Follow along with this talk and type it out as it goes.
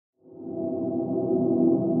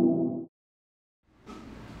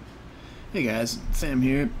Hey guys, Sam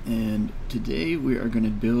here, and today we are going to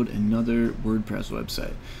build another WordPress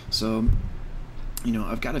website. So,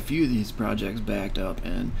 I've got a few of these projects backed up,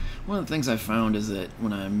 and one of the things I found is that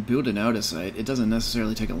when I'm building out a site, it doesn't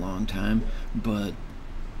necessarily take a long time, but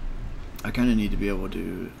I kind of need to be able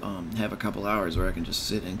to have a couple hours where I can just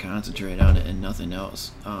sit and concentrate on it and nothing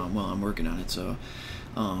else while I'm working on it. So,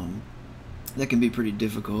 that can be pretty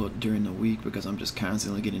difficult during the week because I'm just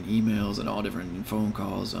constantly getting emails and all different phone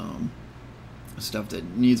calls. Stuff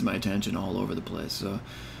that needs my attention all over the place. So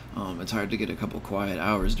it's hard to get a couple quiet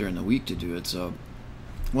hours during the week to do it. So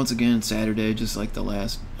once again, Saturday, just like the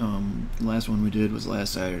last one we did was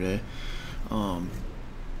last Saturday. And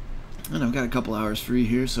I've got a couple hours free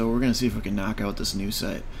here, so we're going to see if we can knock out this new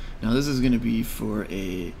site. Now this is going to be for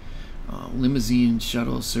a limousine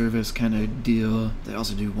shuttle service kind of deal. They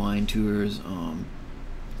also do wine tours,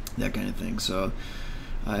 that kind of thing. So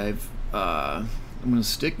I'm going to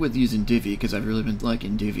stick with using Divi because I've really been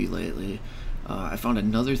liking Divi lately. I found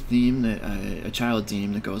another theme, a child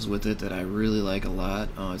theme that goes with it that I really like a lot.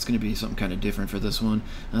 It's going to be something kind of different for this one.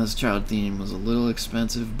 This child theme was a little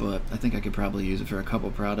expensive, but I think I could probably use it for a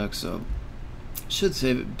couple products, so it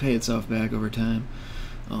should pay itself back over time.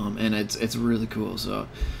 And it's really cool. So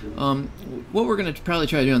what we're going to probably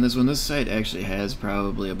try to do on this one, this site actually has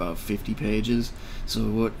probably about 50 pages. So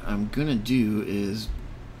what I'm going to do is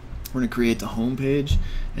we're going to create the home page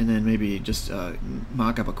and then maybe just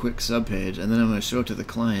mock up a quick subpage, and then I'm going to show it to the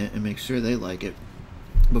client and make sure they like it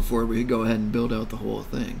before we go ahead and build out the whole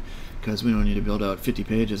thing, because we don't need to build out 50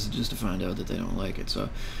 pages just to find out that they don't like it. So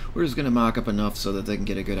we're just going to mock up enough so that they can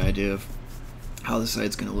get a good idea of how the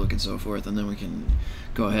site's going to look and so forth, and then we can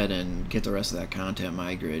go ahead and get the rest of that content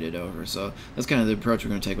migrated over. So that's kind of the approach we're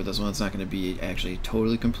going to take with this one. It's not going to be actually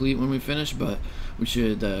totally complete when we finish, but we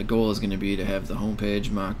should. The goal is going to be to have the home page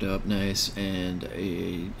mocked up nice and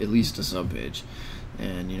at least a sub page,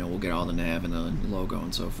 and we'll get all the nav and the logo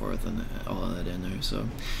and so forth and all of that in there. So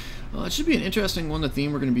it should be an interesting one. The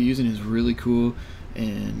theme we're going to be using is really cool,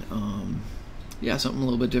 and yeah, something a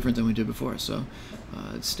little bit different than we did before. So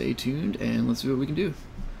stay tuned and let's see what we can do.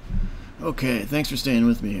 Okay, thanks for staying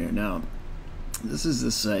with me here. Now, this is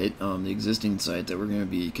the site, the existing site that we're going to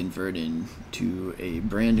be converting to a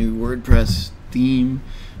brand new WordPress theme.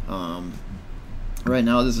 Right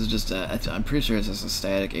now, this is just I'm pretty sure it's just a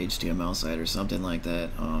static HTML site or something like that.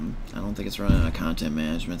 I don't think it's running a content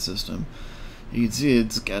management system. You can see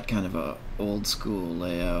it's got kind of a old school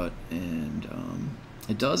layout, and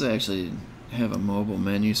it does actually have a mobile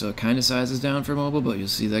menu, so it kind of sizes down for mobile, but you'll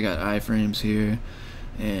see they got iframes here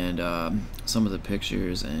and some of the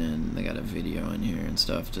pictures, and they got a video in here and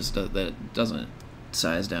stuff, just that doesn't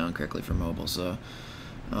size down correctly for mobile. So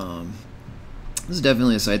this is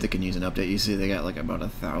definitely a site that can use an update. You see they got like about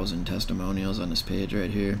 1,000 testimonials on this page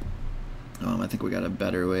right here. I think we got a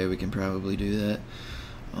better way we can probably do that.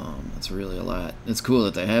 That's really a lot. It's cool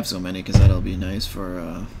that they have so many, because that'll be nice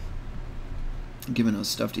for giving us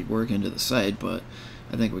stuff to work into the site, but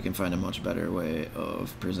I think we can find a much better way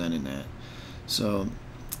of presenting that. So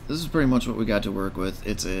this is pretty much what we got to work with.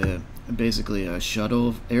 It's basically a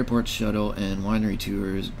shuttle, airport shuttle and winery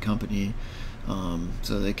tours company.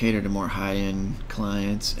 So they cater to more high-end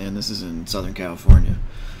clients, and this is in Southern California.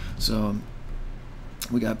 So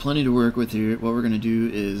we got plenty to work with here. What we're going to do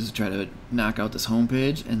is try to knock out this home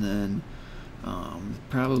page, and then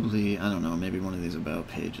probably, I don't know, maybe one of these about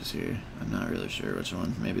pages here. I'm not really sure which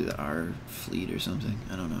one. Maybe the R fleet or something.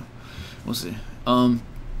 I don't know. We'll see.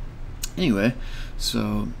 Anyway,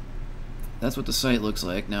 so that's what the site looks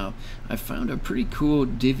like. Now, I found a pretty cool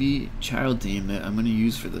Divi child theme that I'm going to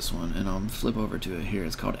use for this one, and I'll flip over to it here.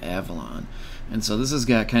 It's called Avalon. And so this has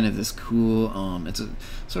got kind of this cool, it's a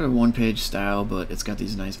sort of one-page style, but it's got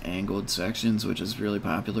these nice angled sections, which is really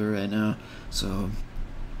popular right now. So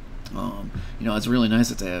it's really nice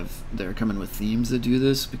that they're coming with themes that do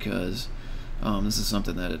this, because this is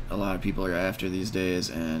something that a lot of people are after these days,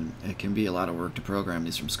 and it can be a lot of work to program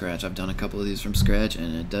these from scratch. I've done a couple of these from scratch,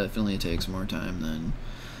 and it definitely takes more time than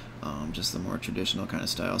just the more traditional kind of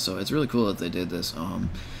style. So it's really cool that they did this. I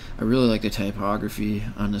really like the typography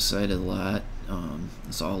on the site a lot.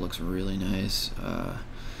 This all looks really nice.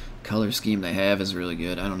 Color scheme they have is really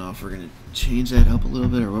good. I don't know if we're going to change that up a little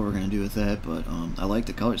bit or what we're going to do with that, but I like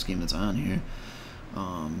the color scheme that's on here.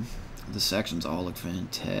 The sections all look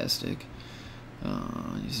fantastic.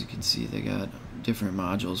 As you can see, they got different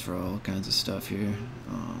modules for all kinds of stuff here.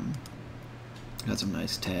 Got some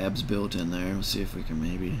nice tabs built in there. We'll see if we can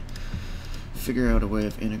maybe figure out a way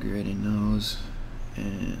of integrating those.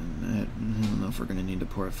 And I don't know if we're going to need a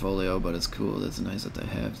portfolio, but it's cool. That's nice that they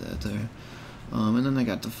have that there. And then they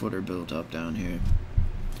got the footer built up down here.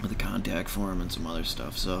 with a contact form and some other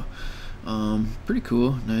stuff. So pretty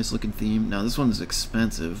cool, nice looking theme. Now this one is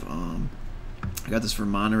expensive. I got this for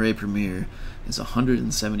Monterey Premiere. It's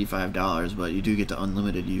 $175, but you do get the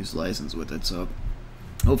unlimited use license with it. So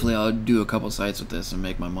hopefully I'll do a couple sites with this and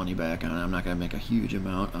make my money back on it. I'm not going to make a huge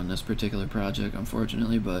amount on this particular project,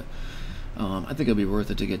 unfortunately, but I think it'll be worth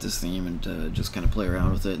it to get this theme and to just kind of play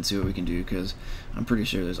around with it and see what we can do, because I'm pretty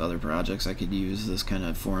sure there's other projects I could use this kind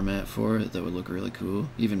of format for that would look really cool.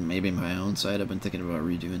 Even maybe my own site, I've been thinking about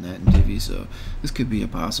redoing that in Divi, so this could be a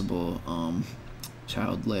possible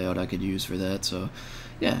child layout I could use for that. So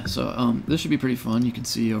yeah, so this should be pretty fun. You can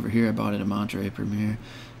see over here I bought it at Monterey Premiere.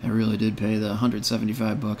 I really did pay the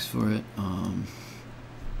 $175 for it.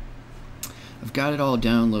 I've got it all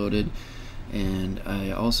downloaded, and I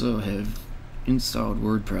also have installed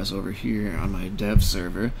WordPress over here on my dev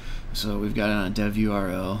server. So we've got it on a dev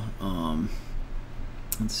URL.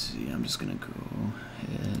 Let's see, I'm just gonna go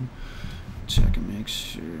ahead, check and make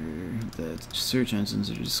sure that search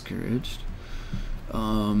engines are discouraged.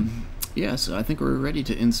 Yeah, so I think we're ready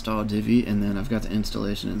to install Divi, and then I've got the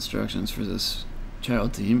installation instructions for this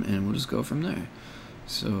child theme, and we'll just go from there.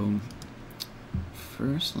 So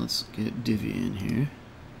first, let's get Divi in here.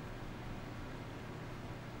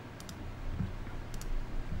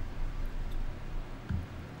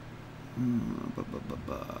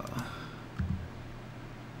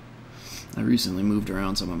 I recently moved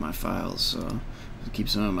around some of my files, so I keep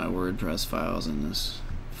some of my WordPress files in this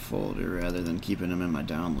folder rather than keeping them in my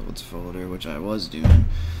downloads folder, which I was doing,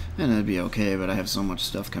 and that'd be okay, but I have so much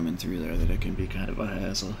stuff coming through there that it can be kind of a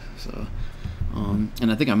hassle. So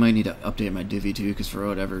and I think I might need to update my Divi too, because for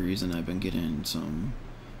whatever reason I've been getting some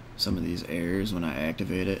of these errors when I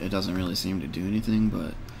activate it. It doesn't really seem to do anything,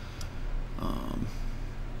 but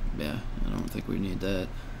yeah, I don't think we need that.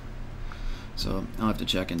 So I'll have to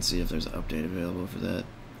check and see if there's an update available for that.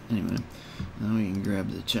 Anyway, now we can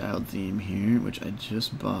grab the child theme here, which I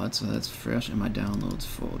just bought, so that's fresh in my downloads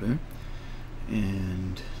folder.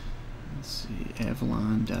 And let's see,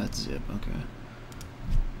 avalon.zip. Okay,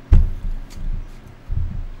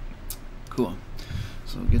 cool.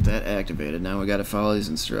 So we'll get that activated. Now we got to follow these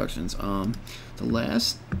instructions. The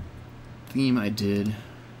last theme I did,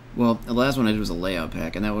 well, the last one I did was a layout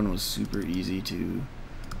pack, and that one was super easy to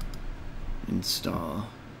install.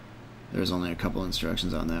 There's only a couple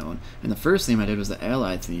instructions on that one. And the first theme I did was the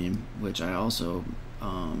Ally theme, which I also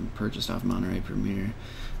purchased off Monterey Premiere.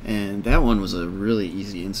 And that one was a really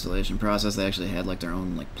easy installation process. They actually had like their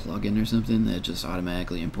own like plugin or something that just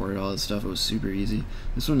automatically imported all this stuff. It was super easy.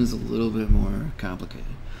 This one is a little bit more complicated.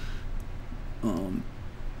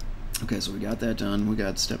 Okay, so we got that done. We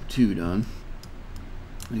got step 2 done.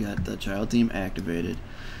 We got the child theme activated.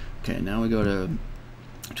 Okay, now we go to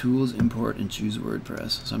Tools, Import, and choose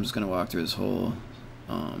WordPress. So I'm just going to walk through this whole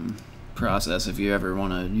process. If you ever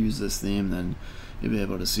want to use this theme, then you'll be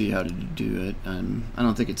able to see how to do it. And I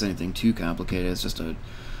don't think it's anything too complicated. It's just a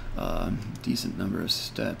decent number of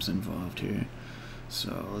steps involved here.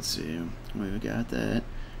 So let's see. We've got that.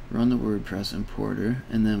 Run the WordPress importer,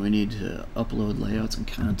 and then we need to upload layouts and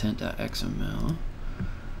content.xml,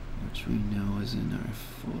 which we know is in our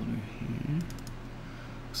folder here.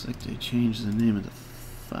 Looks like they changed the name of the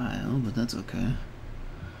file, but that's okay.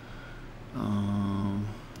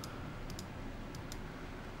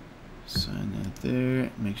 Sign that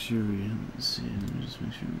there. Make sure we, let's see, let me just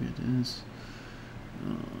make sure we get this.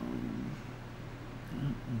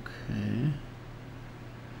 Okay.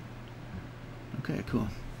 Okay, cool.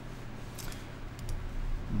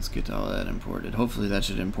 Let's get all that imported. Hopefully that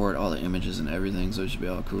should import all the images and everything, so it should be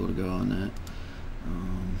all cool to go on that.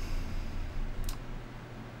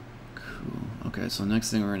 Cool. Okay, so next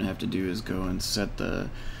thing we're going to have to do is go and set the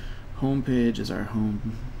home page as our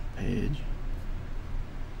home page.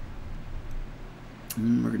 And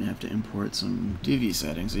then we're going to have to import some Divi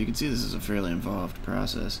settings. So you can see this is a fairly involved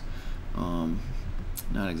process.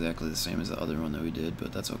 Not exactly the same as the other one that we did,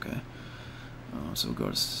 but that's okay. So we'll go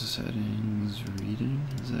to settings, reading.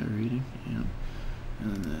 Is that reading? Yeah.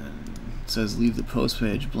 And then it says leave the post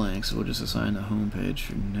page blank, so we'll just assign the home page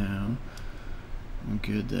for now. We're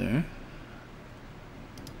good there.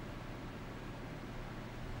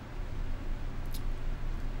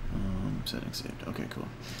 Settings saved. Okay, cool.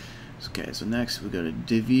 Okay, so next we go to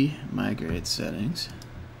Divi migrate settings.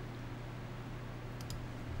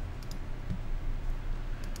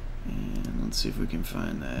 And let's see if we can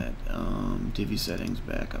find that Divi settings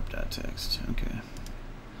backup.txt. Okay.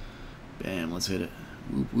 Bam, let's hit it.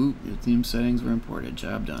 Whoop whoop, your theme settings were imported.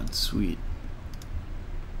 Job done. Sweet.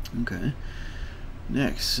 Okay.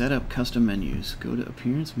 Next, set up custom menus. Go to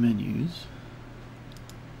appearance menus.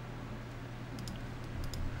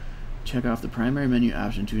 check off the primary menu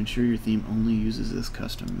option to ensure your theme only uses this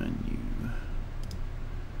custom menu.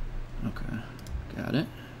 Okay, got it.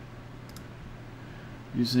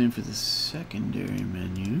 Do the same for the secondary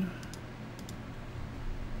menu.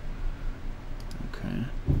 Okay,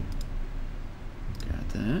 got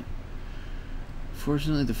that.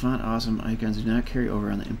 Fortunately, the font awesome icons do not carry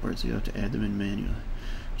over on the import, so you have to add them in manually.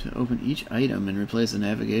 To open each item and replace the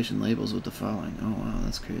navigation labels with the following. Oh wow,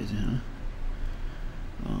 that's crazy, huh?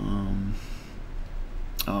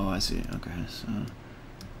 Oh, I see. Okay, so I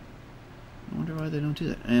wonder why they don't do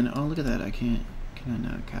that. And oh, look at that! Can I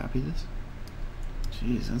not copy this?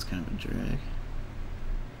 Jeez, that's kind of a drag.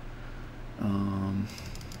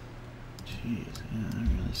 Jeez, yeah, that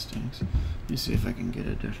really stinks. Let me see if I can get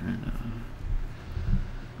a different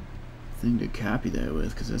thing to copy that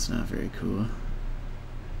with, because that's not very cool.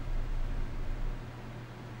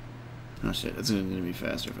 Oh shit, it's going to be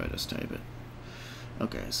faster if I just type it.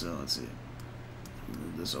 Okay, so let's see.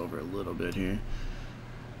 Move this over a little bit here.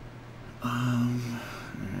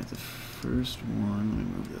 Alright, the first one, let me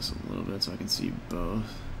move this a little bit so I can see both.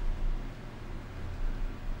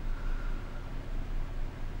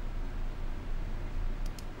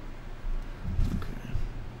 Okay.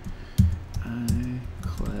 I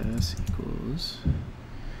class equals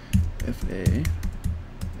FA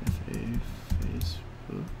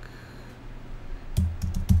Facebook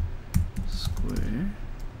square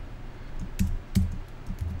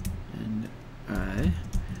and I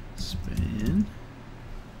span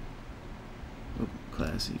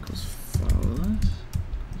class equals follows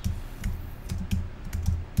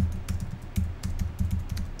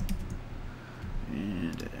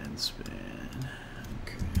and end span.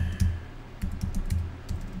 Okay.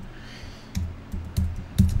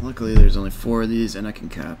 Luckily there's only 4 of these and I can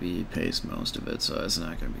copy paste most of it, so it's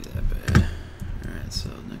not going to be that bad. Alright, so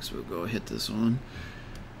next we'll go hit this one.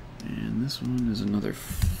 And this one is another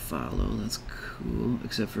follow. That's cool,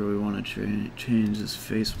 except for we want to change this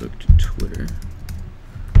Facebook to Twitter.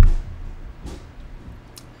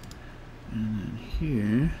 And then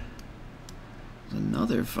here is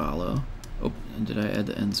another follow. Oh, and did I add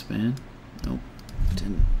the end span? Nope,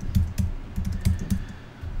 didn't.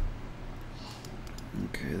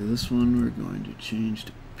 Okay, this one we're going to change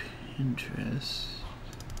to Pinterest.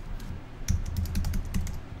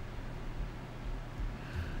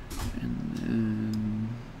 And then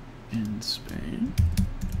end span.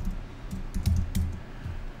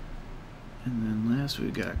 And then last we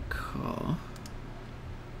got call.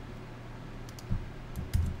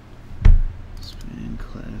 Span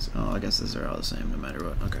class. Oh, I guess these are all the same no matter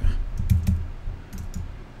what. Okay.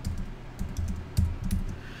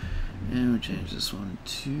 And we change this one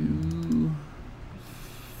to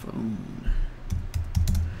phone.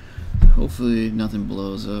 Hopefully nothing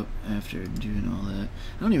blows up after doing all that.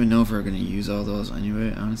 I don't even know if we're going to use all those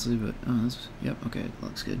anyway, honestly, but oh, that's, yep, okay, it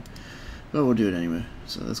looks good. But we'll do it anyway,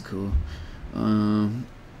 so that's cool.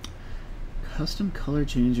 Custom color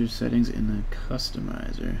changer settings in the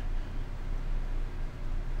customizer.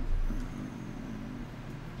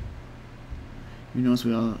 You notice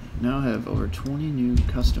we all now have over 20 new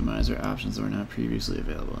customizer options that were not previously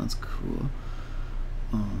available. That's cool.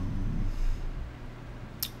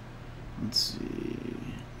 Let's see.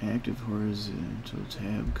 Active horizontal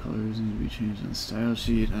tab colors need to be changed on the style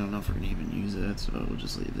sheet. I don't know if we're going to even use that, so we'll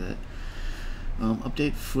just leave that.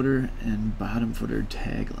 Update footer and bottom footer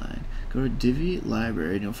tagline. Go to Divi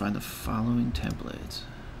library and you'll find the following templates.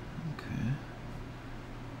 Okay.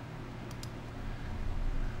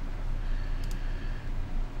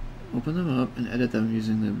 Open them up and edit them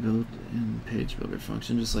using the built-in page builder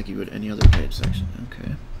function, just like you would any other page section.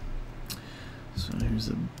 Okay. So here's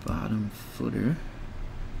the bottom footer.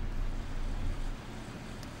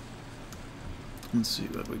 Let's see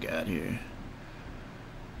what we got here.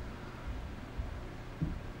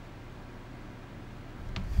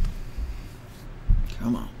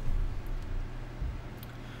 Come on.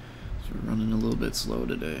 So we're running a little bit slow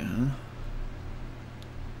today, huh?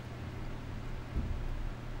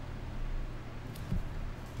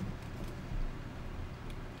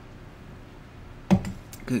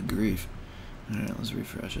 Good grief. Alright, let's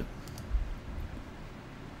refresh it.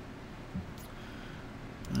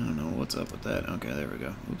 I don't know what's up with that. Okay, there we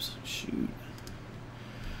go. Oops, shoot.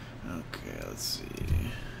 Okay, let's see.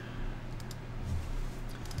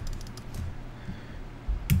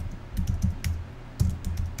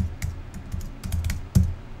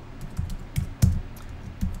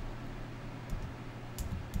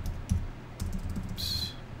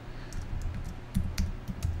 Oops.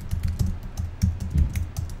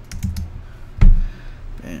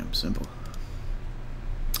 Bam, simple.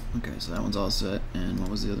 Okay, so that one's all set. And what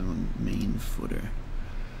was the other one? Main footer.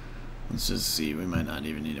 Let's just see. We might not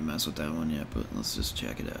even need to mess with that one yet, but let's just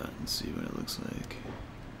check it out and see what it looks like.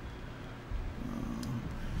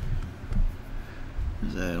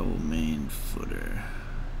 There's that old main footer.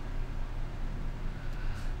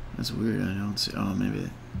 That's weird. I don't see. Oh, maybe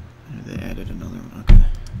they added another one. Okay.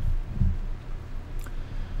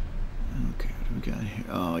 Okay, what do we got here?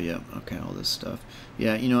 Oh, yep. Okay, all this stuff.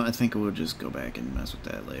 Yeah, you know, I think we'll just go back and mess with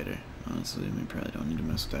that later. Honestly, we probably don't need to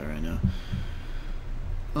mess with that right now.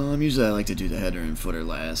 Usually I like to do the header and footer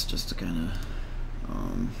last, just to kind of,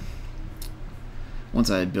 once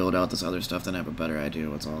I build out this other stuff, then I have a better idea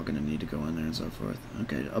what's all going to need to go in there and so forth.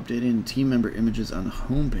 Okay, updating team member images on the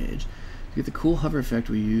home page. To get the cool hover effect,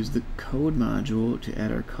 we use the code module to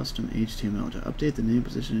add our custom HTML. To update the name,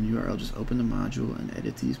 position, and URL, just open the module and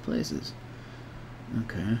edit these places.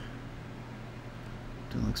 Okay.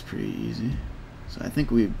 That looks pretty easy. So I think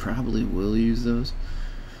we probably will use those.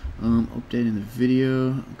 Updating the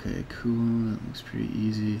video. Okay, cool. That looks pretty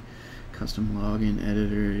easy. Custom login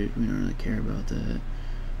editor. We don't really care about that.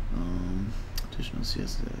 Additional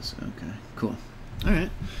CSS. Okay, cool.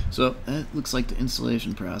 Alright, so that looks like the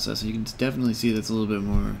installation process. You can definitely see that's a little bit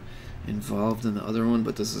more involved than the other one,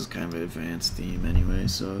 but this is kind of an advanced theme anyway,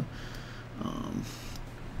 so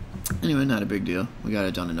anyway, not a big deal. We got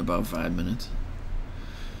it done in about 5 minutes.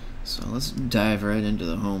 So let's dive right into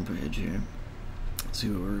the home page here. Let's see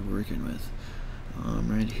what we're working with.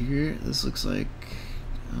 Right here, this looks like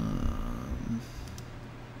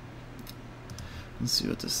let's see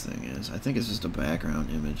what this thing is. I think it's just a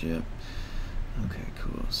background image, yep. Okay,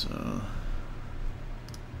 cool. So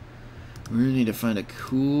we really need to find a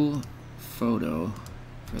cool photo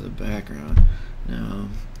for the background. Now,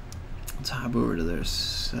 let's hop over to their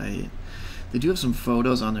site. They do have some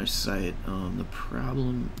photos on their site. The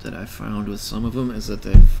problem that I found with some of them is that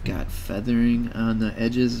they've got feathering on the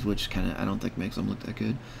edges, which kind of I don't think makes them look that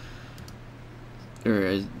good. Or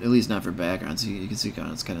at least not for backgrounds. You can see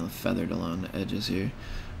it's kind of feathered along the edges here.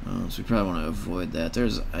 So we probably want to avoid that.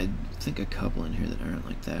 There's, I think, a couple in here that aren't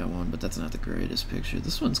like that one, but that's not the greatest picture.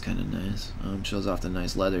 This one's kind of nice. Shows off the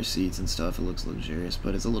nice leather seats and stuff. It looks luxurious,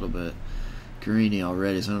 but it's a little bit greeny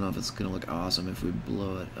already, so I don't know if it's going to look awesome if we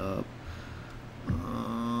blow it up.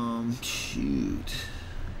 Shoot.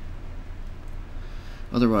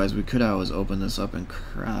 Otherwise, we could always open this up and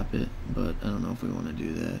crop it, but I don't know if we want to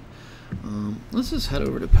do that. Let's just head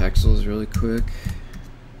over to Pexels really quick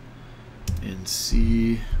and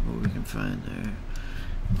see what we can find there.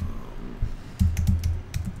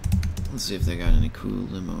 Let's see if they got any cool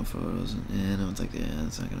limo photos. I don't think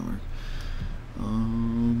that's not gonna work.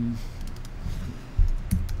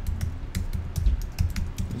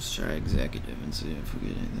 Let's try executive and see if we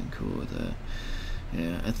get anything cool with that.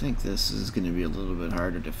 Yeah, I think this is going to be a little bit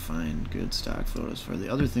harder to find good stock photos for. The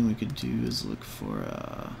other thing we could do is look for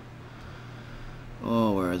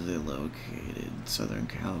oh, where are they located? Southern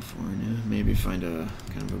California. Maybe find a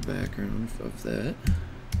kind of a background of that.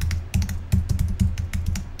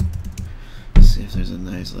 See if there's a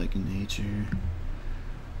nice like nature.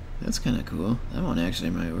 That's kind of cool. That one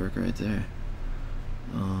actually might work right there.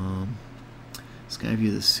 Sky view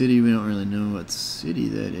of the city. We don't really know what city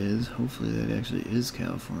that is. Hopefully that actually is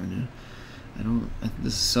California.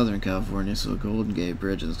 This is Southern California, so Golden Gate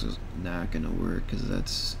Bridge is just not gonna work because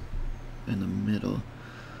that's in the middle.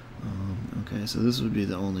 Okay, so this would be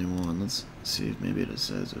the only one. Let's see if maybe it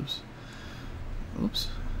says oops.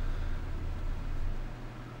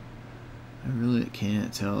 I really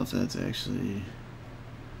can't tell if that's actually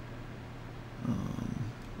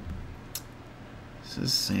it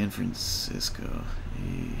says San Francisco.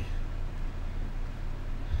 Hey.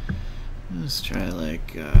 Let's try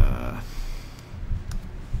like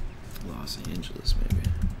Los Angeles maybe.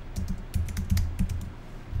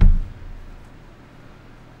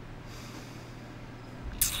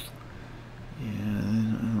 Yeah,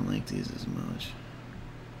 I don't like these as much.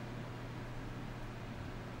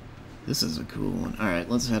 This is a cool one. Alright,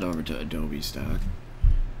 let's head over to Adobe stock.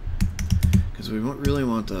 Because we really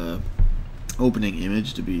want the opening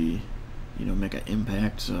image to be, you know, make an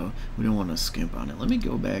impact, so we don't want to skimp on it. Let me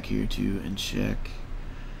go back here too and check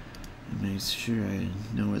and make sure I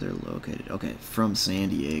know where they're located. Okay, from San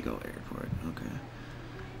Diego Airport. Okay.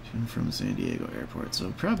 From San Diego Airport.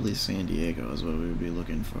 So probably San Diego is what we would be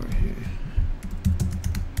looking for here.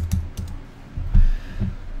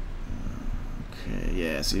 Okay,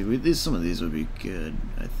 yeah, see, some of these would be good,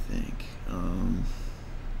 I think.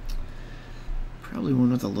 Probably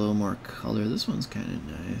one with a little more color. This one's kind of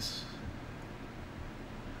nice.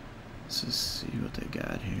 Let's just see what they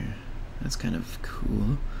got here. That's kind of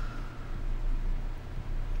cool.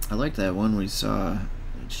 I like that one we saw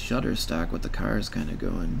Shutterstock with the cars kind of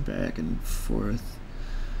going back and forth.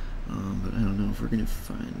 But I don't know if we're gonna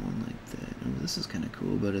find one like that. Oh, this is kind of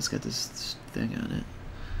cool, but it's got this thing on it.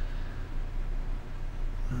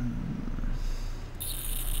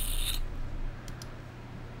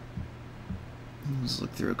 Let's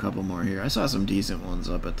look through a couple more here. I saw some decent ones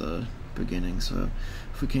up at the beginning, so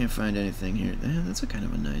if we can't find anything here, that's a kind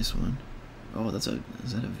of a nice one. Oh, is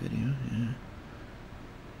that a video? Yeah.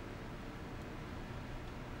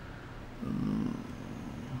 Oh,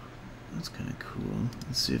 that's kind of cool.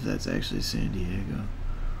 Let's see if that's actually San Diego.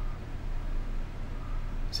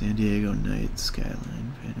 San Diego night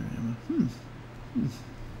skyline panorama.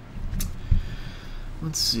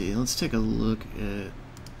 Let's see. Let's take a look at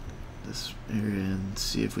this area and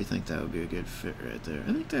see if we think that would be a good fit right there.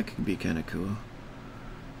 I think that could be kind of cool.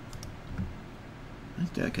 I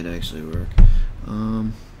think that could actually work.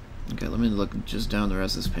 Okay, let me look just down the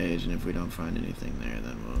rest of this page, and if we don't find anything there,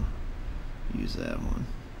 then we'll use that one.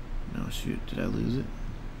 No, shoot, did I lose it?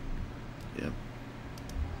 Yep.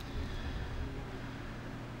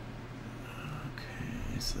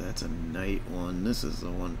 Okay, so that's a night one. This is the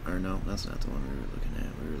one, or no, that's not the one we were looking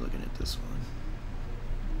at. We were looking at this one.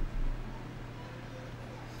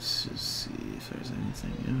 Let's just see if there's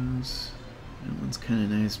anything else. That one's kind of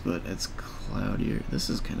nice, but it's cloudier. This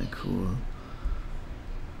is kind of cool.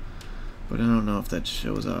 But I don't know if that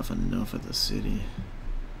shows off enough of the city.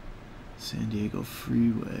 San Diego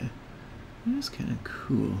Freeway. That's kind of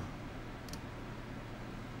cool.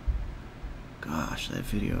 Gosh, that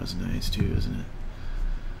video is nice too, isn't it?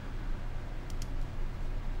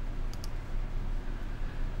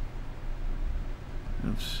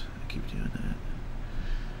 Oops, I keep doing that.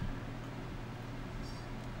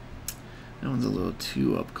 That one's a little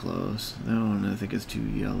too up close. That one I think is too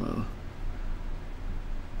yellow.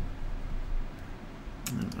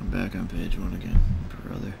 I'm back on page 1 again,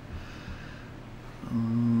 brother.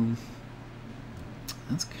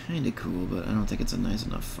 That's kind of cool, but I don't think it's a nice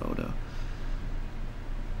enough photo.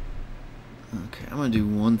 Okay, I'm gonna do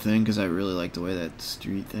one thing because I really like the way that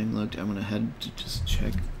street thing looked. I'm gonna head to just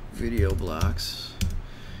check video blocks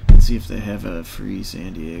and see if they have a free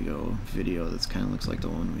San Diego video that's kind of looks like the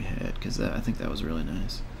one we had, because I think that was really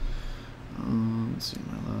nice. Let's see, am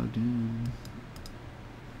I logged in?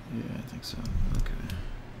 Yeah, I think so. Okay.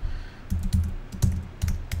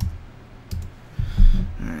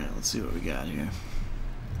 Alright, let's see what we got here.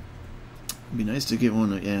 It'd be nice to get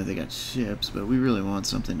one. Yeah, they got ships, but we really want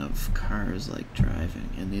something of cars like driving,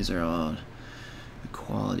 and these are all, the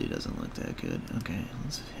quality doesn't look that good. Okay,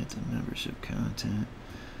 let's hit the membership content.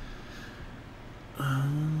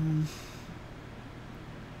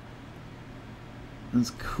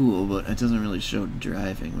 That's cool, but it doesn't really show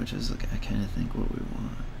driving, which is like I kind of think what we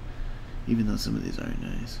want, even though some of these are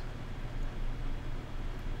nice.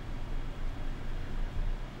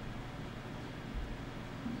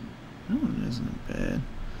 That one isn't bad.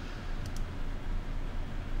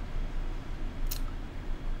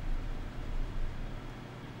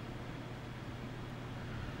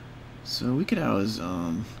 So we could always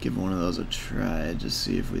give one of those a try, just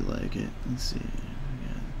see if we like it. Let's see.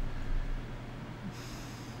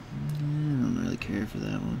 I don't really care for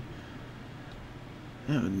that one.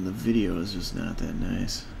 Yeah, the video is just not that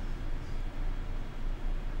nice.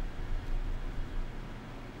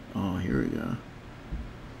 Oh, here we go.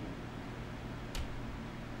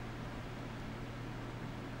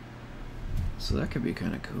 So that could be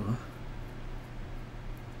kind of cool.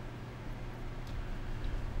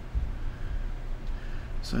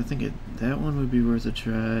 So I think that one would be worth a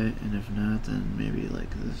try, and if not, then maybe like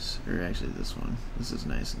this, or actually this one. This is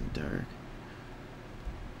nice and dark.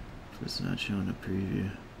 So it's not showing a preview.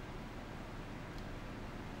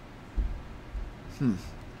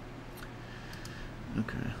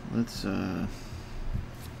 Okay, let's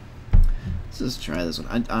just try this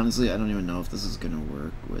one. Honestly, I don't even know if this is gonna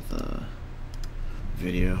work with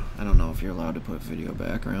video. I don't know if you're allowed to put video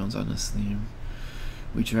backgrounds on this theme.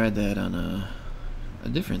 We tried that on a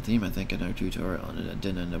different theme, I think, in our tutorial, and it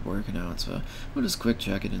didn't end up working out, so we'll just quick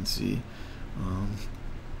check it and see.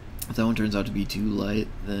 If that one turns out to be too light,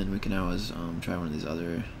 then we can always try one of these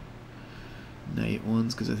other night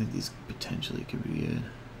ones, because I think these potentially could be good.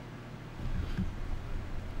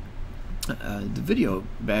 The video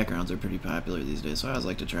backgrounds are pretty popular these days, so I always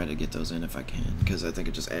like to try to get those in if I can, because I think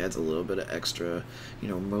it just adds a little bit of extra,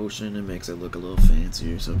 motion and makes it look a little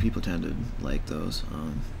fancier, so people tend to like those.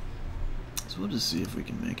 So we'll just see if we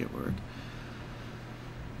can make it work.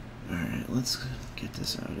 Alright, let's get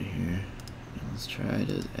this out of here, and let's try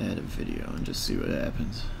to add a video and just see what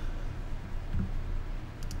happens.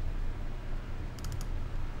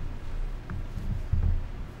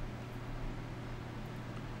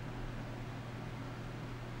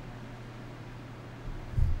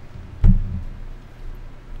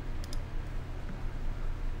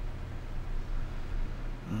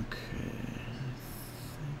 Okay,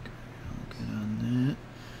 I think we're good on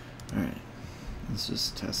that. Alright, let's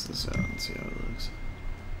just test this out and see how it looks.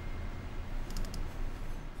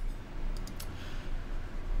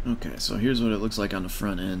 Okay, so here's what it looks like on the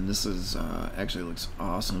front end. This is actually looks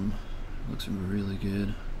awesome. Looks really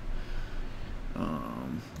good.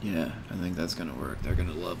 Yeah, I think that's gonna work. They're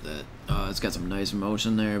gonna love that. It's got some nice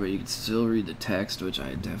motion there, but you can still read the text, which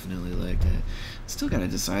I definitely like that. Still gotta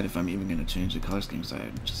decide if I'm even gonna change the color scheme,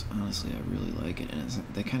 because honestly, I really like it, and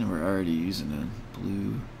they kind of were already using a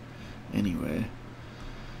blue anyway.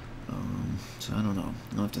 So I don't know.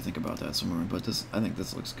 I'll have to think about that some more. But I think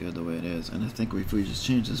this looks good the way it is, and I think if we just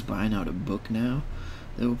change this buy now to book now,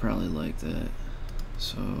 they will probably like that.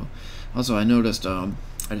 So, also I noticed I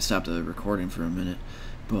just stopped the recording for a minute,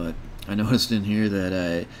 but I noticed in here that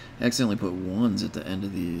I accidentally put ones at the end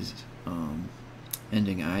of these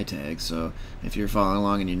ending I tags. So if you're following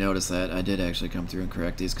along and you notice that, I did actually come through and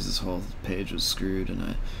correct these because this whole page was screwed, and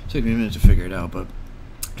it took me a minute to figure it out, but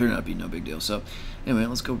it turned out to be no big deal. So anyway,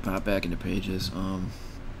 let's go pop back into pages.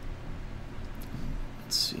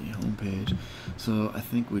 Let's see, home page. So I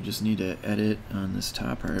think we just need to edit on this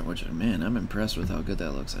top part, which, man, I'm impressed with how good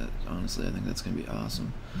that looks. Honestly, I think that's going to be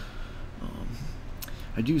awesome.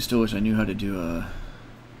 I do still wish I knew how to do a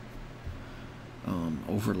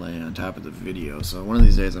overlay on top of the video. So one of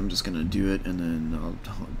these days I'm just going to do it, and then I'll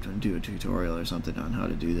do a tutorial or something on how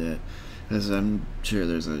to do that. Because I'm sure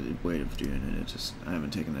there's a way of doing it. I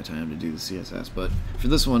haven't taken the time to do the CSS. But for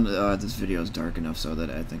this one, this video is dark enough so that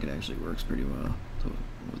I think it actually works pretty well, so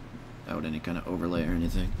without any kind of overlay or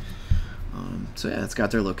anything. So yeah, it's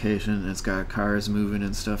got their location. It's got cars moving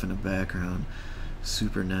and stuff in the background.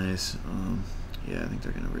 Super nice. Yeah, I think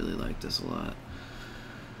they're gonna really like this a lot.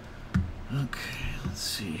 Okay, let's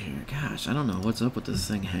see here. Gosh, I don't know what's up with this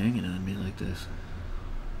thing hanging on me like this.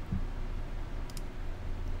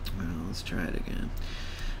 Well, let's try it again.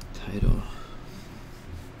 Title.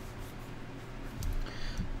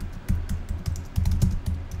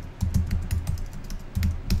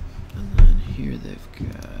 And then here they've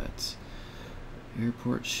got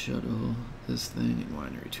airport shuttle, this thing, and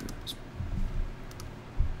winery tours.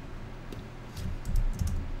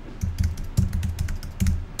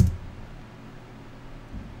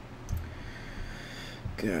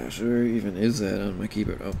 Gosh, where even is that on my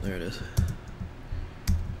keyboard? Oh, there it is.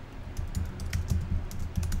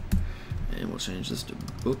 And we'll change this to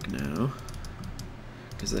book now,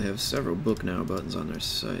 because they have several book now buttons on their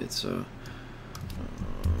site. So,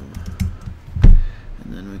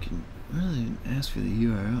 and then we can really ask for the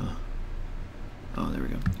URL. Oh, there we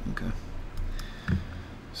go. Okay.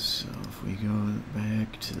 So if we go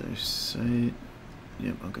back to their site,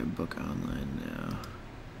 yep. Okay, book online now.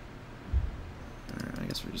 I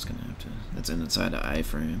guess we're just gonna have to. That's inside of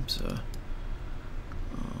iframe, so.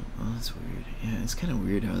 Oh, that's weird. Yeah, it's kind of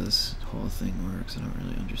weird how this whole thing works. I don't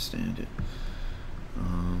really understand it.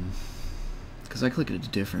 Because I clicked a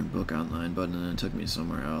different book online button and it took me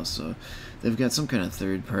somewhere else. So they've got some kind of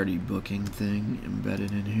third-party booking thing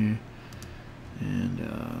embedded in here, and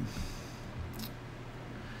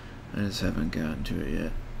I just haven't gotten to it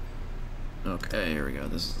yet. Okay, here we go.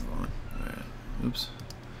 This is the one. All right. Oops.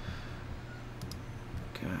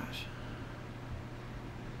 Gosh.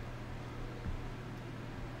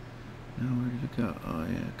 Now where did it go? Oh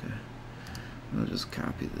yeah, okay. I'll just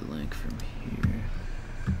copy the link from here.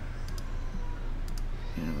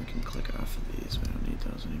 Yeah, we can click off of these. We don't need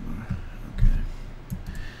those anymore. Okay.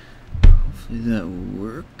 Hopefully that will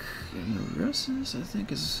work. And the rest of this, I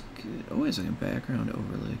think, is good. Oh, it's like a background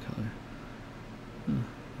overlay color. Huh,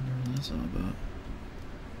 I wonder what that's all about.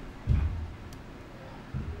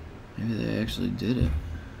 Maybe they actually did it.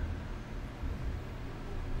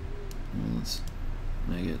 Well, let's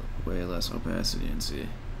make it way less opacity and see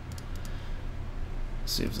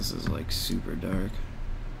if this is like super dark.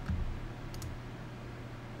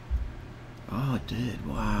 Oh, it did.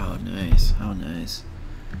 Wow, nice. How nice.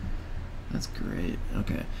 That's great.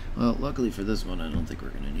 Okay. Well, luckily for this one, I don't think we're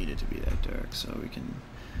going to need it to be that dark, so we can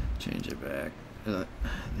change it back.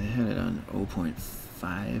 They had it on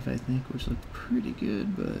 0.5, I think, which looked pretty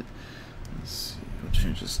good, but let's see. We'll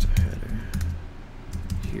change this to header.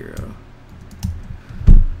 Hero.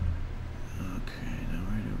 Okay, now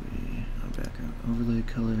where do we... Oh, background overlay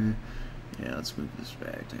color. Yeah, let's move this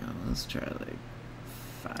back down. Let's try like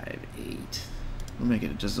 5.8. We'll make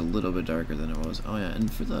it just a little bit darker than it was. Oh yeah,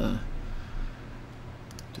 and for the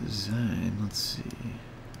design, let's see.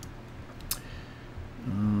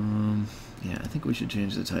 Yeah, I think we should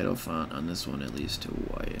change the title font on this one at least to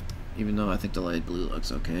white. Even though I think the light blue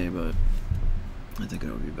looks okay, but I think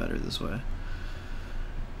it'll be better this way.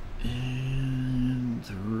 And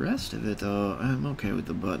the rest of it, though, I'm okay with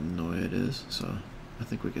the button the way it is, so I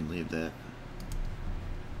think we can leave that.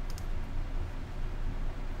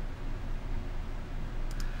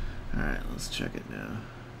 Alright, let's check it now.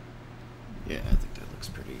 Yeah, I think that looks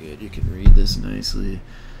pretty good. You can read this nicely.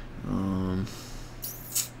 I don't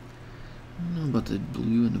know about the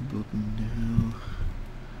blue in the book now.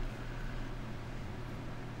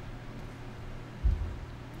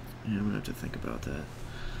 Yeah, I'm gonna have to think about that.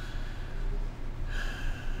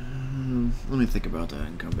 Let me think about that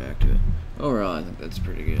and come back to it. Overall, I think that's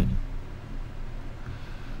pretty good.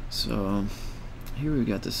 So, here we've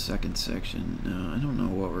got the second section. Now, I don't know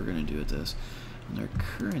what we're gonna do with this. On their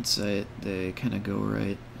current site, they kind of go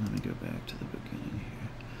right. Let me go back to the beginning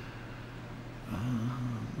here.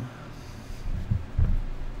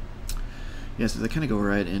 Yeah, so they kind of go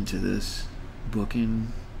right into this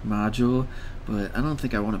booking module, but I don't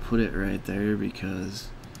think I want to put it right there because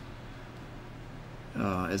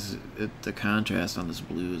the contrast on this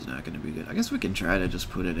blue is not going to be good. I guess we can try to just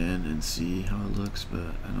put it in and see how it looks,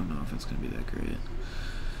 but I don't know if it's going to be that great.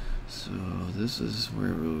 So this is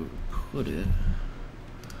where we'll put it.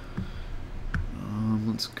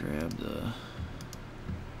 Let's grab the...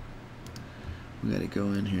 We got to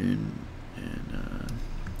go in here and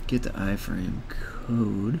get the iframe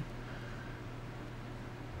code.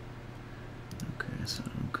 Okay, so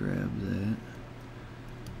I'll grab that.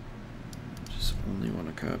 Just only want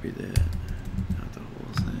to copy that, not the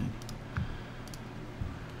whole thing.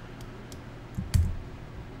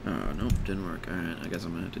 Oh, nope, didn't work. Alright, I guess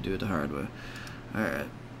I'm going to have to do it the hard way. Alright.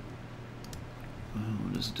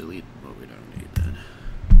 We'll just delete what we don't need then.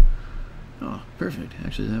 Oh, perfect.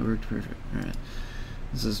 Actually, that worked perfect. Alright.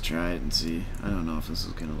 Let's just try it and see. I don't know if this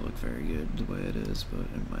is going to look very good the way it is, but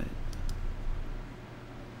it might.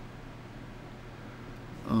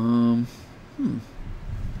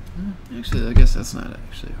 Actually, I guess that's not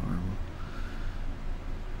actually horrible.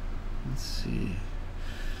 Let's see.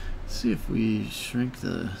 Let's see if we shrink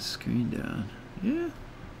the screen down. Yeah.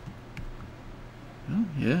 Oh,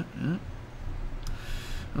 yeah, yeah.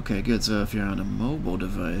 Okay, good. So if you're on a mobile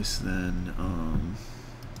device, then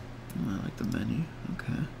I like the menu.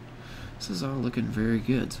 Okay. This is all looking very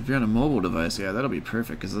good. So if you're on a mobile device, yeah, that'll be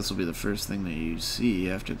perfect because this will be the first thing that you see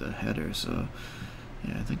after the header. So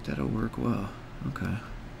yeah, I think that'll work well. Okay.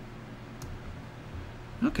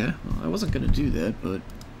 Okay, well, I wasn't going to do that, but,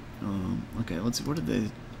 okay, let's see, what did they,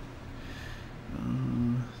 they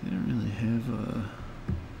don't really have a,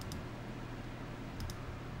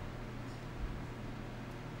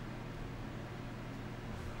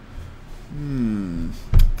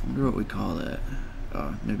 I wonder what we call that.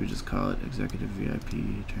 Maybe just call it Executive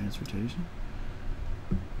VIP Transportation.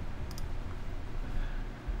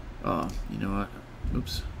 Oh, you know what,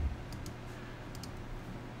 oops.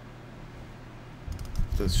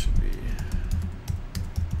 This should be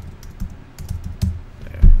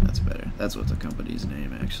there. That's better. That's what the company's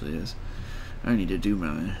name actually is. I need to do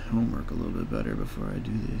my homework a little bit better before I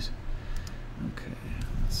do these. Okay,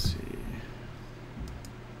 let's see.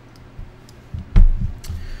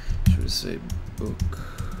 Should we say book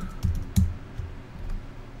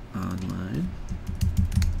online?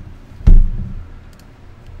 I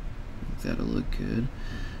think that'll look good.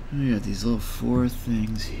 And we got these little 4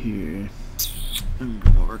 things here. I don't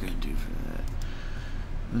know what we're going to do for that.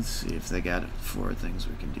 Let's see if they got 4 things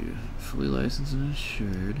we can do. Fully licensed and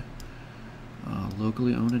insured.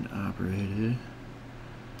 Locally owned and operated.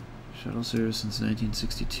 Shuttle service since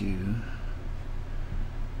 1962.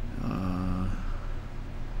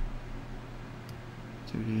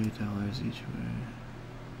 $38 each way.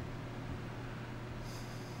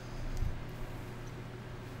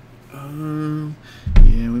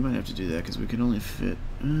 Yeah, we might have to do that because we can only fit.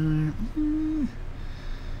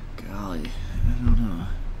 Golly, I don't know.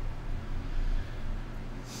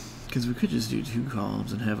 Because we could just do 2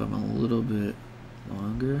 columns and have them a little bit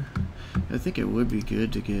longer. I think it would be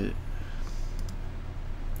good to get.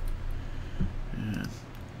 Yeah.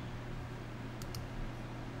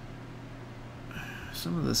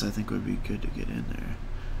 Some of this I think would be good to get in there.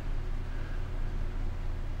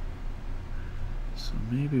 So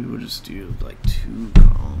maybe we'll just do like 2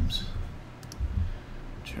 columns.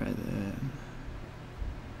 Try that.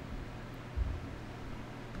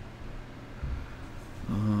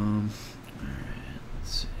 Alright,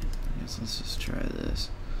 let's see. I guess let's just try this.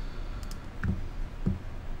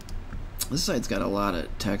 This site's got a lot of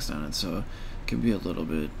text on it, so it can be a little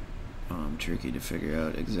bit tricky to figure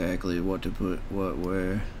out exactly what to put what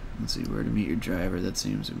where. Let's see, where to meet your driver, that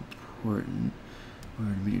seems important.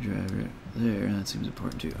 Where to meet your driver there, that seems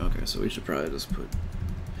important too. Okay, so we should probably just put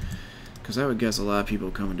because I would guess a lot of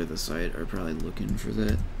people coming to the site are probably looking for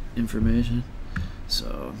that information.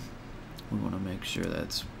 So we want to make sure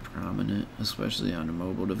that's prominent, especially on a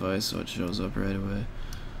mobile device, so it shows up right away.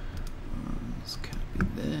 Let's copy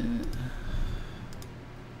that.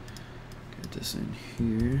 Get this in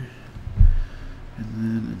here. And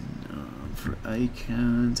then for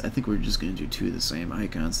icons, I think we're just going to do 2 of the same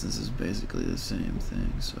icons. This is basically the same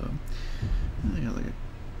thing. So I got like a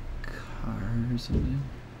car or something.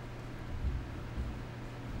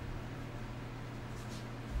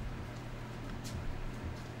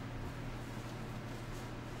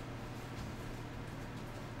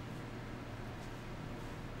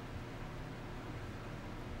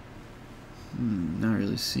 Not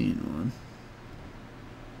really seeing one.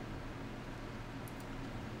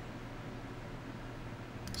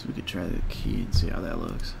 So we could try the key and see how that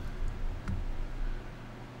looks.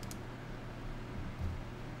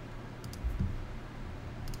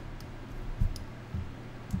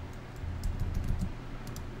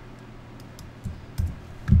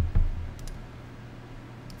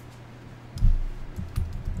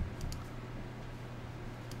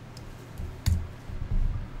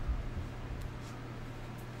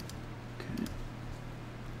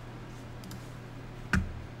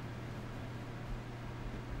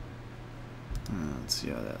 Let's see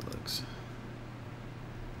how that looks.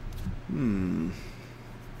 Yeah,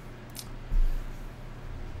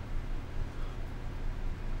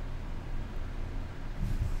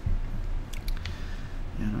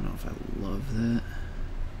 I don't know if I love that.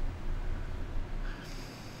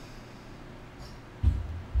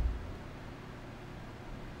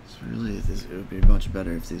 It's really, it would be much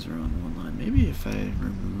better if these were on one line. Maybe if I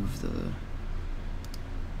remove the,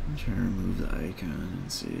 I'm trying to remove the icon and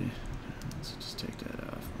see. Let's just take that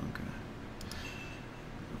off. Okay.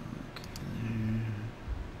 There.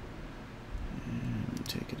 And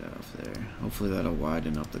take it off there. Hopefully that'll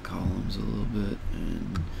widen up the columns a little bit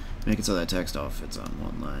and make it so that text all fits on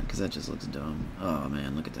one line, because that just looks dumb. Oh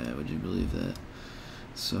man, look at that. Would you believe that?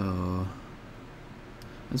 So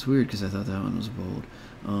that's weird because I thought that one was bold.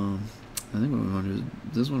 I think what we want to do is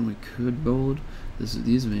this one we could bold.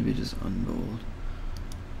 These maybe just unbold.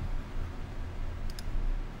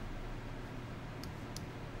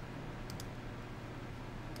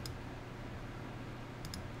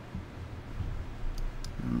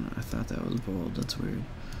 I thought that was bold. That's weird.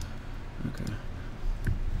 Okay.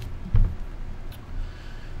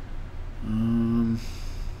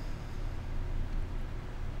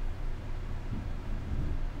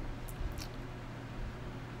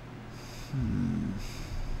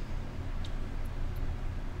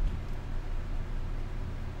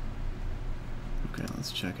 Okay,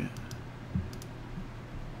 let's check it.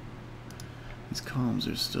 These columns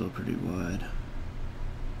are still pretty wide.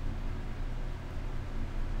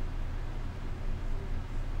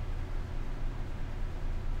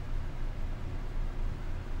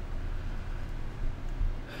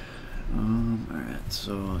 Alright,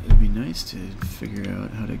 so it'd be nice to figure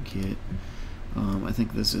out how to get, I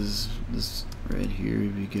think this right here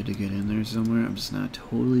would be good to get in there somewhere. I'm just not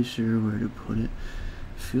totally sure where to put it.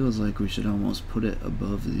 Feels like we should almost put it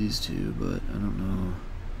above these two, but I don't know.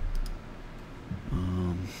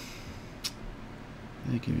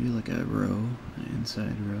 They give you like a row, an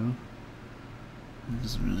inside row. It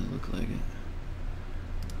doesn't really look like it.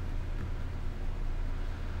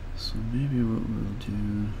 So maybe what we'll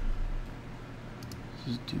do is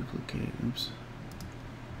just duplicate. Oops.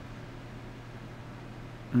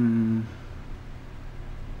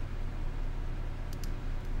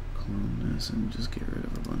 Clone this and just get rid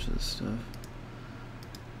of a bunch of this stuff.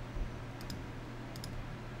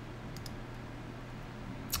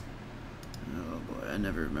 Oh boy, I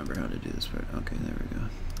never remember how to do this part. Okay, there we go.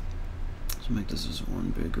 So make this just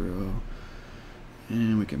one big row.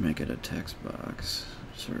 And we can make it a text box.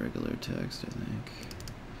 Just a regular text, I think.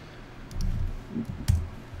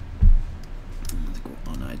 I think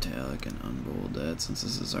we'll unitalic and unbold that since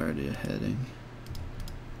this is already a heading.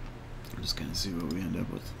 I'm just gonna see what we end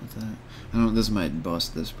up with that. I don't. This might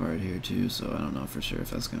bust this part here too, so I don't know for sure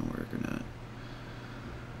if that's gonna work or not.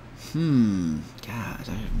 God,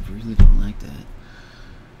 I really don't like that.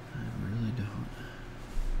 I really don't.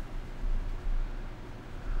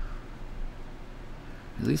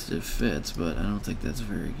 At least it fits, but I don't think that's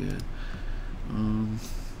very good.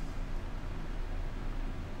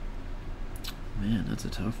 Man, that's a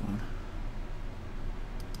tough one.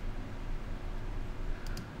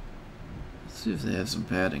 Let's see if they have some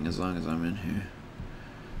padding as long as I'm in here.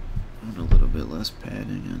 I want a little bit less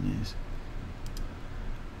padding on these.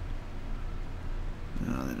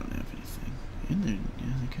 No, they don't have anything. And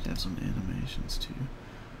yeah, they could have some animations too.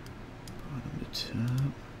 bottom to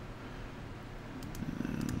top.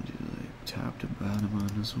 And we'll do like top to bottom on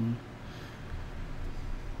this one.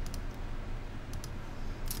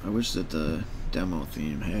 I wish that the demo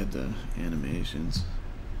theme had the animations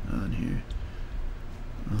on here.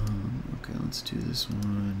 Okay, let's do this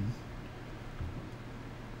one.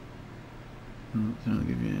 Oh, they don't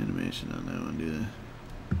give you an animation on that one, do they?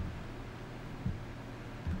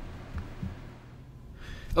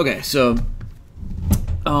 Okay, so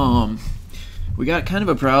we got kind of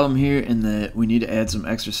a problem here in that we need to add some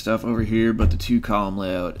extra stuff over here, but the 2-column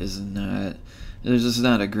layout is not, there's just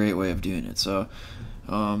not a great way of doing it. So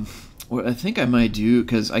what I think I might do,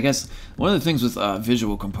 because I guess one of the things with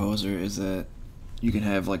Visual Composer is that you can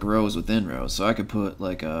have like rows within rows. So I could put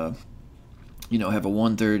like a, you know, have a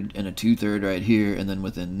 1/3 and a 2/3 right here, and then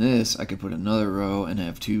within this I could put another row and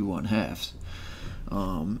have 2 1/2s.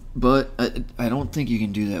 But I don't think you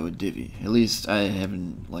can do that with Divi. At least I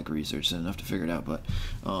haven't like researched it enough to figure it out. But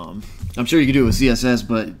I'm sure you can do it with CSS,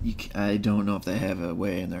 but I don't know if they have a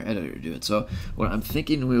way in their editor to do it. So what I'm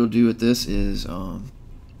thinking we'll do with this is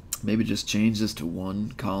maybe just change this to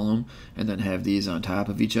 1 column and then have these on top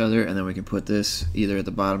of each other, and then we can put this either at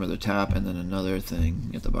the bottom or the top and then another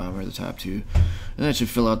thing at the bottom or the top too, and that should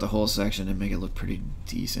fill out the whole section and make it look pretty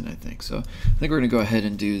decent, I think. So I think we're gonna go ahead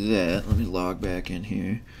and do that. Let me log back in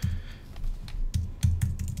here.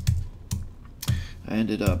 I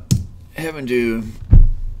ended up having to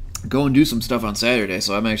go and do some stuff on Saturday,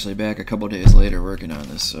 so I'm actually back a couple days later working on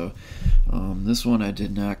this. So this one I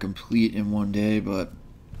did not complete in one day, but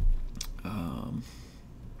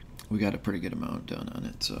we got a pretty good amount done on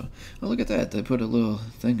it. So, oh, look at that, they put a little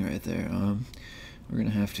thing right there. We're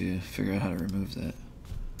gonna have to figure out how to remove that.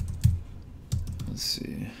 Let's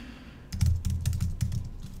see.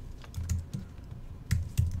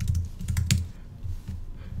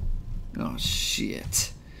 Oh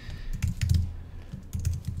shit.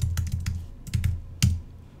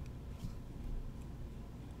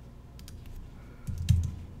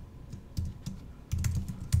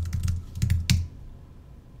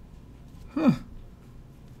 Huh.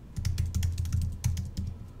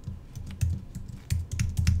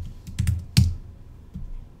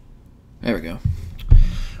 There we go.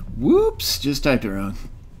 Whoops, just typed it wrong.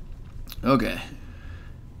 Okay.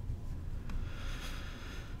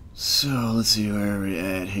 So let's see, where are we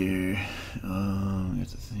at here? We got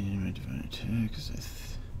the theme, I define text.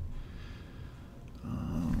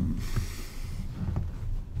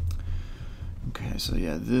 Okay, so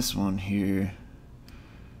yeah, this one here,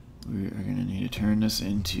 we are gonna need to turn this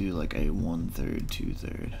into like a 1/3,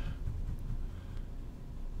 2/3.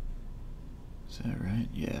 Is that right?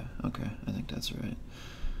 Yeah, okay, I think that's right.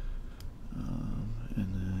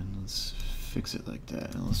 And then let's fix it like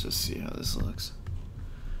that, and let's just see how this looks.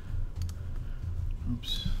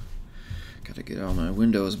 Oops. Gotta get all my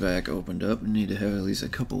windows back opened up. I need to have at least a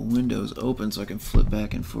couple windows open so I can flip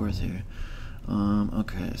back and forth here.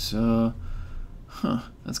 Okay, so,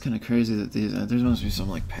 that's kind of crazy that these, there must be some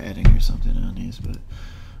like padding or something on these, but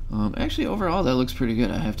actually overall that looks pretty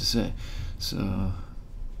good, I have to say. So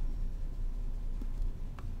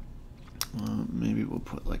maybe we'll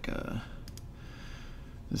put like a,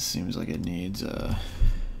 this seems like it needs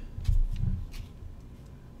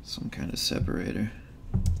some kind of separator.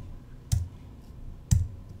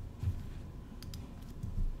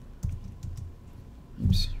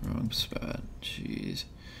 Oops, wrong spot. Jeez.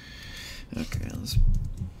 Okay, let's,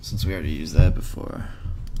 since we already used that before,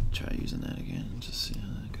 try using that again and just see how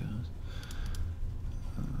that goes.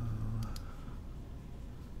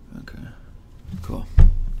 Okay, cool.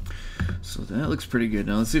 So that looks pretty good.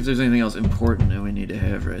 Now let's see if there's anything else important that we need to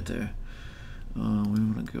have right there. We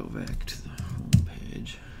want to go back to the home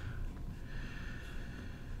page.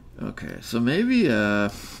 Okay, so maybe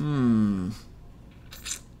so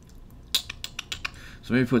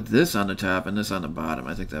maybe put this on the top and this on the bottom.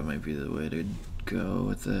 I think that might be the way to go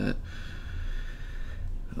with that.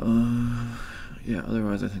 Yeah,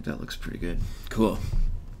 otherwise I think that looks pretty good. Cool.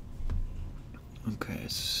 Okay,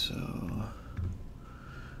 so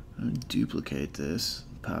I'm gonna duplicate this,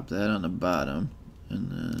 pop that on the bottom,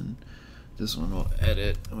 and then this one we'll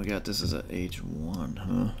edit. We got this as a H1,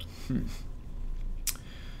 huh?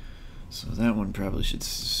 So that one probably should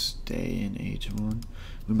stay in H1.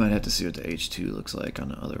 We might have to see what the H2 looks like on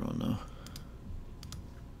the other one though.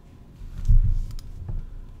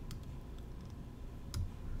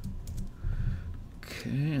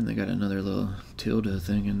 Okay, and they got another little tilde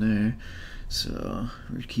thing in there. So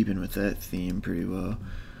we're keeping with that theme pretty well.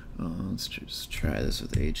 Let's just try this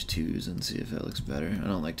with H2s and see if that looks better. I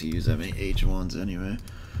don't like to use that many H1s anyway,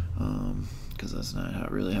 because that's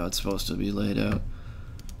not really how it's supposed to be laid out.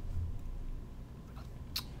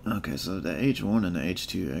 Okay, so the H1 and the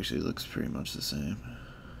H2 actually looks pretty much the same.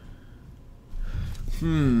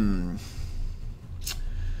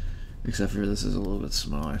 Except for this is a little bit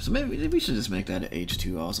smaller. So maybe we should just make that an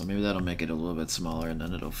H2 also. Maybe that'll make it a little bit smaller and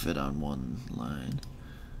then it'll fit on one line.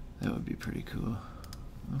 That would be pretty cool.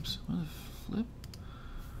 Oops, what a flip.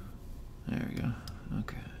 There we go.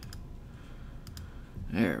 Okay.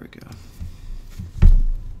 There we go.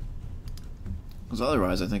 Because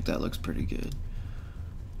otherwise I think that looks pretty good.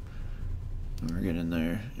 We're getting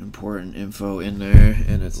their important info in there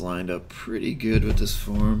and it's lined up pretty good with this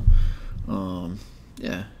form.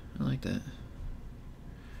 Yeah, I like that.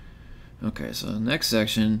 Okay, so the next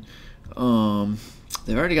section,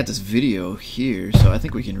 they've already got this video here, so I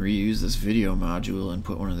think we can reuse this video module and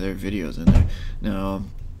put one of their videos in there. Now,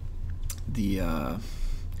 yeah,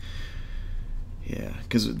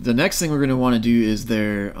 because the next thing we're going to want to do is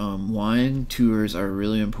their wine tours are a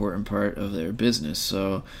really important part of their business.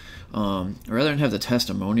 So rather than have the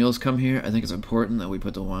testimonials come here, I think it's important that we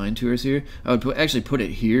put the wine tours here. I would actually put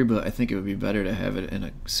it here, but I think it would be better to have it in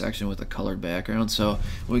a section with a colored background. So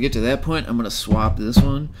when we get to that point, I'm going to swap this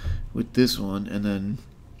one with this one, and then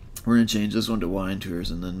we're going to change this one to wine tours,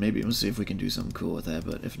 and then maybe we'll see if we can do something cool with that,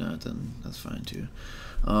 but if not, then that's fine too.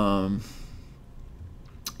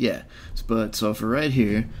 Yeah, but so for right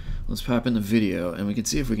here, let's pop in the video and we can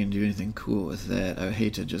see if we can do anything cool with that. I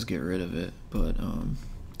hate to just get rid of it, but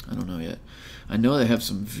I don't know yet. I know they have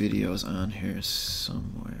some videos on here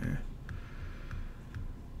somewhere.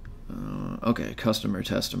 Okay, customer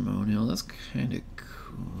testimonial. That's kind of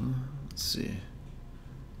cool. Let's see.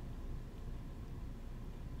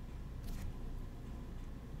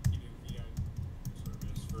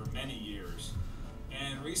 For many years,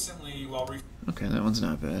 and recently, while okay, that one's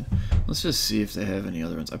not bad. Let's just see if they have any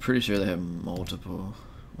other ones. I'm pretty sure they have multiple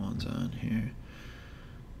ones on here.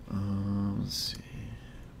 Let's see.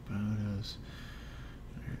 About us.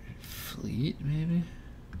 Fleet, maybe?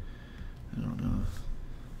 I don't know.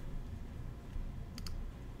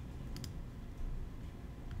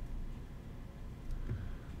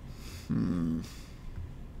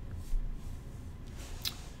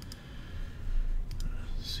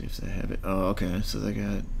 See if they have it. Oh, okay. So they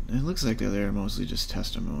got. It looks like they're mostly just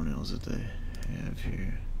testimonials that they have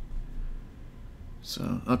here.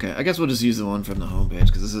 So, okay. I guess we'll just use the one from the homepage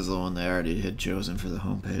because this is the one they already had chosen for the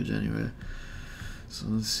homepage anyway. So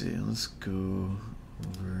let's see. Let's go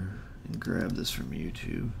over and grab this from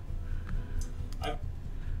YouTube. Let's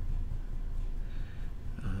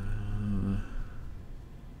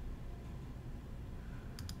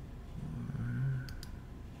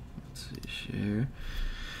see. Share.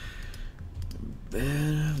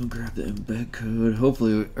 We'll grab the embed code.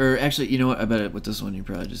 Hopefully, or actually, you know what? I bet with this one you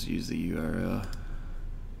probably just use the URL.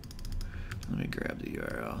 Let me grab the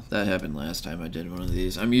URL. That happened last time I did one of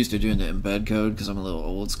these. I'm used to doing the embed code because I'm a little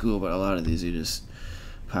old school, but a lot of these you just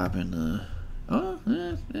pop in the. Oh,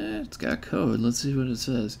 it's got code. Let's see what it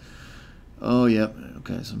says. Oh, yep.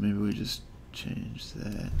 Okay, so maybe we just change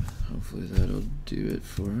that. Hopefully that'll do it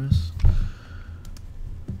for us.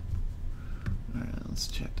 All right, let's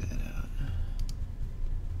check that out.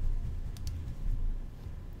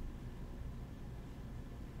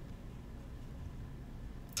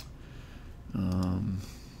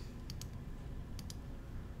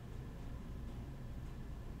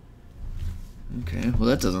 Okay, well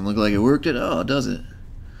that doesn't look like it worked at all, does it?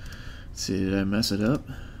 Let's see, did I mess it up?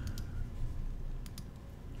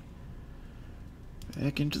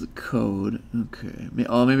 Back into the code. Okay.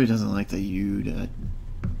 Oh, maybe it doesn't like the U dot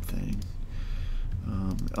thing.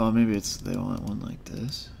 Oh, maybe it's they want one like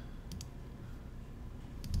this.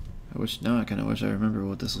 Now I kind of wish I remember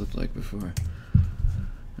what this looked like before.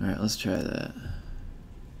 All right, let's try that.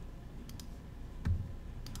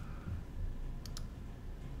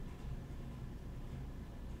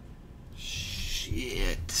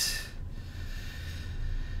 Shit.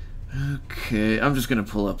 Okay, I'm just gonna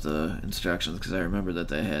pull up the instructions because I remember that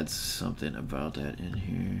they had something about that in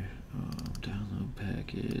here. Download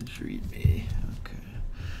package, readme. Okay.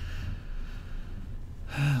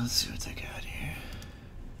 Let's see what they got here.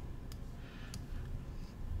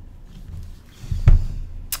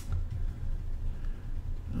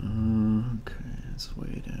 Okay, it's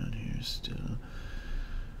way down here still.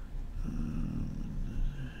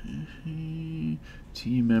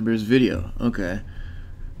 Team members video. Okay.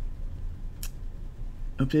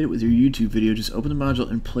 Update it with your YouTube video. Just open the module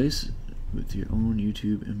and place it with your own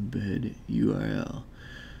YouTube embed URL.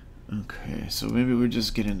 Okay, so maybe we're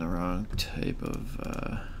just getting the wrong type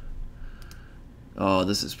of. Oh,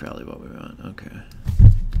 this is probably what we want. Okay.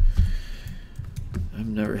 I've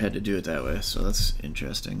never had to do it that way, so that's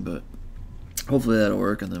interesting. But hopefully that'll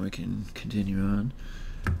work, and then we can continue on.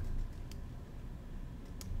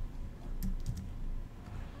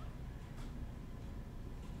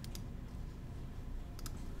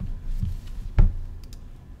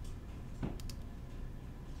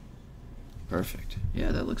 Perfect.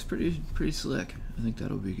 Yeah, that looks pretty slick. I think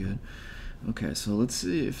that'll be good. Okay, so let's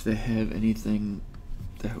see if they have anything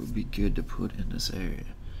that would be good to put in this area.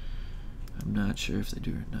 I'm not sure if they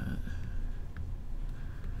do or not.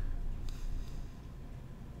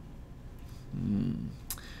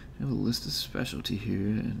 I have a list of specialty here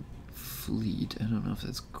and fleet. I don't know if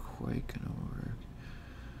that's quite gonna work.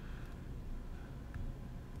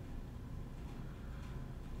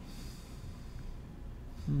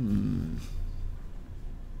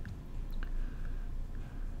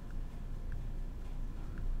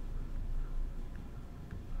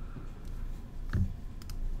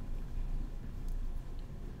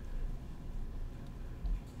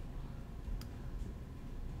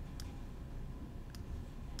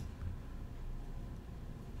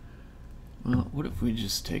 Well, what if we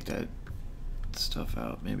just take that stuff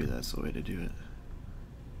out? Maybe that's the way to do it.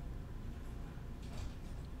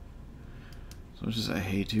 So much as I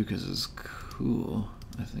hate to, because it's cool,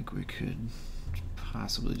 I think we could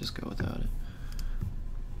possibly just go without it.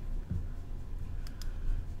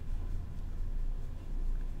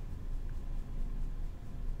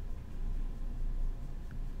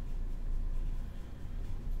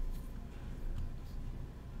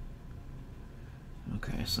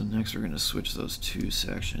 Okay, so next we're going to switch those two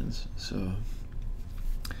sections. So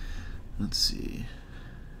let's see.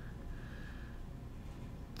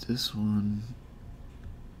 This one,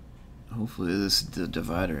 hopefully the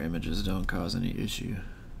divider images don't cause any issue.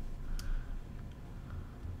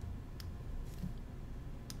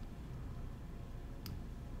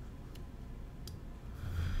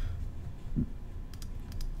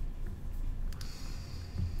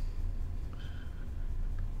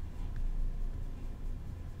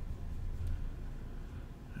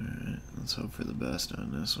 Alright, let's hope for the best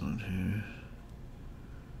on this one here.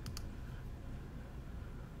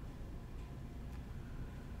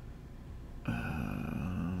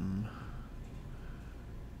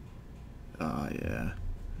 Oh yeah,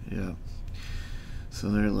 yep. So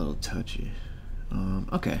they're a little touchy.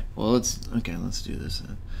 Okay, well let's do this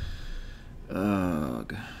then.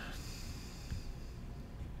 Ugh.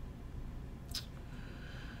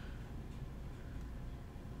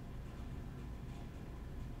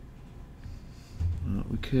 Well,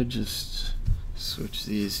 we could just switch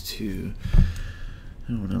these two. I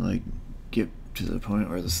don't want to like get to the point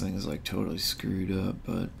where this thing is like totally screwed up,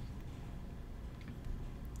 but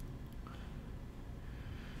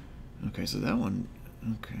okay, so that one,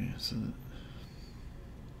 okay, so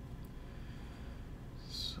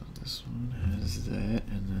this one has that,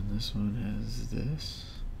 and then this one has this.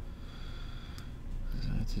 Is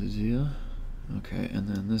that the deal? Okay, and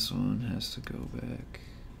then this one has to go back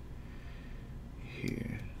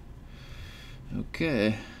here.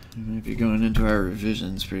 Okay, we might be going into our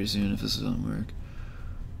revisions pretty soon if this doesn't work.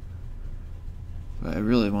 But I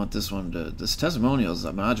really want this one to, this testimonials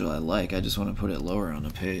module I like, I just want to put it lower on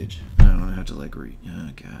the page. I don't want to have to like oh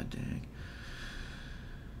god dang.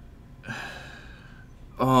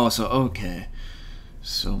 Oh, so okay.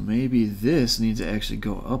 So maybe this needs to actually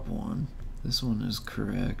go up one. This one is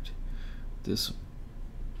correct. This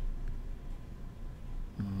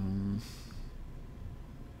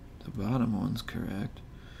the bottom one's correct.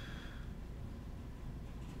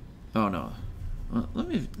 Oh no. Well,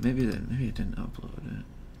 maybe it didn't upload it.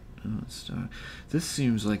 Oh, it's stuck. This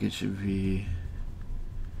seems like it should be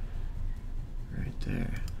right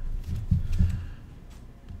there.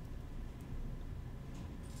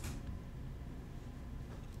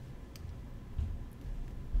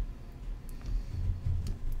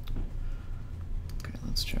 Okay,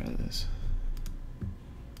 let's try this.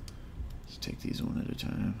 Let's take these one at a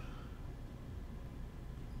time.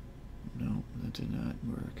 No, that did not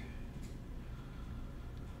work.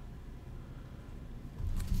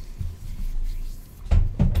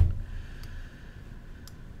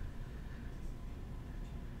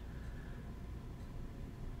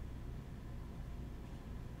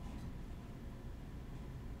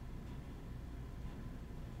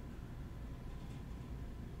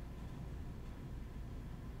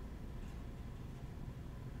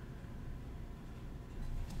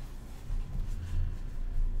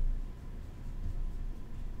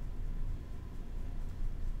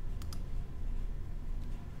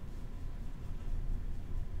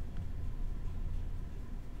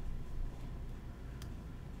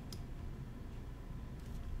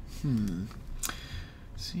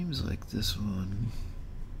 Seems like this one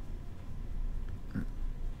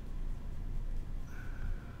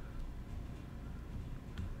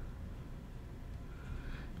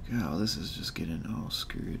oh, this is just getting all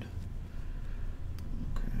screwed.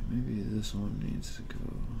 Okay, maybe this one needs to go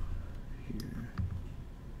here.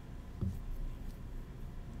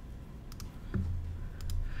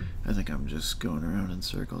 I think I'm just going around in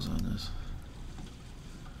circles on this.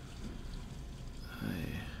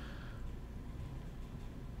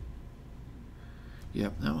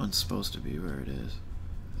 Yep, that one's supposed to be where it is.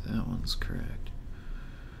 That one's correct.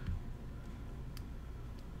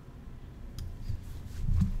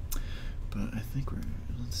 But I think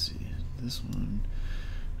let's see, this one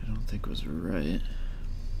I don't think was right.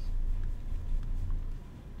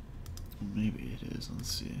 Maybe it is, let's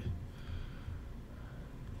see.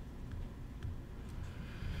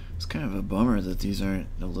 It's kind of a bummer that these aren't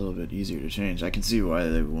a little bit easier to change. I can see why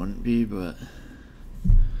they wouldn't be, but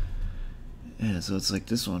yeah, so it's like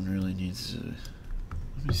this one really needs to,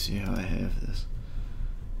 let me see how I have this.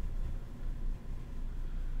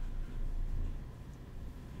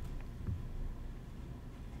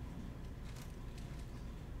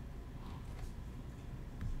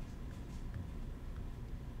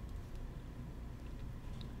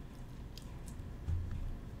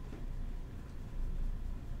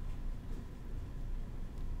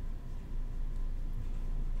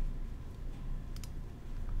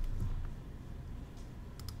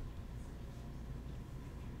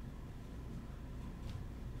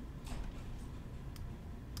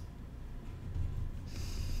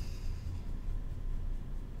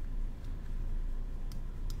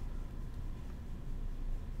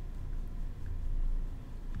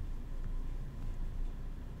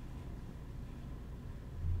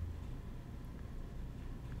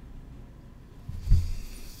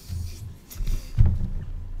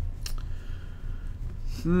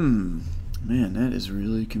 Man, that is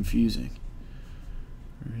really confusing.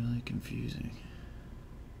 Really confusing.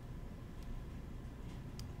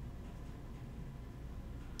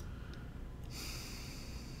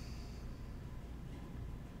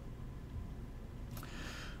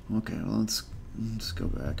 Okay, well, let's go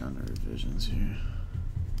back on the revisions here,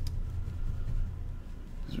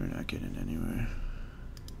 because we're not getting anywhere.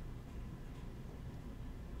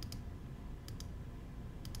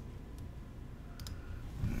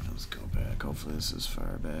 Let's go back. Hopefully this is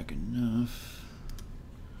far back enough.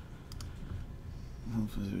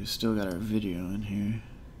 Hopefully we still got our video in here.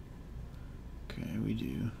 Okay, we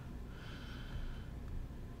do.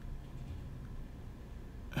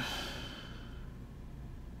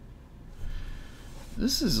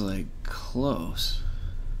 This is like close.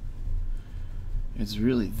 It's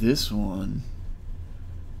really this one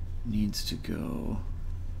needs to go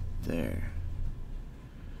there.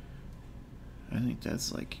 I think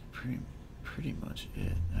that's like pretty much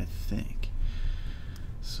it, I think.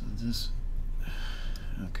 So this,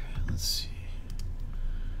 okay, let's see.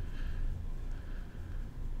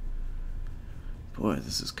 Boy,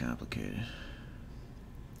 this is complicated.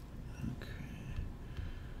 Okay.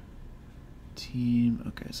 Team,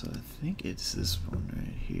 okay, so I think it's this one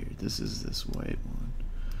right here. This is this white one.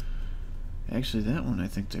 Actually, that one I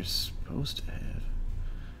think they're supposed to have.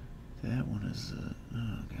 That one is,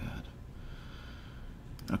 oh god.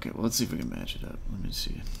 Okay, well, let's see if we can match it up. Let me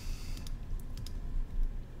see.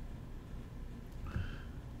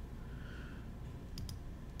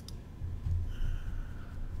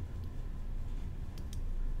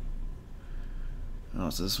 Oh,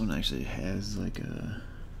 so this one actually has like a...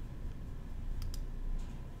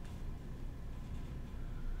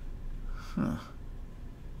 Huh.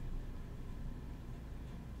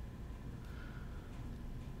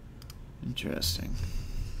 Interesting.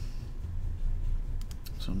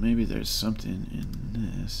 So maybe there's something in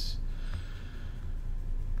this.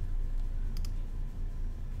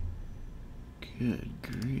 Good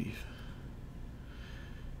grief.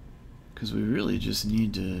 Because we really just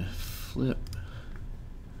need to flip.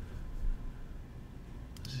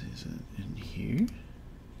 Is it in here?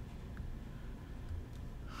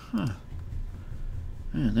 Huh.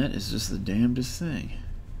 Man, that is just the damnedest thing.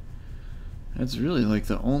 That's really like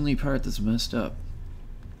the only part that's messed up.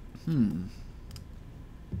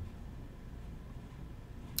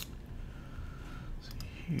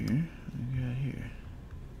 Here, we got here.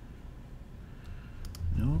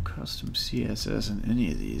 No custom CSS in any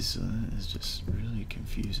of these, so that is just really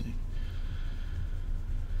confusing.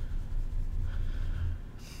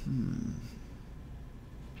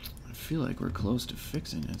 I feel like we're close to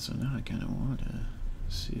fixing it, so now I kind of want to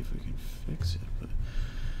see if we can fix it, but...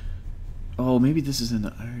 Oh, maybe this is in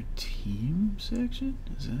the our team section?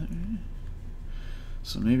 Is that right?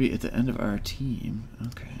 So maybe at the end of our team.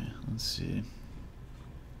 Okay, let's see.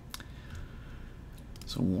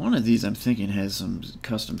 So one of these I'm thinking has some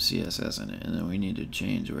custom CSS in it, and then we need to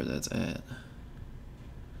change where that's at.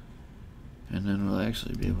 And then we'll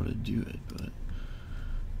actually be able to do it, but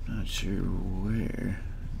I'm not sure where.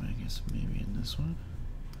 I guess maybe in this one.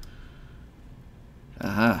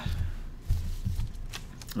 Aha!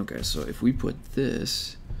 Okay, so if we put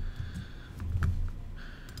this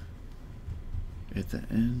at the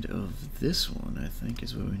end of this one, I think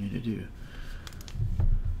is what we need to do.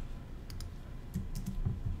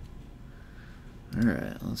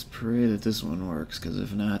 Alright, let's pray that this one works, because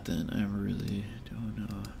if not, then I really don't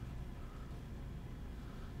know.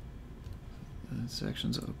 That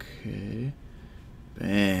section's okay.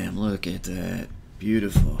 Bam, look at that.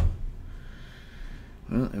 Beautiful.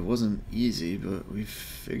 Well, it wasn't easy, but we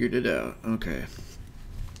figured it out. Okay.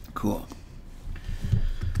 Cool.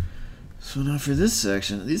 So now for this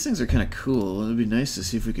section, these things are kind of cool. It would be nice to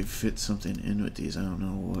see if we could fit something in with these. I don't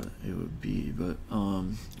know what it would be, but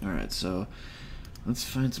alright, so let's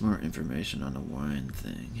find some more information on the wine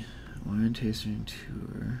thing. Wine tasting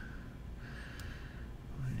tour.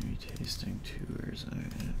 Winery tasting tours.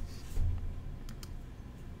 Alright.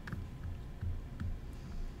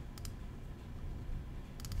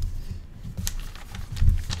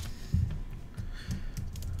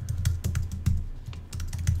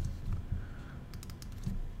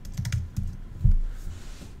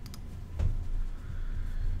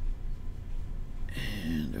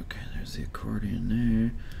 The accordion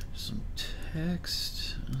there, some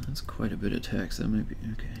text. Oh, that's quite a bit of text. That might be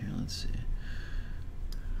okay. Here, let's see.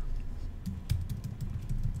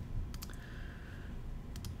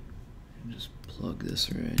 Just plug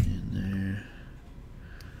this right in there.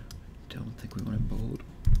 Don't think we want it bold.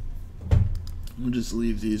 We'll just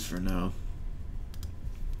leave these for now.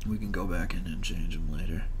 We can go back in and change them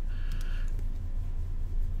later.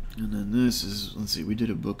 And then this is, let's see, we did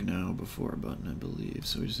a book now before button, I believe,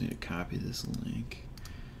 so we just need to copy this link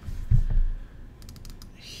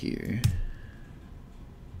here.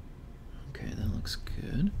 Okay, that looks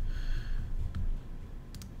good.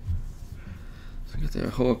 So we got that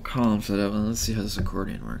whole column set up, and let's see how this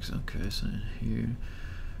accordion works. Okay, so in here,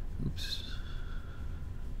 oops.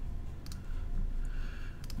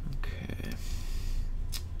 Okay.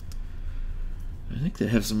 I think they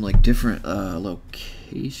have some like different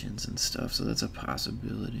locations and stuff, so that's a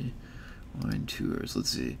possibility. Wine tours. Let's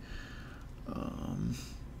see. Let's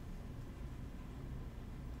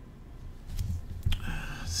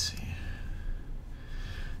see.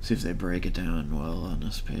 See if they break it down well on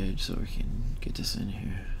this page, so we can get this in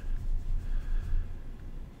here.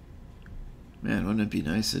 Man, wouldn't it be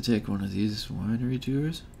nice to take one of these winery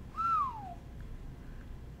tours?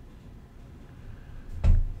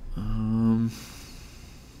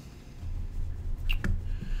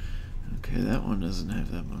 Okay, that one doesn't have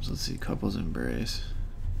that much. Let's see, couples embrace.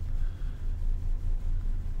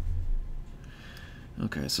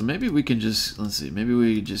 Okay, so maybe we can just, let's see, maybe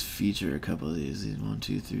we just feature a couple of these. These 1,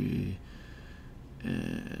 2, 3,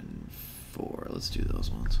 and 4. Let's do those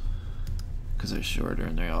ones. Because they're shorter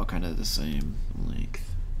and they're all kind of the same length.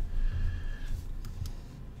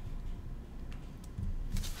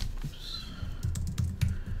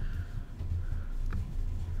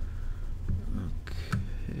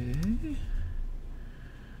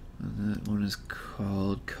 And that one is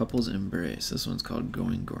called Couples Embrace. This one's called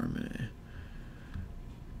Going Gourmet.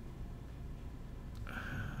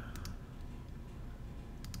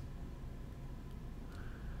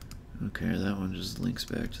 Okay, that one just links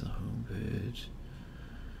back to the home page.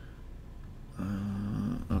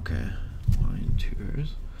 Okay, wine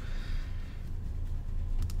tours.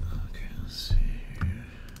 Okay, let's see here.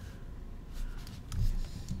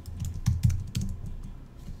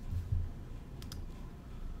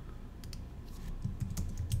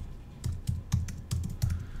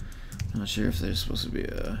 Not sure if there's supposed to be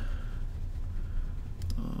a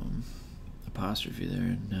apostrophe there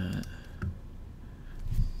or not.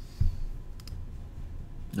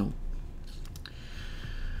 Nope.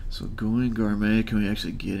 So going gourmet, can we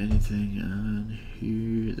actually get anything on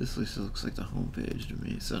here? This looks like the home page to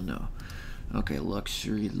me, so no. Okay,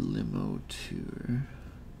 luxury limo tour.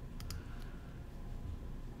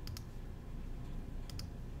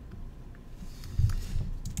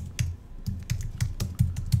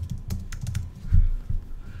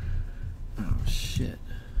 Oh shit.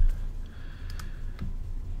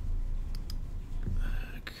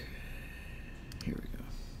 Okay, here we go.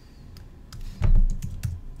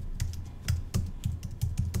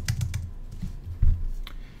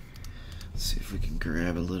 Let's see if we can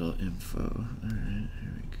grab a little info. Alright,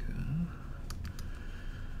 here we go.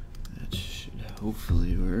 That should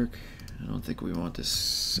hopefully work. I don't think we want this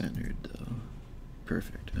centered though.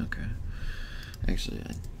 Perfect. Okay. Actually,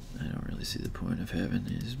 I don't really see the point of having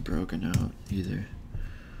these broken out either.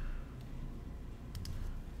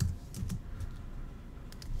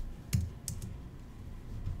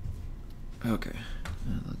 Okay,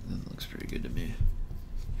 that looks pretty good to me.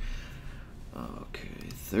 Okay,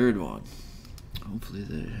 third one. Hopefully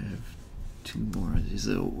they have 2 more of these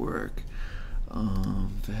that'll work.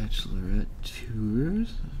 Bachelorette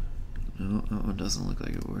tours. No, that one doesn't look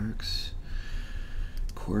like it works.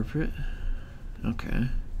 Corporate. Okay.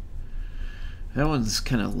 That one's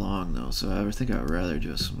kind of long though, so I think I'd rather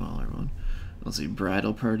do a smaller one. Let's see,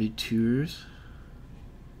 bridal party tours.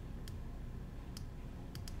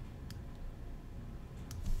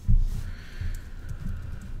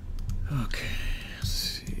 Okay, let's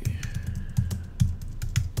see.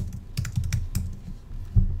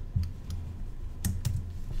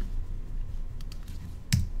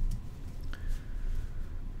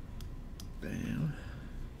 Bam.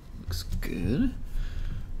 Looks good.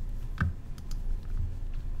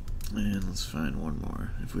 And let's find one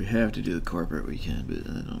more. If we have to do the corporate, we can, but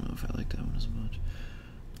I don't know if I like that one as much.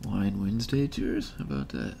 Wine Wednesday tours? How about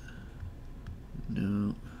that?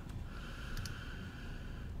 No.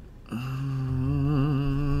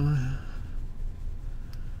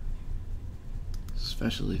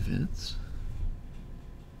 Special events?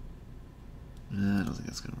 Nah, I don't think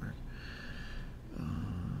that's gonna work.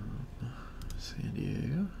 San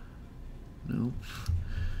Diego? Nope.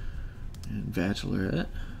 And Bachelorette?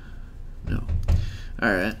 No.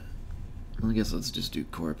 Alright. Well, I guess let's just do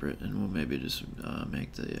corporate, and we'll maybe just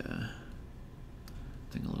make the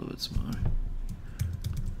thing a little bit smaller.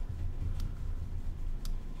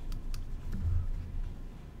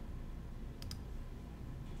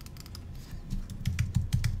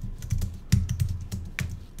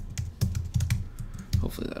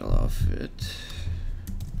 Hopefully that'll all fit.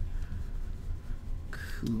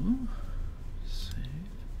 Cool. Save.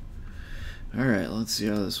 Alright, let's see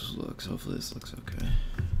how this looks. Hopefully this looks okay.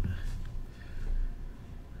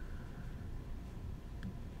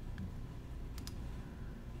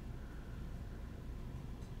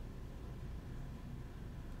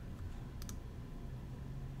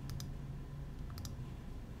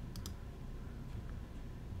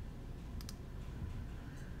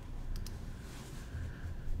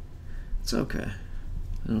 It's okay.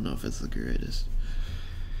 I don't know if it's the greatest.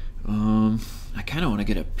 I kind of want to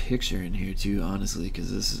get a picture in here too, honestly,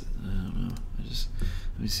 because this is, I don't know.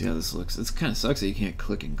 Let me see how this looks. It's kind of sucks that you can't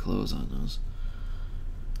click and close on those.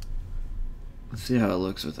 Let's see how it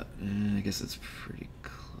looks with, I guess it's pretty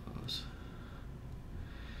close.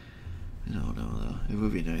 I don't know though. It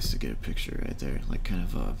would be nice to get a picture right there, like kind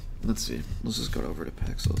of, let's see. Let's just go over to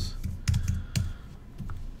pixels.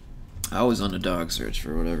 I was on a dog search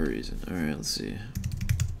for whatever reason. Alright, let's see.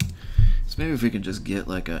 So maybe if we can just get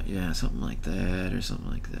like a, yeah, something like that or something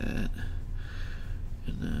like that.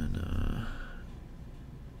 And then,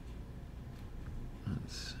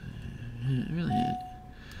 let's see. Really,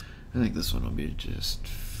 I think this one will be just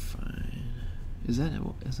fine. Is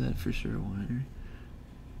that for sure a winery?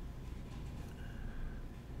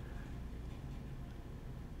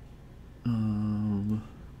 I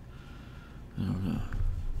don't know.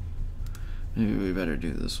 Maybe we better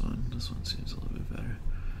do this one. This one seems a little bit better.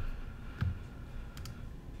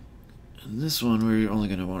 And this one, we're only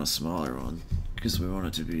going to want a smaller one because we want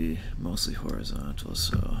it to be mostly horizontal,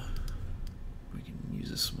 so we can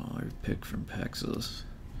use a smaller pick from Pexels.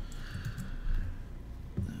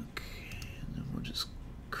 Okay, and then we'll just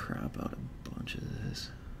crop out a bunch of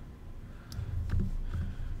this.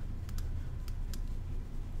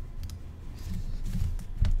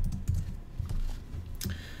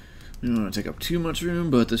 We don't want to take up too much room,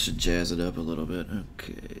 but this should jazz it up a little bit.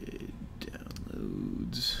 Okay,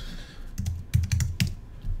 downloads.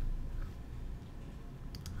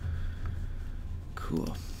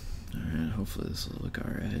 Cool. Alright, hopefully this will look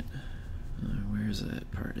alright. Where's that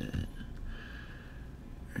part at?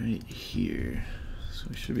 Right here. So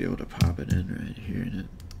we should be able to pop it in right here, and it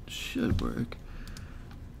should work.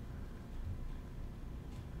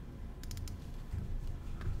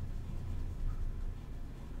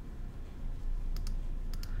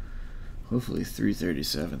 Hopefully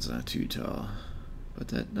 337 is not too tall, but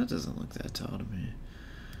that doesn't look that tall to me.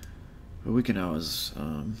 But we can always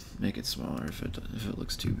make it smaller if it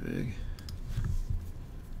looks too big.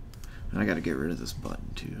 And I got to get rid of this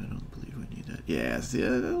button too. I don't believe we need that. Yeah, see,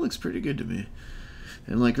 that looks pretty good to me.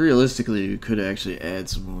 And like realistically, you could actually add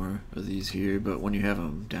some more of these here, but when you have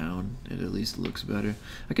them down, it at least looks better.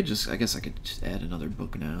 I guess I could just add another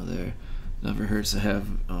book now there. Never hurts to have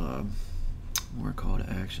more call to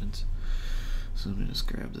actions. So let me just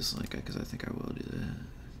grab this link because I think I will do that.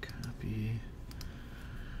 Copy.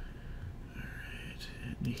 Alright,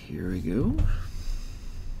 and here we go.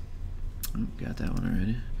 Oh, got that one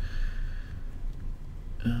already.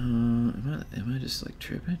 Am I just like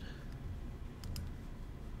tripping?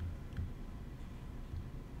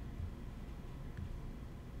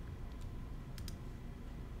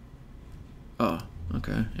 Oh,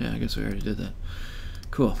 okay. Yeah, I guess we already did that.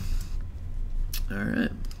 Cool. Alright.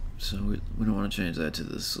 So we don't want to change that to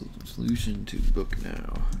the solution to book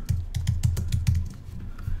now.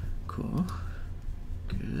 Cool.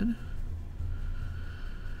 Good.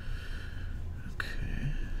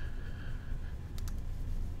 Okay.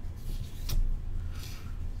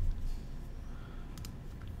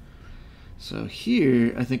 So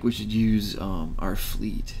here, I think we should use our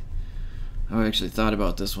fleet. I actually thought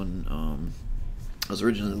about this one. I was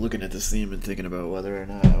originally looking at this theme and thinking about whether or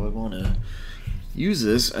not I would want to use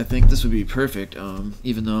this. I think this would be perfect,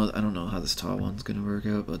 even though I don't know how this tall one's going to work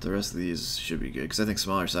out, but the rest of these should be good, because I think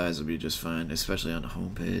smaller size would be just fine, especially on the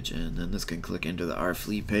home page, and then this can click into the Our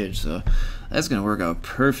Fleet page, so that's going to work out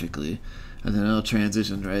perfectly, and then it'll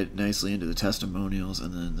transition right nicely into the testimonials,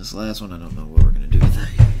 and then this last one, I don't know what we're going to do with that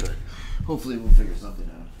yet, but hopefully we'll figure something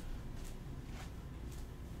out.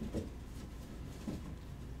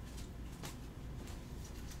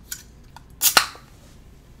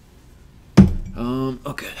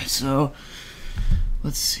 Okay, so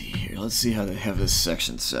let's see here. Let's see how they have this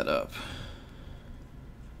section set up.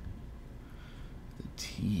 The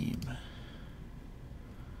team.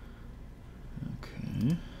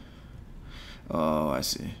 Okay. Oh, I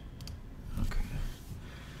see. Okay.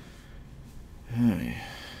 Hey.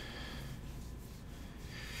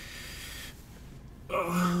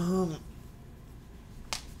 Oh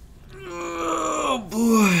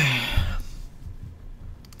boy.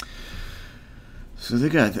 So they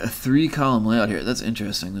got a 3-column layout here. That's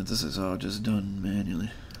interesting that this is all just done manually.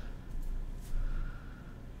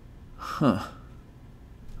 Huh.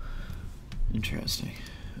 Interesting.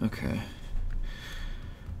 Okay.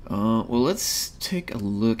 Well, let's take a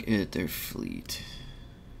look at their fleet.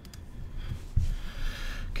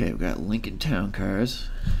 Okay, we've got Lincoln Town Cars,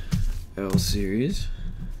 L Series,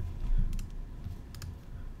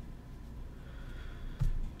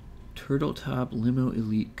 Turtle Top Limo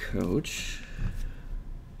Elite Coach,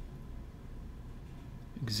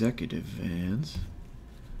 Executive Vans,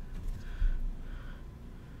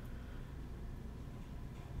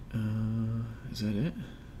 is that it?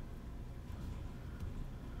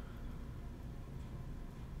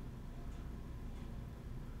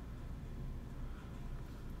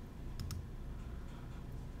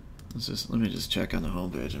 Let me just check on the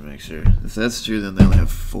homepage and make sure. If that's true, then they only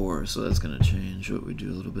have 4, so that's going to change what we do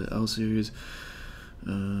a little bit. L Series,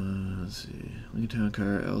 let's see, Lincoln Town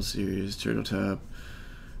Car, L Series, Turtle Top,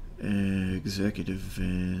 Executive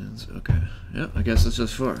Vans. Okay, yep, I guess it's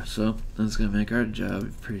just 4, so that's going to make our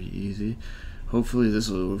job pretty easy. Hopefully this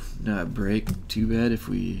will not break too bad if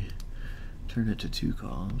we turn it to 2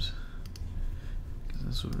 columns, because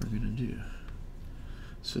that's what we're going to do.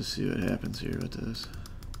 Let's just see what happens here with this.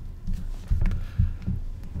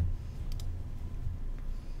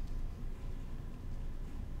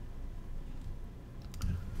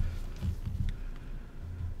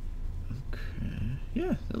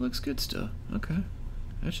 Yeah, that looks good still. Okay.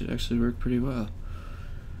 That should actually work pretty well.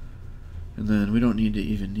 And then we don't need to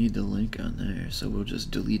even need the link on there, so we'll just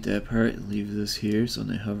delete that part and leave this here, so when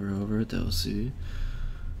they hover over it, they'll see.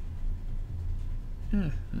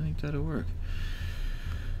 Yeah, I think that'll work.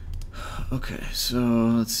 Okay, so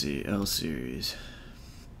let's see, L Series.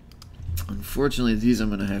 Unfortunately, these I'm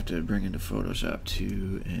going to have to bring into Photoshop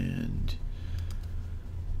too, and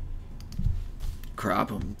crop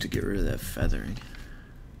them to get rid of that feathering,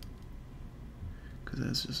 because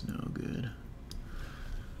that's just no good.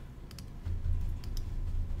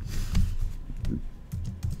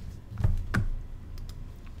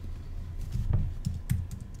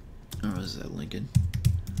 Oh, is that Lincoln?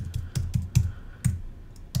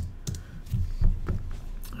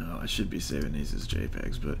 Oh, I should be saving these as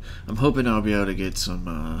JPEGs, but I'm hoping I'll be able to get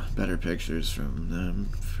some better pictures from them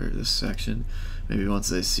for this section. Maybe once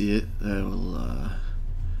they see it, that will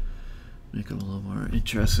make them a little more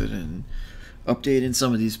interested in updating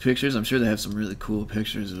some of these pictures. I'm sure they have some really cool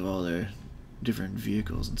pictures of all their different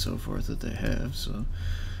vehicles and so forth that they have. So,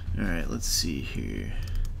 alright, let's see here.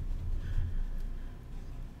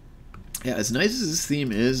 Yeah, as nice as this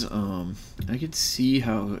theme is, I could see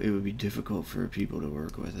how it would be difficult for people to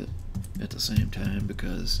work with it at the same time,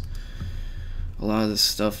 because a lot of this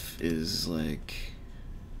stuff is like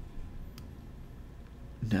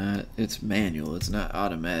not, it's manual, it's not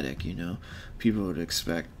automatic, you know. People would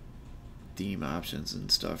expect theme options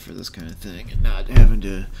and stuff for this kind of thing, and not having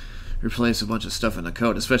to replace a bunch of stuff in the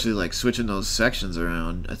code, especially like switching those sections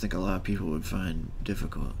around. I think a lot of people would find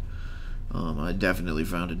difficult. I definitely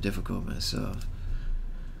found it difficult myself.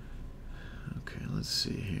 Okay, let's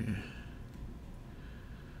see here.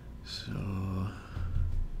 So,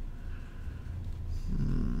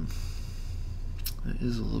 that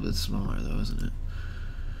is a little bit smaller though, isn't it?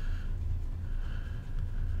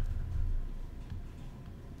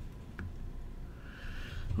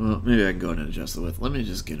 Well, maybe I can go ahead and adjust the width. Let me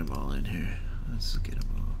just get them all in here. Let's get them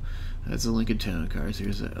all. That's the Lincoln Town Cars.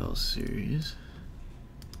 Here's the L series.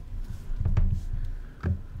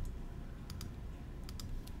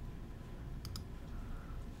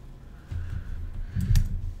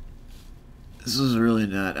 This is really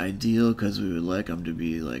not ideal because we would like them to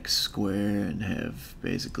be like square and have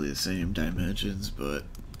basically the same dimensions, but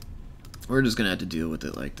we're just gonna have to deal with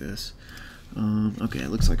it like this. Okay, it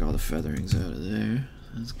looks like all the feathering's out of there.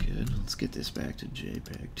 That's good. Let's get this back to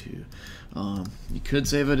JPEG too. You could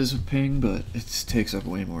save it as a ping, but it takes up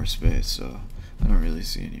way more space, so I don't really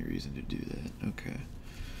see any reason to do that. Okay.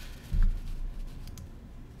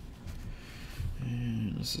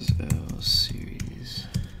 And this is L series.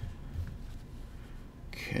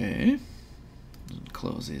 Okay.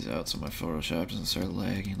 Close these out so my Photoshop doesn't start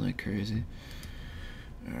lagging like crazy.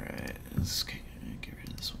 Alright, let's get rid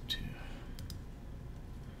of this one too.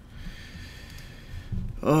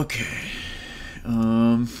 Okay.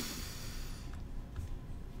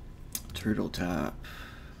 Turtle top.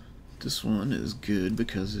 This one is good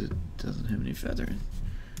because it doesn't have any feathering.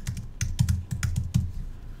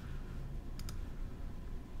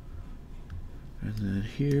 And then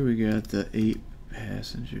here we got the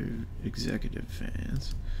 8-passenger executive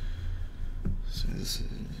fans. So this is,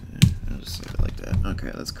 I'll just leave it like that.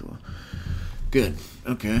 Okay, that's cool. Good.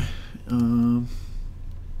 Okay.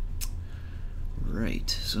 Right.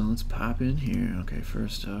 So let's pop in here. Okay,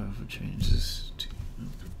 first off, we'll change this to.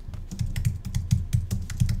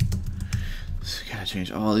 So gotta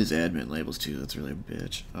change all these admin labels too. That's really a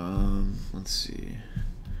bitch. Let's see.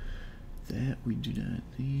 That we do not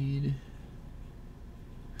need.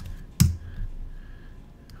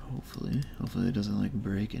 Hopefully it doesn't like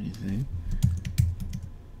break anything.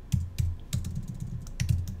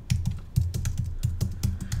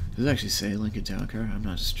 Does it actually say Lincoln Town Car? I'm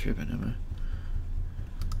not just tripping, am I?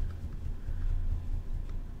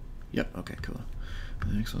 Yep, okay, cool.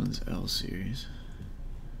 The next one's L series.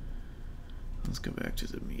 Let's go back to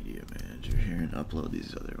the media manager here and upload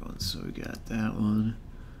these other ones. So we got that one.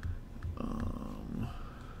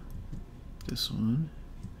 This one.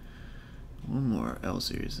 One more L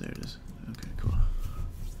series, there it is. Okay, cool.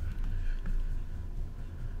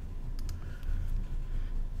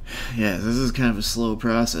 Yeah, this is kind of a slow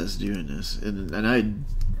process doing this, and I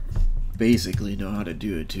basically know how to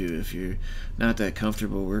do it too. If you're not that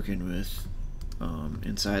comfortable working with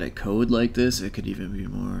inside a code like this, it could even be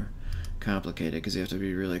more complicated because you have to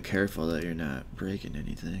be really careful that you're not breaking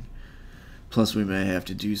anything. Plus, we may have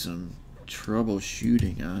to do some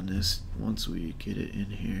troubleshooting on this once we get it in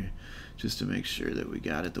here, just to make sure that we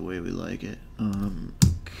got it the way we like it.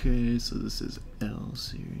 Okay, so this is L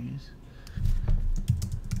series.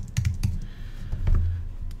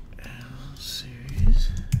 L series.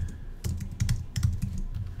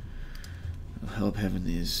 It'll help having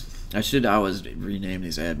these. I should always rename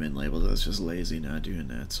these admin labels. I was just lazy not doing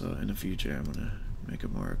that. So in the future, I'm gonna make a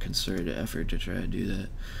more concerted effort to try to do that.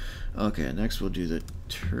 Okay, next we'll do the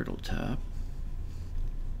turtle top.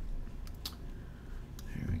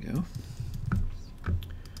 Here we go.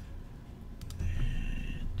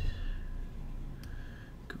 And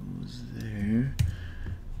goes there.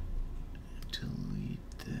 Delete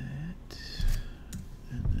that.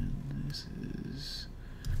 And then this is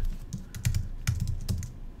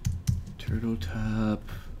turtle top.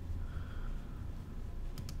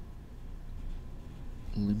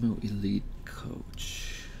 Limo Elite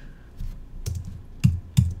Coach.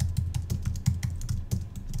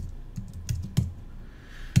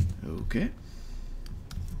 Okay.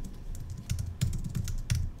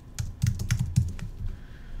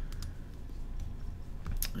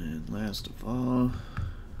 And last of all,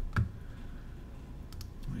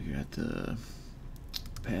 we got the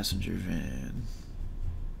passenger van.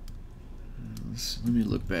 Let me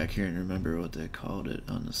look back here and remember what they called it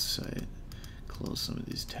on the site. Close some of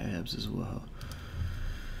these tabs as well.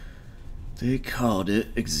 They called it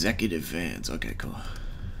executive vans. Okay, cool.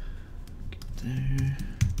 Get there.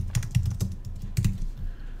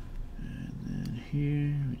 And then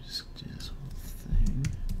here, we just do this whole thing.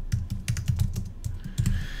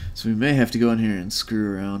 So we may have to go in here and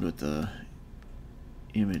screw around with the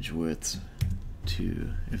image width too,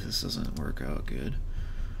 if this doesn't work out good.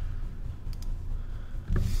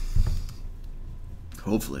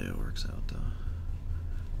 Hopefully it works out though,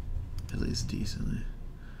 at least decently.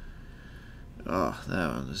 Oh,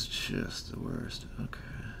 that one is just the worst. Okay,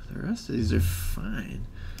 the rest of these are fine,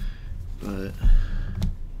 but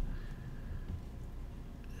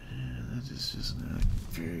yeah, that is just not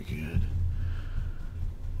very good.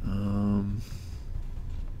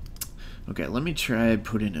 Okay, let me try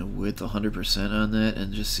putting a width 100% on that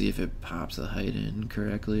and just see if it pops the height in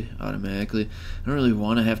correctly, automatically. I don't really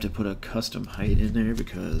want to have to put a custom height in there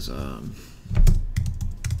because let's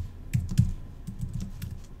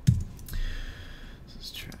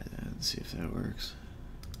try that and see if that works.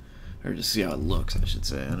 Or just see how it looks, I should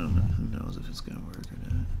say. I don't know. Who knows if it's going to work or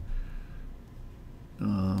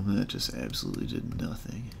not. That just absolutely did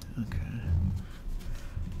nothing. Okay.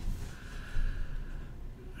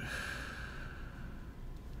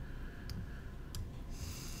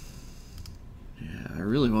 Yeah, I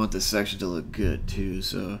really want this section to look good too,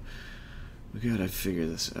 so we gotta figure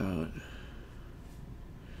this out.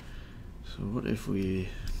 So what if we...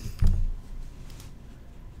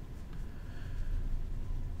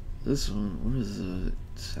 This one, what is the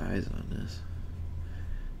size on this?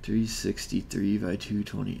 363 by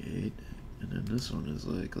 228. And then this one is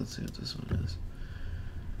like, let's see what this one is.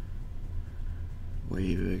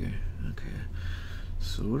 Way bigger. Okay.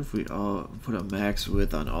 So what if we all put a max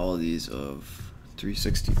width on all of these of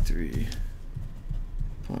 363?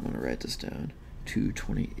 Oh, I'm gonna write this down.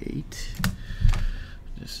 228.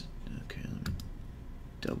 Just okay. Let me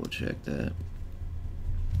double check that.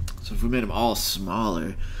 So if we made them all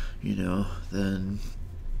smaller, you know, then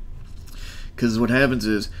because what happens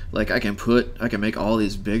is like I can make all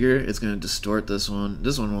these bigger. It's gonna distort this one.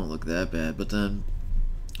 This one won't look that bad, but then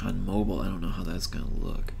on mobile, I don't know how that's gonna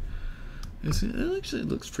look. It actually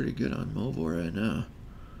looks pretty good on mobile right now.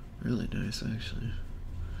 Really nice, actually.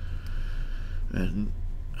 And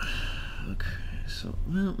okay, so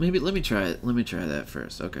well, maybe let me try it. Let me try that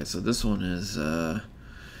first. Okay, so this one is let's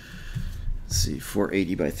see,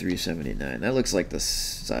 480 by 379. That looks like the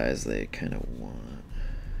size they kind of want.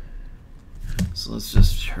 So let's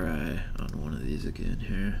just try on one of these again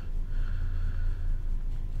here.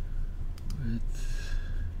 Width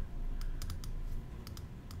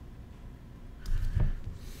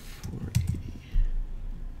 480.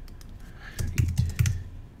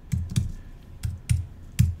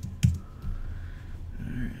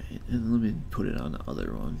 Alright, and let me put it on the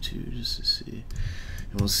other one too, just to see.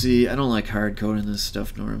 And we'll see. I don't like hard coding this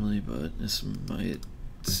stuff normally, but this might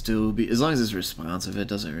still be, as long as it's responsive, it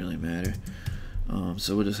doesn't really matter.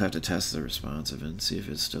 So we'll just have to test the responsive and see if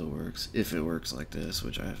it still works. If it works like this,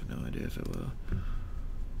 which I have no idea if it will.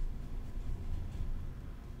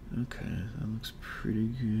 Okay, that looks pretty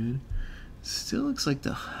good. Still looks like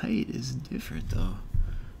the height is different though,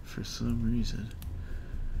 for some reason.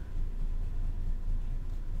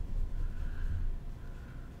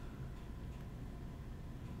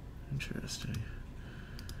 Interesting.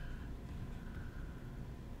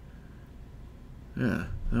 Yeah,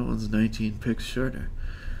 that one's 19 pixels shorter.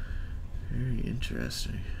 Very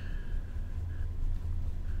interesting.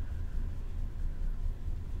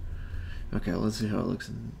 Okay, let's see how it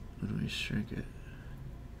looks when we shrink it.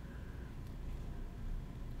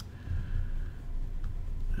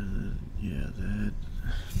 And then, yeah, that.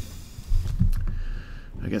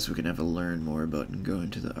 I guess we can have a learn more button going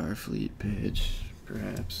to the R Fleet page,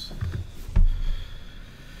 perhaps.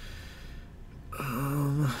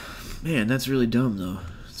 Man, that's really dumb though.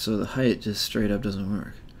 So the height just straight up doesn't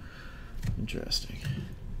work. Interesting.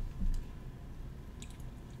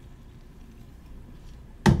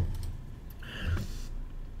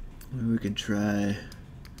 Maybe we can try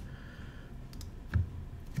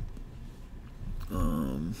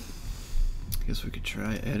I guess we could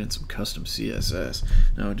try adding some custom CSS.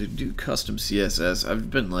 Now to do custom CSS, I've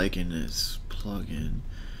been liking this plugin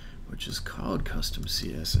which is called custom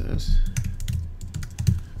CSS.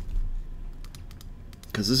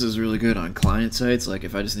 Because this is really good on client sites. Like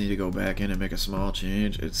if I just need to go back in and make a small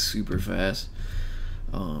change, it's super fast.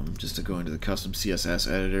 Just to go into the custom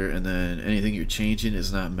CSS editor, and then anything you're changing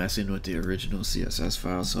is not messing with the original CSS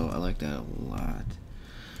file, so I like that a lot.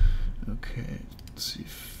 Okay, let's see,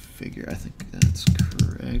 figure, I think that's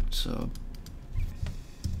correct. So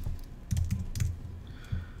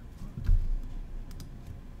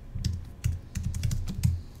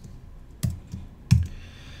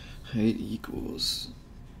height equals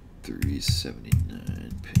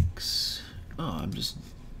 379 pics. Oh, I'm just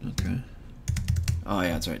okay. Oh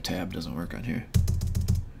yeah, that's right. Tab doesn't work on here.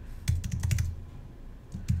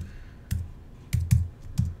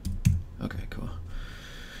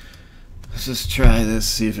 Let's just try this,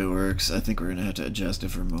 see if it works. I think we're gonna have to adjust it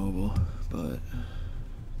for mobile, but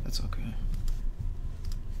that's okay.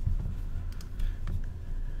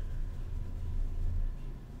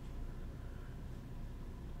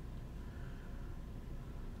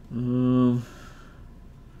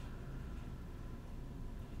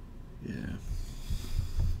 Yeah.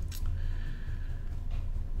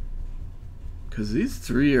 Because these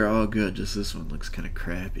three are all good, just this one looks kind of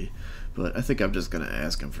crappy. But I think I'm just going to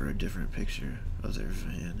ask them for a different picture of their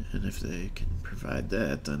van. And if they can provide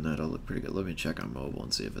that, then that'll look pretty good. Let me check on mobile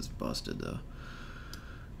and see if it's busted, though.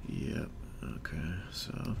 Yep. Okay.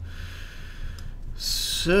 So...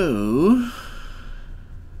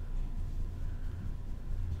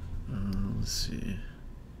 let's see.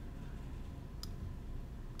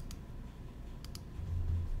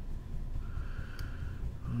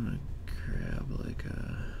 I'm gonna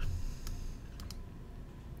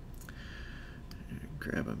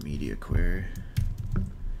grab a media query.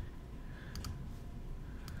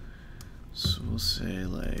 So we'll say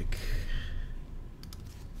like,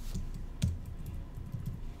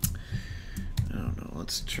 I don't know,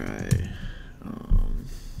 let's try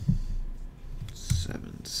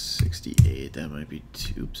 768. That might be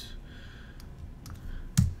too, oops.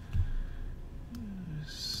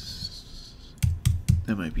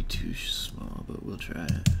 That might be too small, but we'll try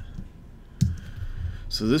it.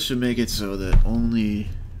 So this should make it so that only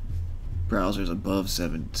browsers above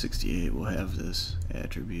 768 will have this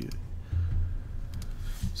attribute.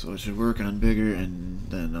 So it should work on bigger and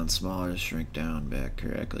then on smaller shrink down back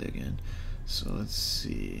correctly again. So let's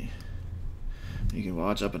see. You can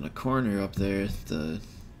watch up in the corner up there the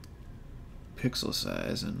pixel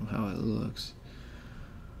size and how it looks.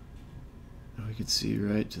 We can see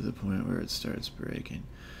right to the point where it starts breaking.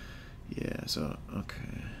 Yeah, so,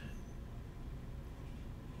 okay.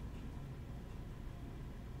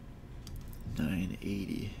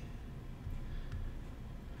 $980.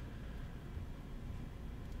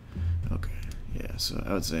 Okay, yeah, so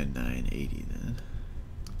I would say 980 then.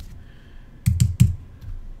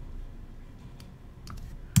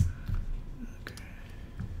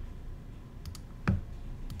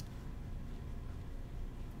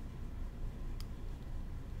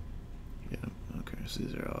 So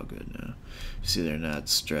these are all good now. You see they're not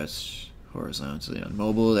stretched horizontally on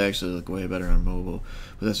mobile. They actually look way better on mobile,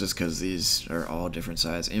 but that's just because these are all different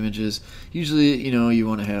size images. Usually, you know, you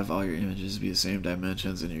want to have all your images be the same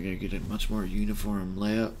dimensions and you're going to get a much more uniform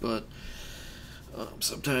layout, but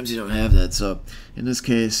sometimes you don't have that. So in this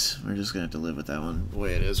case, we're just going to have to live with that one the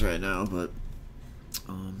way it is right now, but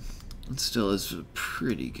it still is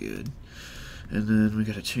pretty good. And then we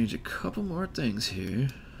got to change a couple more things here.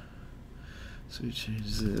 So we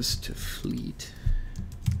change this to fleet.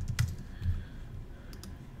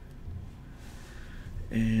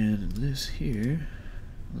 And this here,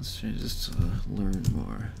 let's change this to learn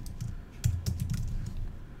more.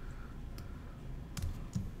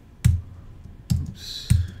 Oops.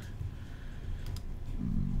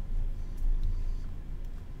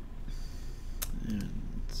 And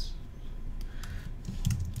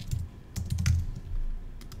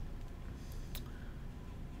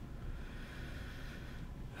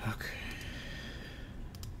okay.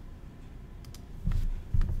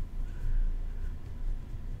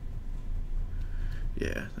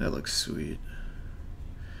 Yeah, that looks sweet.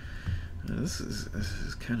 This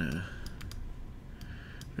is kind of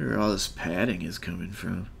where all this padding is coming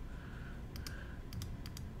from.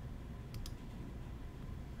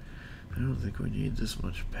 I don't think we need this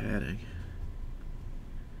much padding.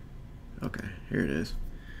 Okay, here it is.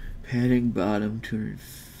 Padding bottom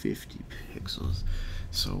 250 pixels.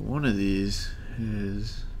 So one of these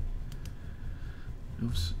is,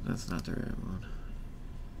 oops, that's not the right one.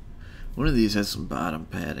 One of these has some bottom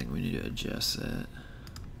padding. We need to adjust that.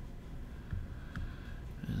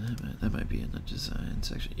 And that might be in the design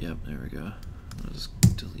section. Yep, there we go. I'll just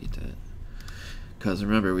delete that. Because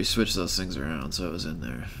remember, we switched those things around, so it was in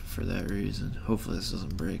there for that reason. Hopefully this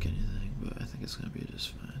doesn't break anything, but I think it's going to be just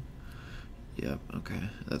fine. Yep, okay,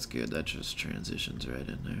 that's good. That just transitions right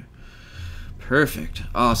in there. Perfect.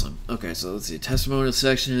 Awesome. Okay, so let's see. Testimonial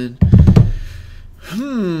section.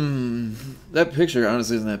 That picture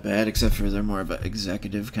honestly isn't that bad, except for they're more of an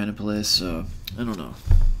executive kind of place, so I don't know.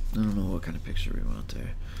 I don't know what kind of picture we want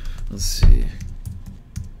there. Let's see.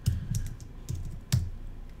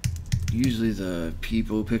 Usually the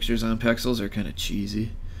people pictures on Pexels are kind of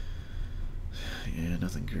cheesy. Yeah,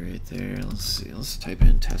 nothing great there. Let's see. Let's type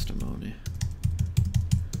in testimony.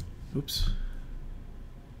 Oops.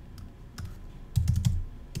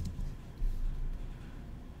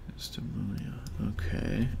 Testimonial.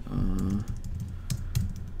 Okay.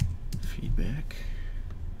 feedback.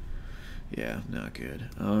 Yeah, not good.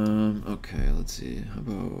 Okay, let's see. How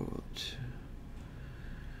about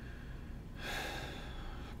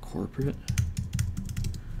corporate?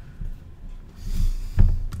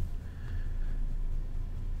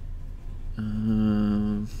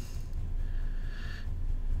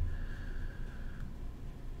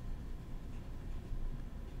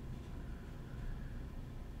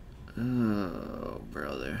 Oh,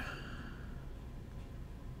 brother.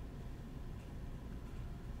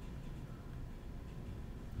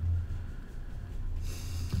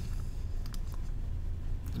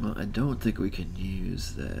 Well, I don't think we can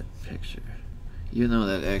use that picture. Even though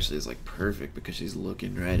that actually is like perfect because she's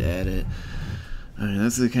looking right at it. I mean,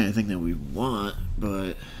 that's the kind of thing that we want,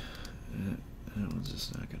 but that one's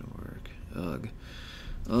just not gonna work.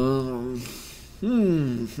 Ugh.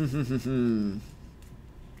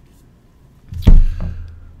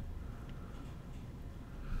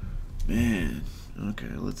 Man. Okay,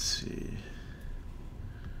 let's see.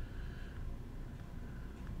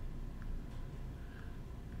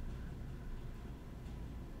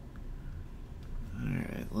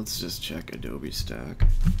 Alright, let's just check Adobe stock.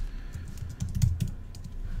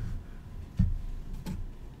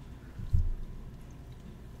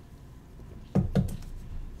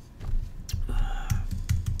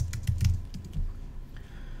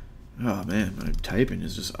 Oh man, my typing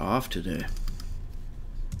is just off today.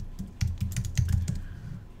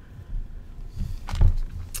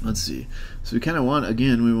 Let's see. So we kind of want,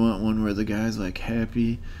 again, we want one where the guy's like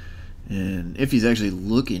happy, and if he's actually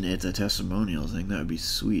looking at the testimonial thing, that would be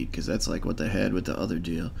sweet, because that's like what they had with the other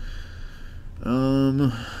deal.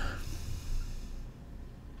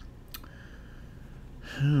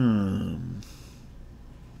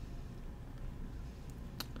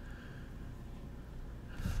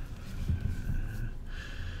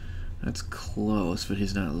 That's close, but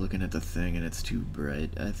he's not looking at the thing, and it's too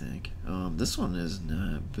bright, I think. This one is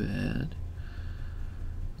not bad.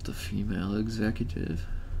 The female executive.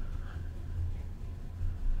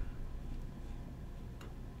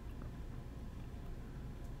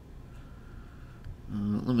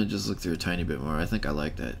 Let me just look through a tiny bit more. I think I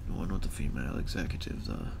like that one with the female executive,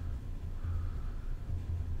 though.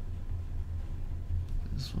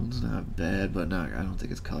 This one's not bad, but not. I don't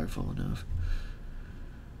think it's colorful enough.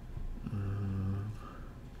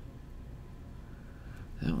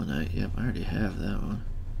 That one, yep, I already have that one.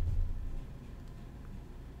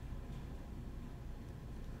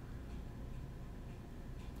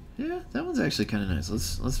 Yeah, that one's actually kind of nice.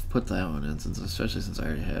 Let's put that one in, especially since I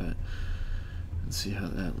already have it, and see how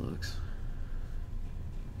that looks.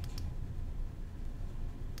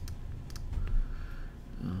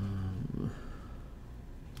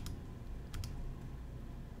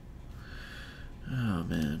 Oh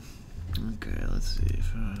man. Okay, let's see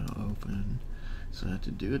if I open. So I have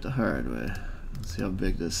to do it the hard way. Let's see how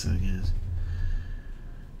big this thing is.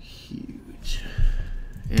 Huge.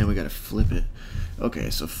 And we gotta flip it. Okay,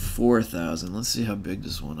 so 4,000. Let's see how big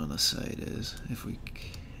this one on the site is, if we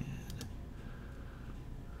can.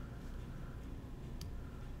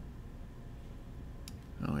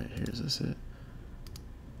 Oh wait, here's this it.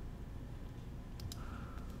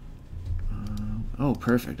 Oh,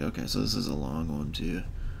 perfect. Okay, so this is a long one too.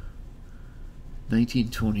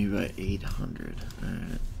 1920 by 800.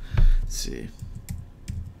 Alright, let's see.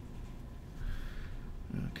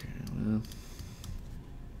 Okay, well,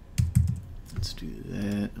 let's do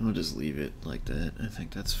that. I'll just leave it like that. I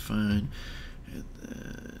think that's fine. And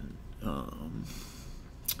then,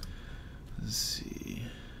 let's see.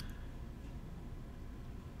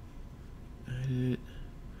 Edit.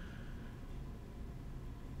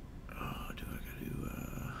 Oh, do I gotta do,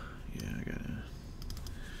 yeah, I gotta.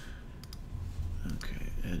 Okay,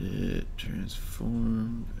 edit,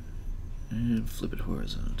 transform, and flip it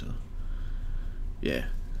horizontal. Yeah,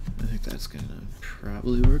 I think that's gonna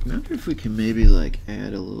probably work. I wonder if we can maybe like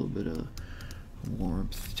add a little bit of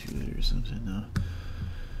warmth to it or something. No,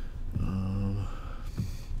 I'm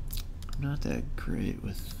not that great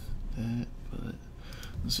with that, but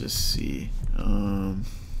let's just see.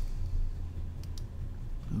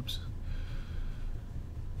 Oops.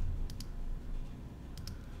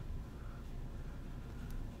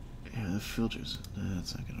 Yeah, the filters,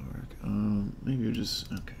 that's not gonna work. Maybe we're just,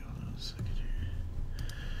 okay, hold on a second here.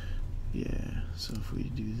 Yeah, so if we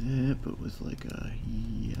do that, but with like a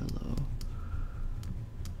yellow.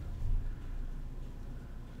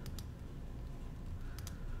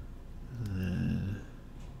 Then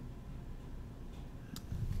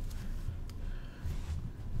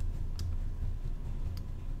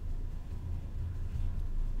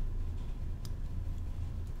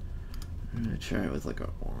I'm gonna try it with like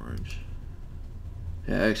an orange.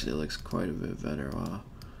 Yeah, actually it looks quite a bit better. Wow.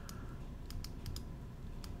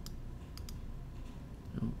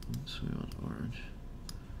 Oh, oops, we want orange.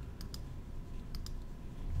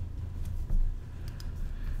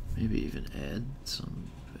 Maybe even add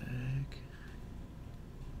some back.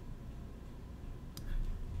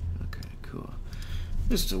 Okay, cool.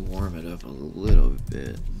 Just to warm it up a little bit.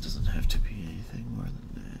 It doesn't have to be anything more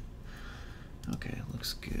than that. Okay,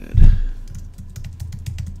 looks good.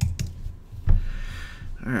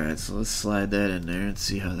 Alright, so let's slide that in there and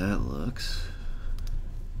see how that looks.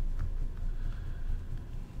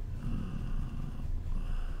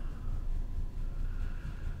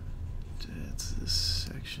 That's this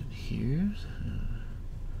section here.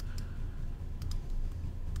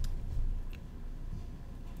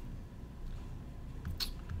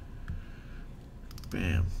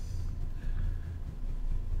 Bam.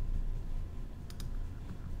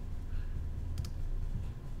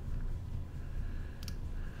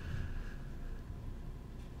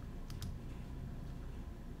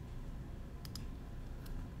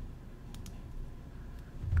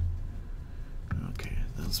 Okay,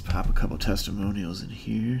 let's pop a couple testimonials in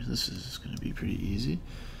here. This is going to be pretty easy.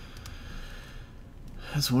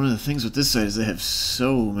 That's one of the things with this site is they have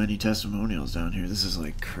so many testimonials down here. This is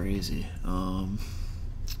like crazy.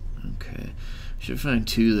 Okay, should find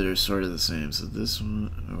two that are sort of the same. So this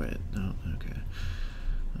one, oh wait, no, okay.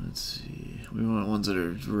 Let's see. We want ones that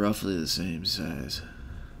are roughly the same size,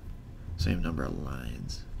 same number of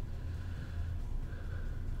lines.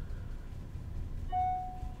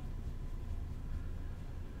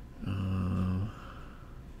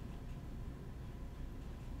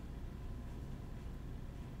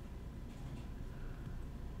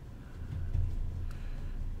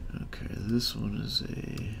 Okay, this one is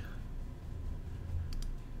a...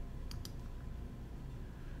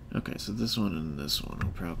 Okay, so this one and this one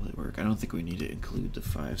will probably work. I don't think we need to include the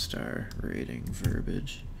 5-star rating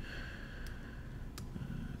verbiage.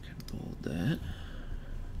 I can bold that.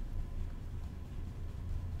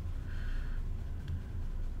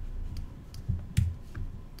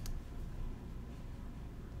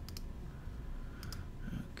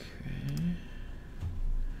 Okay.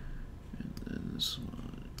 And then this one.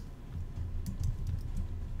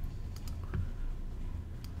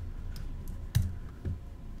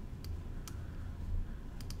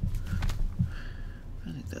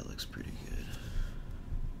 I think that looks pretty good.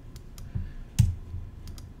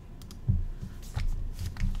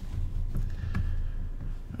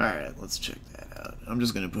 Alright, let's check that out. I'm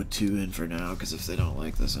just going to put 2 in for now, because if they don't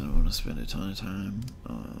like this, I don't want to spend a ton of time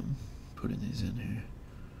putting these in here.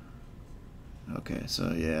 Okay,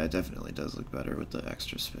 so yeah, it definitely does look better with the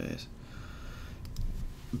extra space.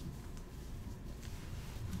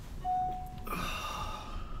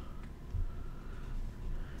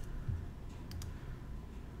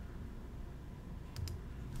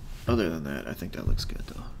 Other than that, I think that looks good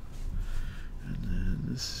though. And then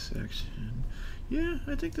this section, yeah,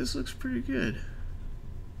 I think this looks pretty good.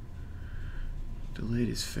 The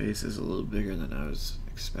lady's face is a little bigger than I was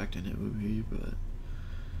expecting it would be, but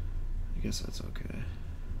I guess that's okay.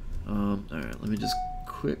 Alright, let me just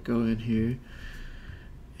quick go in here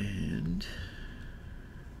and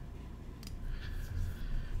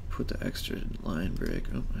put the extra line break.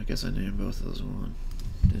 Oh, I guess I named both of those one,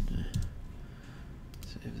 didn't I?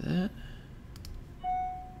 Save that.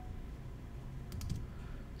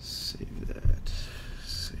 Save that.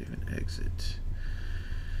 Save and exit.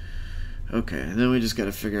 Okay, and then we just got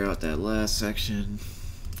to figure out that last section,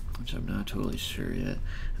 which I'm not totally sure yet.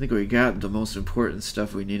 I think we got the most important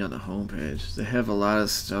stuff we need on the homepage. They have a lot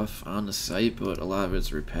of stuff on the site, but a lot of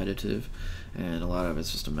it's repetitive, and a lot of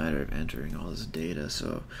it's just a matter of entering all this data.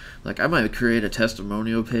 So, like, I might create a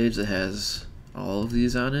testimonial page that has all of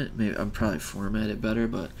these on it. Maybe I'm probably format it better,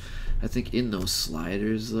 but I think in those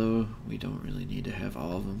sliders though, we don't really need to have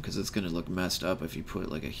all of them, because it's going to look messed up if you put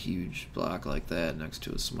like a huge block like that next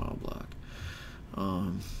to a small block.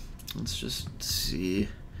 Let's just see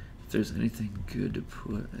if there's anything good to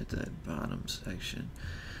put at that bottom section.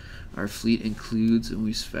 Our fleet includes and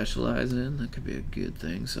we specialize in, that could be a good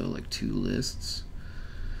thing. So like 2 lists.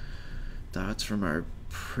 Thoughts from our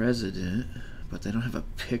president, but they don't have a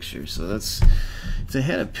picture, so that's, if they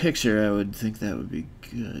had a picture I would think that would be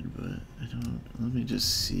good, but I don't. Let me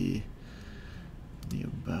just see the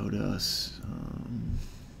about us.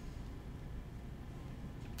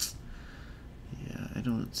 Yeah, I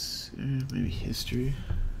don't, maybe history.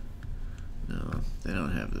 No, they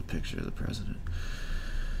don't have the picture of the president.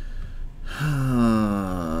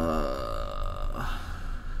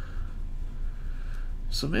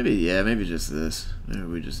 So maybe, yeah, maybe just this. Maybe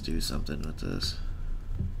we just do something with this.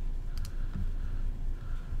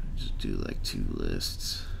 do like 2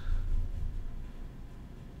 lists.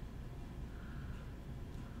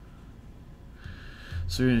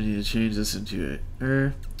 So we're gonna need to change this into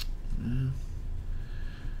a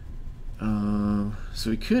so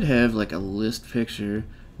we could have like a list picture,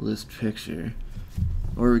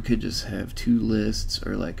 or we could just have 2 lists,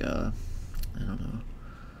 or like a, I don't know.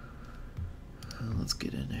 Let's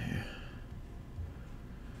get in here.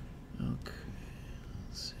 Okay,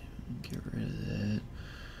 let's see. Get rid of that,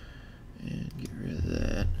 and get rid of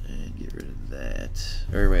that, and get rid of that.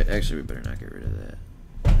 Or wait, actually, we better not get rid of that,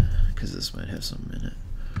 because this might have something in it.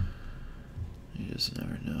 You just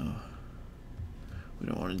never know. We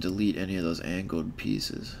don't want to delete any of those angled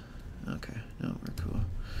pieces. Okay, no, we're cool.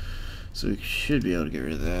 So we should be able to get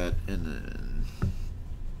rid of that, and then...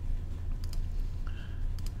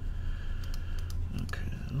 Okay,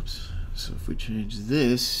 oops. So if we change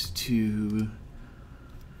this to...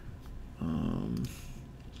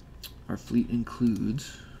 our fleet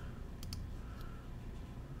includes...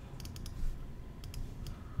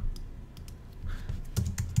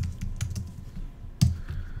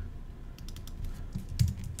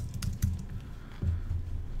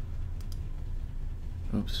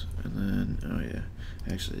 Oops, and then, oh yeah,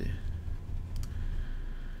 actually,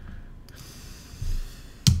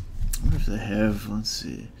 what if they have, let's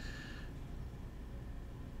see,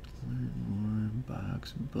 learn more,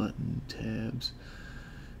 box, button, tabs,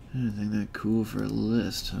 anything that cool for a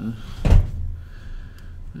list, huh?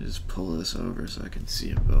 Let me just pull this over so I can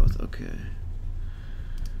see them both, okay.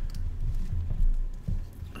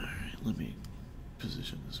 Alright, let me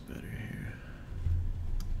position this better here.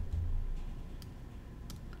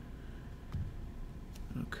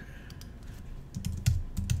 Okay.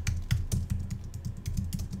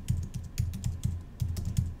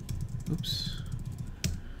 Oops.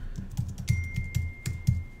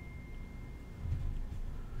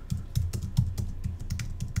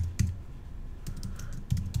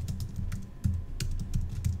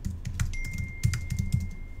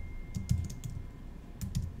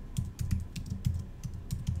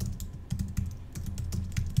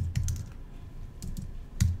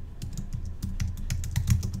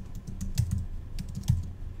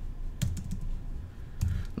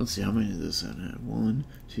 Let's see, how many does this one have? 1,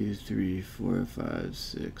 2, 3, 4, 5,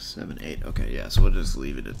 6, 7, 8. Okay, yeah, so we'll just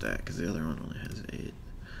leave it at that because the other one only has 8.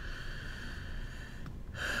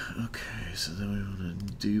 Okay, so then we want to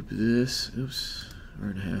dupe this. Oops,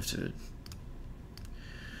 we're going to have to...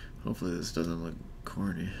 Hopefully this doesn't look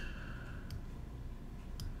corny.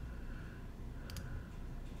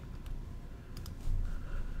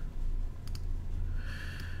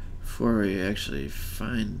 Before we actually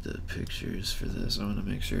find the pictures for this, I want to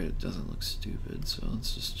make sure it doesn't look stupid, so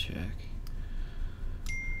let's just check.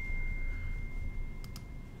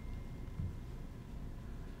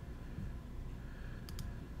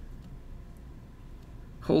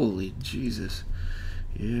 Holy Jesus.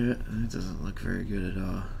 Yeah, that doesn't look very good at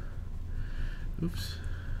all. Oops.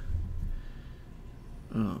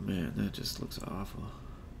 Oh man, that just looks awful.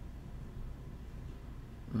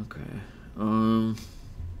 Okay.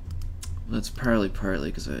 That's partly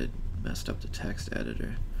because I messed up the text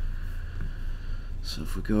editor. So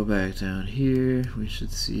if we go back down here, we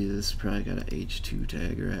should see this probably got an H2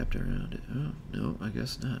 tag wrapped around it. Oh, no, I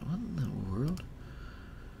guess not. What in the world?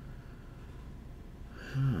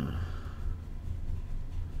 Huh.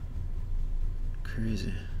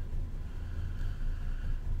 Crazy.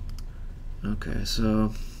 Okay,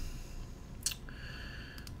 so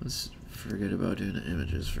let's forget about doing the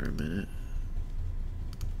images for a minute.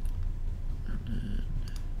 And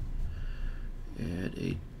then add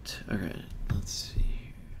 8. Okay, let's see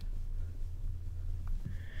here.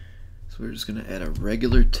 So we're just gonna add a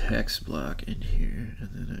regular text block in here, and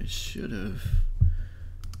then I should have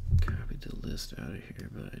copied the list out of here,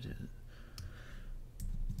 but I didn't.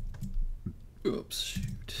 Oops,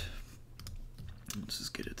 shoot. Let's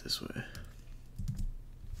just get it this way.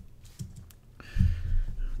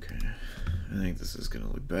 Okay, I think this is gonna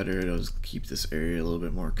look better. It'll just keep this area a little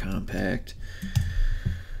bit more compact.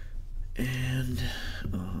 And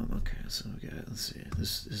okay, so we got, let's see,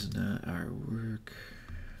 this is not our work.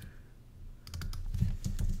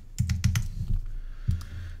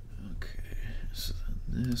 Okay, so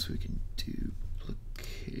then this we can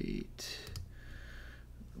duplicate.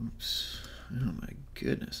 Oops, oh my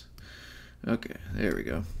goodness. Okay, there we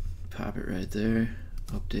go. Pop it right there,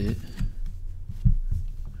 update.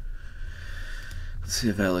 Let's see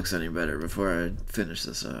if that looks any better before I finish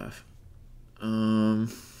this off.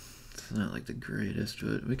 It's not like the greatest,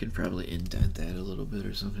 but we can probably indent that a little bit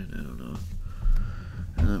or something, I don't know.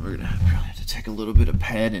 And then we're gonna probably have to take a little bit of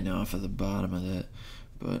padding off of the bottom of that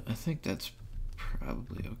but I think that's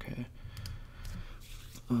probably okay.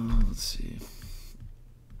 Let's see.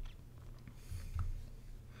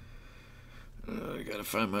 I gotta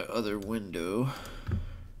find my other window.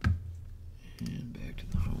 And back to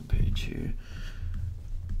the home page here.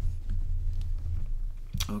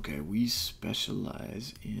 Okay, we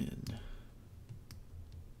specialize in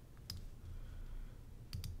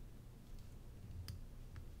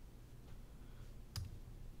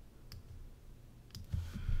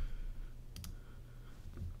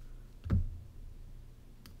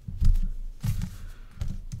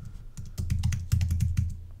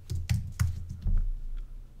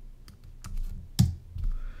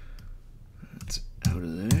out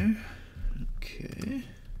of there. Okay.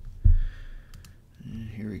 And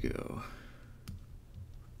here we go.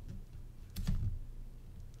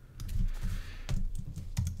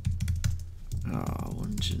 Oh,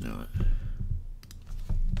 wouldn't you know it?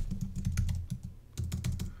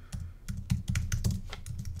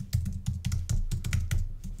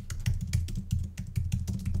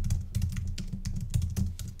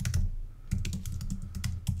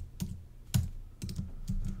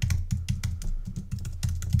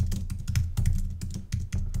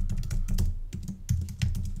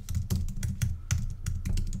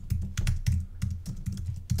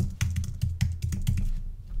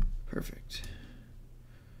 Perfect.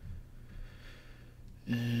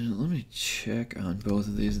 And let me check on both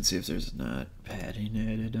of these and see if there's not padding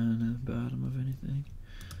added on the bottom of anything.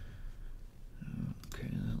 Okay,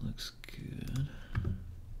 that looks good.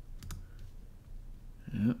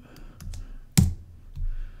 Yep.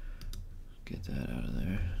 Get that out of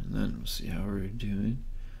there, and then we'll see how we're doing.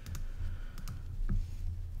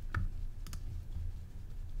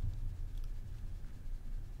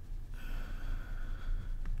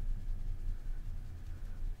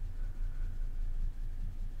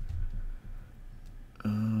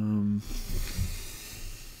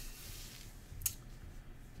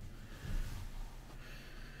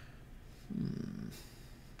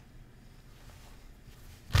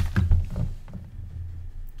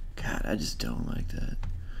 God, I just don't like that.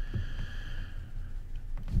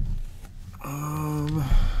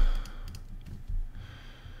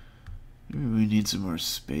 Maybe we need some more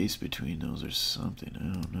space between those or something. I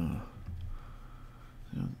don't know.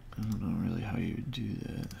 I don't know really how you would do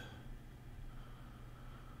that.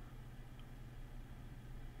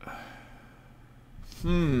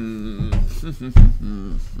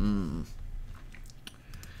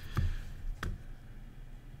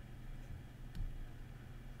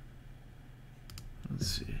 Let's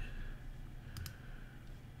see.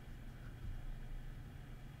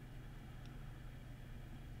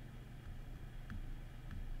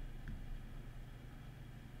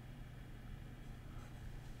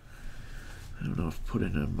 I don't know if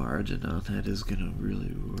putting a margin on that is gonna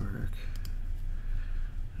really work.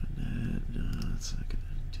 And then, no, that's not gonna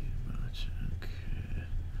do much. Okay.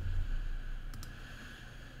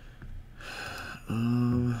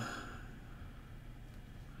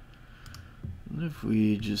 What if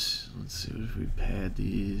we just, let's see, what if we pad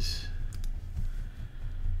these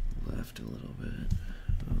left a little bit?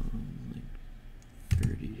 Like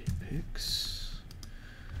 30 pixels.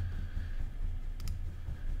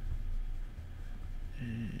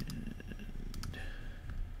 And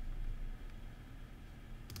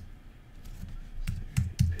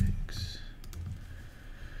 30 pixels.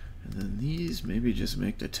 And then these, maybe just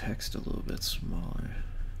make the text a little bit smaller.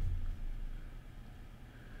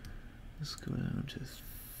 Let's go down to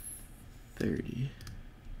 30.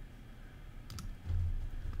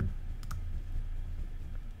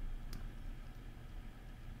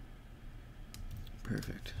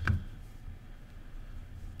 Perfect.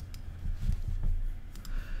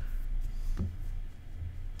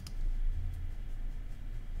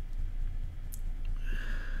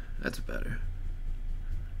 That's better.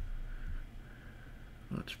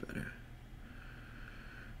 Much better.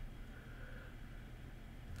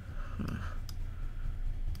 Huh.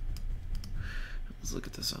 Let's look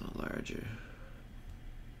at this on a larger.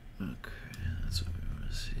 Okay, that's what we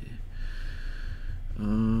want to see.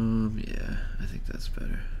 Yeah, I think that's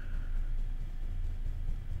better.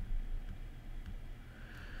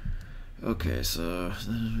 Okay, so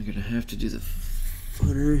then we're gonna have to do the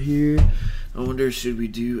footer here. I wonder, should we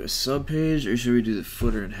do a subpage or should we do the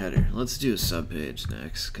footer and header? Let's do a subpage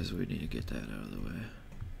next because we need to get that out of the way.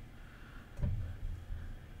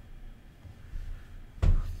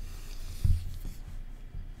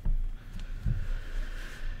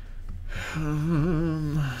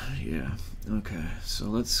 Yeah, okay, so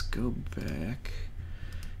let's go back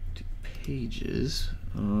to pages.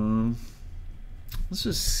 Let's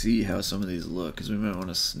just see how some of these look, because we might want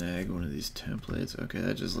to snag one of these templates. Okay,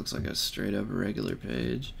 that just looks like a straight up regular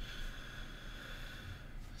page.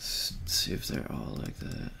 Let's see if they're all like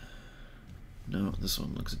that. No, this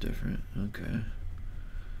one looks different. Okay.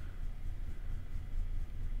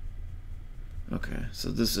 Okay,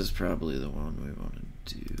 so this is probably the one we want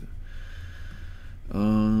to do.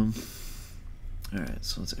 Alright,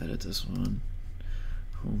 so let's edit this one.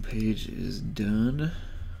 Homepage is done.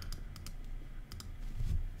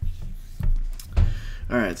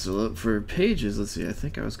 Alright, so look, for pages, let's see, I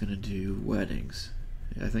think I was going to do weddings.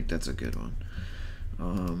 Yeah, I think that's a good one.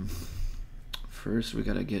 First, we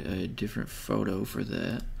got to get a different photo for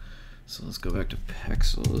that. So let's go back to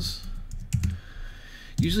pixels.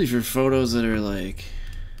 Usually for photos that are like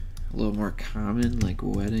a little more common, like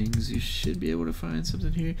weddings, you should be able to find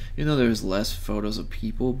something here. You know, there's less photos of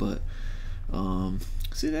people, but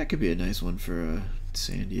see, that could be a nice one for a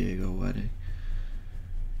San Diego wedding.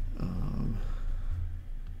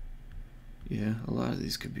 Yeah, a lot of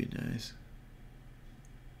these could be nice.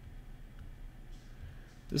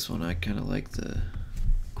 This one, I kind of like the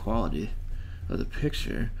quality of the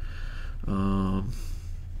picture. Let's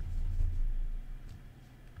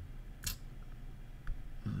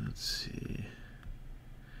see.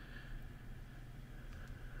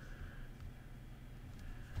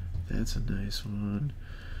 That's a nice one.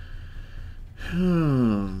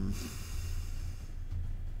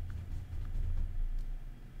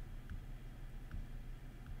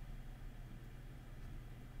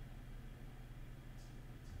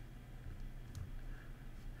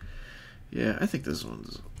 Yeah, I think this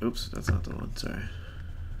one's... Oops, that's not the one, sorry.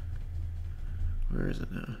 Where is it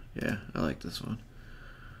now? Yeah, I like this one.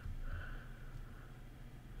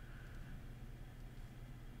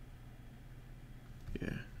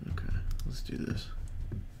 Yeah, okay, let's do this.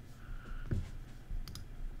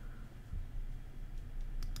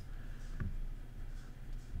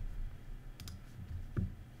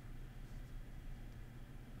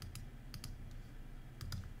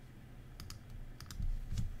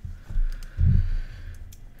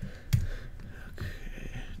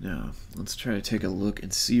 Now, let's try to take a look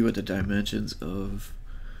and see what the dimensions of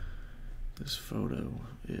this photo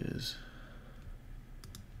is.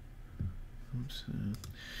 Oops.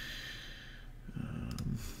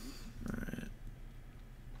 Alright.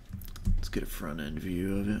 Let's get a front end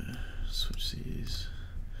view of it. Switch these.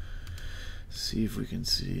 See if we can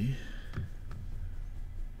see.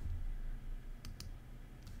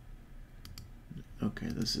 Okay,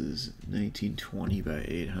 this is 1920 by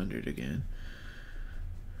 800 again.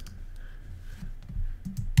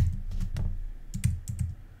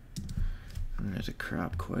 I'm gonna have to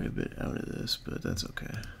crop quite a bit out of this, but that's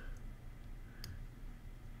okay.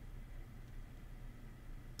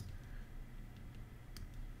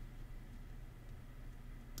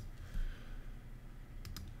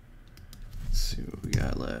 Let's see what we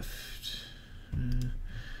got left.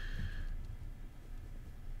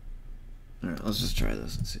 Alright, let's just try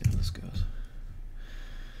this and see how this goes.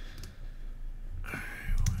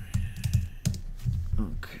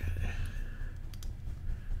 Okay.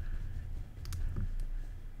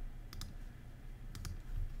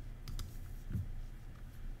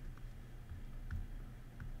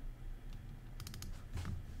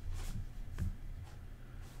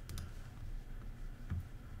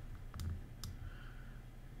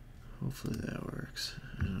 Hopefully that works.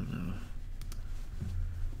 I don't know.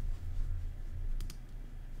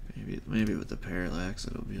 Maybe with the parallax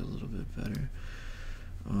it'll be a little bit better.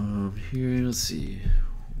 Here, let's see.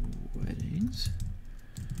 Weddings.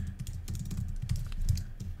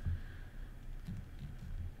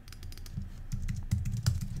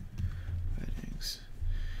 Weddings.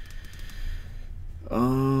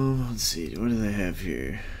 Let's see. What do they have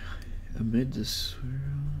here? Amid the swirl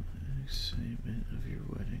and excitement of your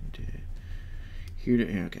wedding day. Here to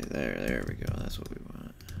okay, there we go. That's what we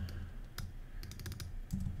want.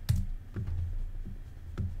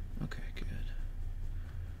 Okay, good.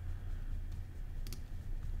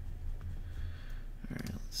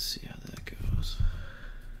 Alright, let's see how that goes.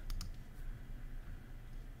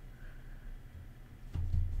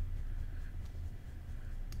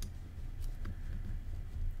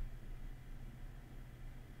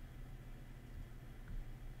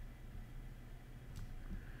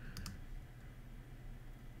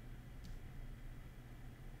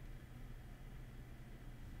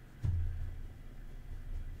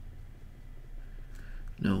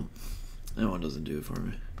 No, that one doesn't do it for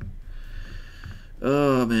me.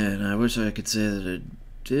 Oh man, I wish I could say that it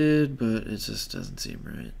did, but it just doesn't seem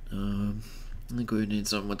right. I think we need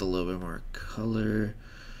something with a little bit more color.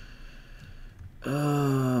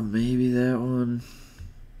 Maybe that one.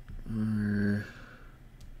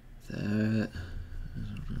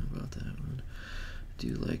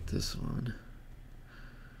 this one,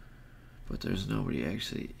 but there's nobody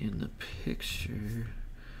actually in the picture.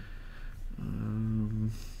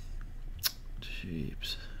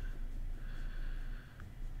 Jeeps.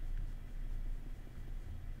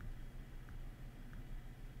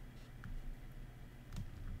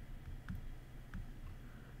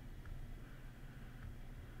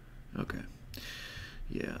 Okay.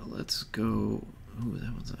 Yeah, let's go. Ooh,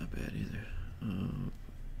 that one's not bad either.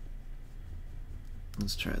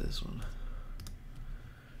 Let's try this one.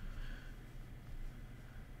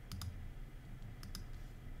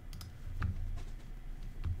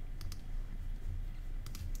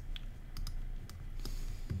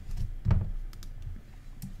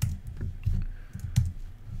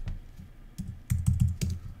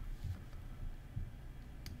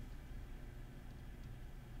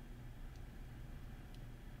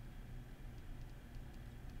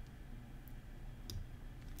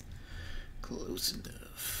 Close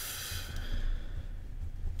enough.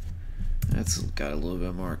 That's got a little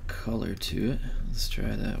bit more color to it. Let's try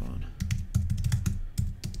that one.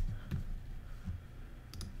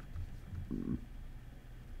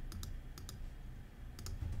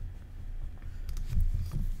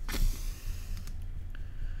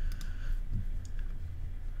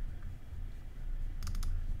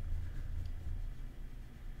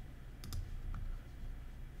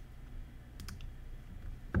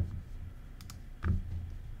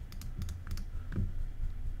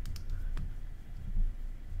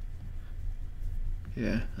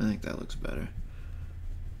 Yeah, I think that looks better.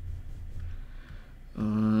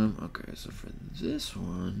 Okay, so for this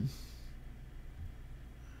one,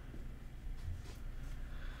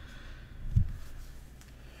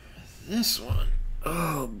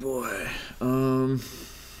 oh boy. I don't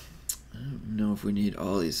know if we need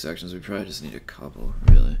all these sections. We probably just need a couple,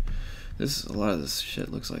 really. A lot of this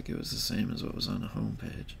shit looks like it was the same as what was on the home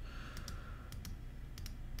page.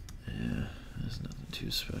 Yeah, there's nothing too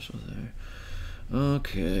special there.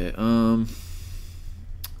 Okay, alright,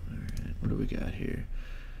 what do we got here?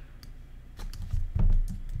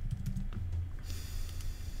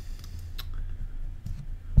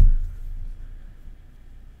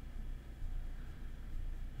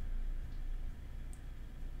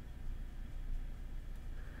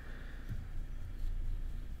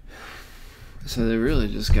 So they really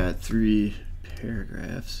just got 3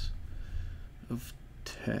 paragraphs of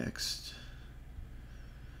text.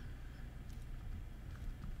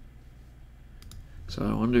 So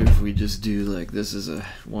I wonder if we just do like this is a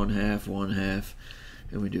one half,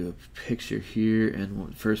 and we do a picture here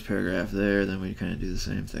and first paragraph there, then we kind of do the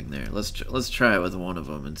same thing there. Let's try it with one of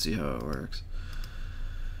them and see how it works.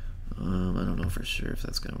 I don't know for sure if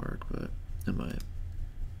that's gonna work, but it might.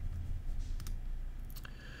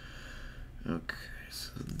 Okay,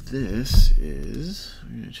 so this is,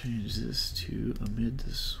 we're gonna change this to amid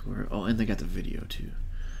the swirl. Oh, and they got the video too.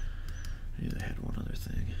 Maybe they had one other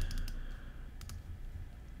thing.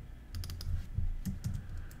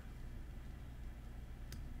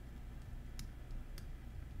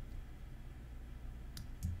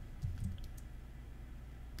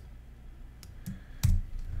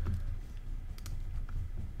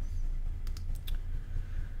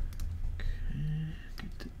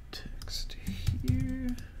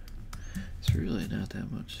 Really not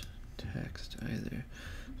that much text either,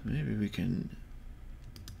 so maybe we can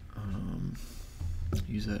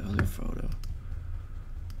use that other photo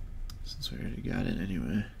since we already got it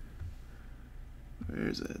anyway.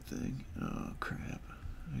 Where's that thing? Oh crap,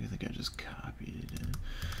 I think I just copied it in.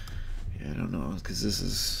 Yeah, I don't know, because this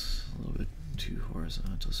is a little bit too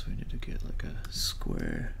horizontal, so we need to get like a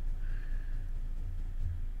square.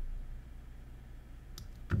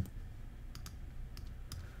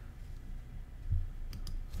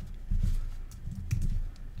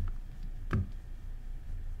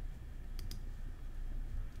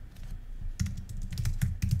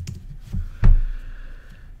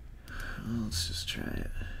 Let's just try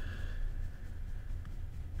it.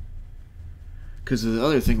 Because the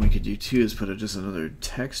other thing we could do too is put just another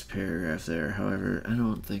text paragraph there. However, I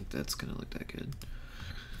don't think that's going to look that good.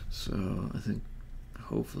 So I think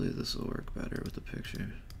hopefully this will work better with the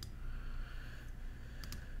picture.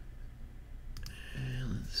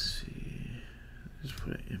 And let's see. Just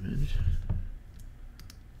put an image.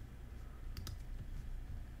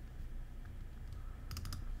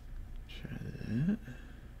 Try that.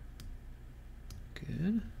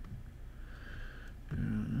 Good.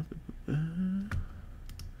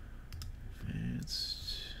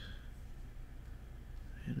 Advanced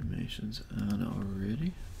animations on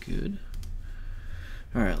already. Good.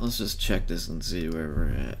 Alright, let's just check this and see where we're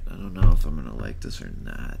at. I don't know if I'm gonna like this or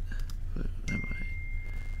not, but I might.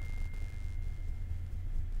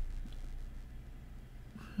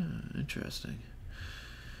 Interesting.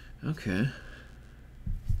 Okay.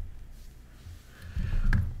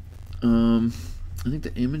 I think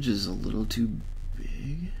the image is a little too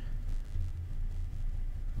big.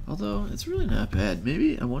 Although, it's really not bad.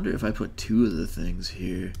 Maybe, I wonder if I put 2 of the things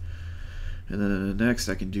here. And then next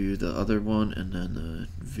I can do the other one and then the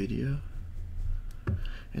video.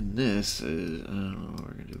 And this is, I don't know what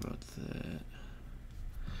we're going to do about that.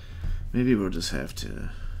 Maybe we'll just have to,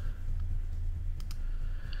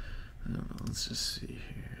 I don't know, let's just see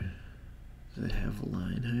here. Does it have a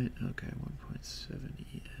line height? Okay, 1.7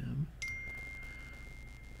 EM.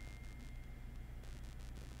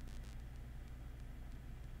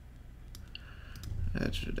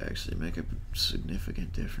 That should actually make a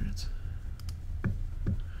significant difference.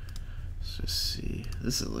 Let's just see.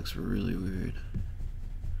 This looks really weird.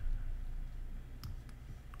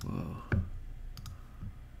 Whoa.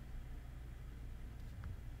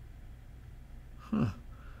 Huh.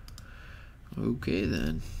 Okay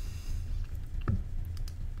then.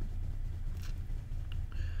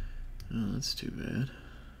 Oh, that's too bad.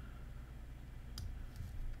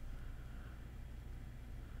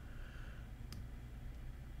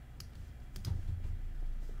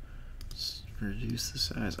 Let's reduce the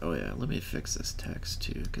size. Oh yeah, let me fix this text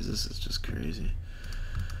too, because this is just crazy.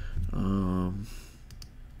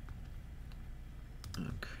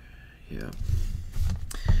 Okay, yeah.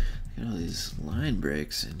 Got all these line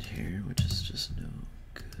breaks in here, which is just no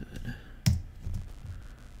good.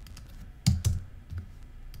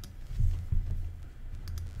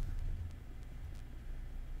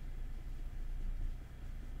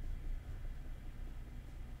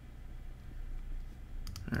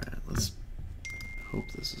 Alright, let's hope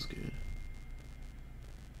this is good.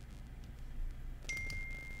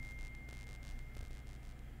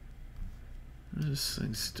 This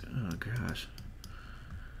thing's, oh gosh.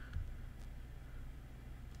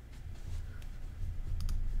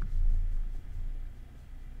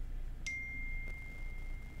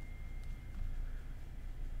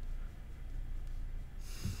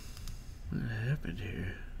 What happened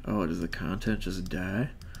here? Oh, does the content just die?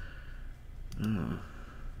 Oh,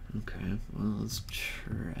 okay. Well, let's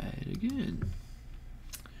try it again.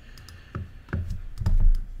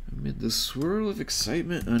 Amid the swirl of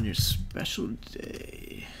excitement on your special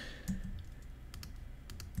day.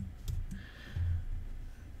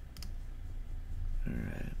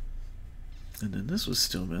 Alright. And then this was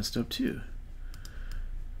still messed up too.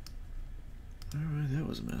 Alright, that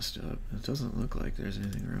was messed up. It doesn't look like there's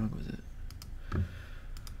anything wrong with it.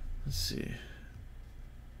 Let's see.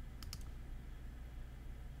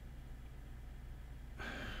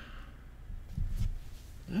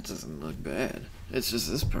 That doesn't look bad. It's just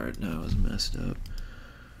this part now is messed up.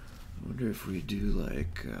 I wonder if we do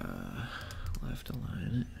like left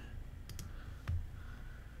align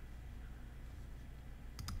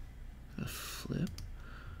it. A flip.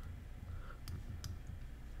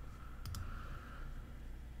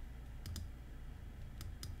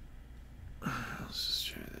 Let's just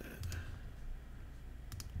try that.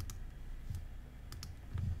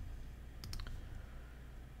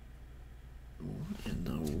 What in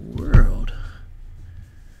the world?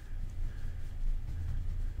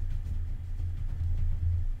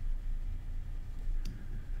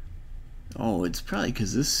 Oh, it's probably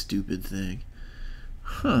because this stupid thing.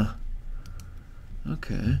 Huh.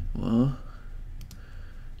 Okay, well,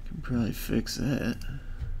 can probably fix that.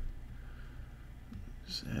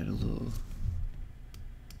 Just add a little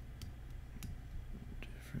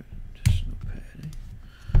different additional padding.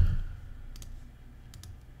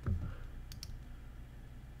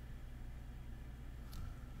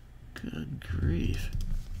 Good grief.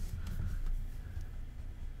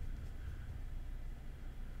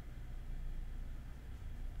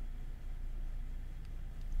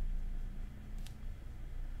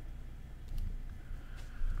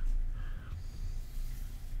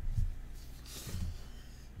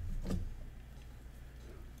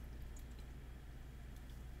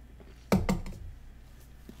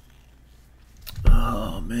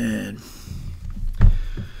 Oh man.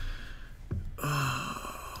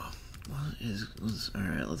 Oh, what is? All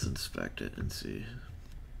right, let's inspect it and see.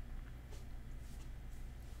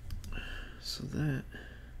 So that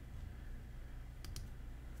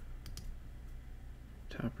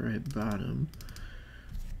top right bottom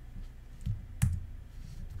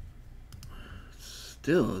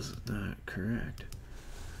still is not correct.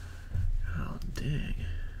 Oh dang.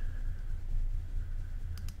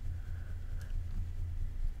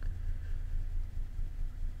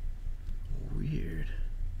 Weird.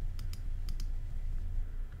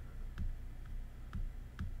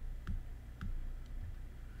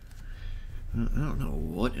 I don't know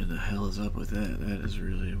what in the hell is up with that. That is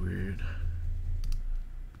really weird.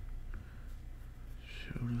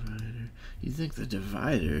 Show divider. You'd think the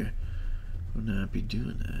divider would not be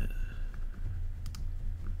doing that.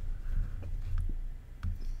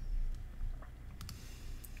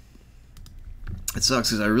 It sucks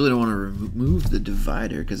because I really don't want to remove the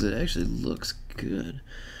divider because it actually looks good.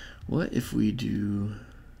 What if we do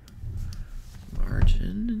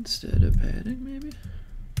margin instead of padding, maybe?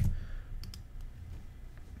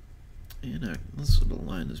 And let's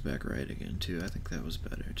align this back right again too. I think that was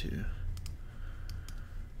better too.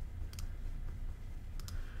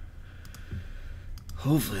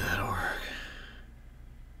 Hopefully that'll work.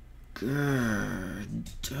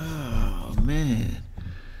 Good. Oh man.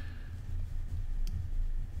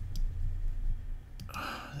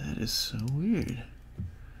 Oh, that is so weird.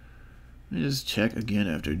 Let me just check again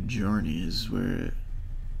after Journey is where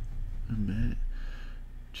I'm at.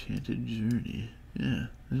 Enchanted Journey. Yeah,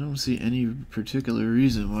 I don't see any particular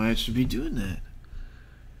reason why it should be doing that.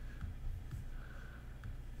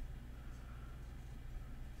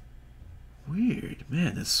 Weird.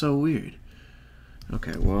 Man, that's so weird.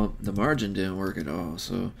 Okay, well, the margin didn't work at all,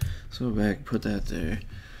 so let's go back, put that there.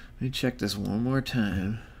 Let me check this one more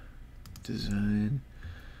time. Design.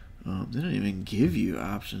 They don't even give you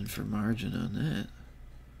option for margin on that.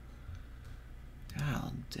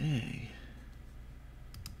 God dang.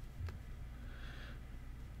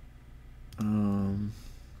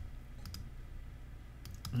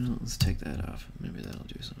 Well, let's take that off. Maybe that'll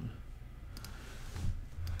do something.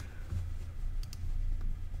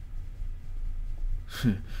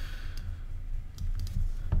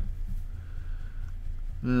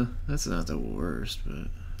 Well, that's not the worst, but it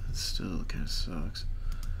still kind of sucks.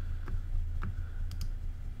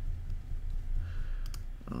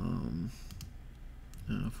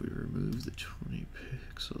 Now if we remove the 20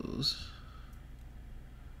 pixels,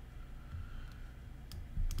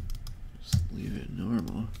 just leave it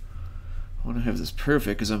normal. I want to have this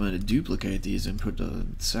perfect because I'm going to duplicate these and put the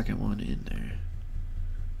second one in there.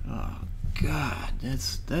 Oh God,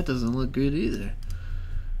 that doesn't look good either.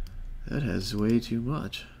 That has way too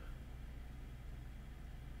much.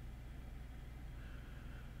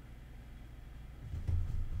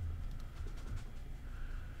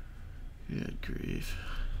 Good grief.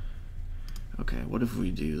 Okay, what if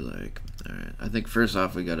we do like, alright, I think first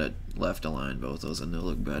off we gotta left align both those and they'll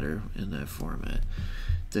look better in that format.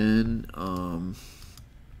 Then,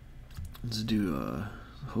 let's do,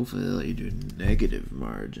 hopefully they'll let you do negative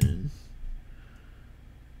margin.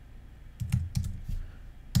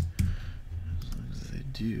 As long as they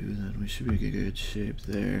do, then we should make a good shape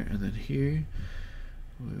there. And then here,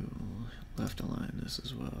 we'll left align this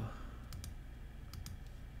as well.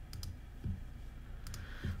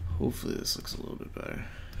 Hopefully this looks a little bit better.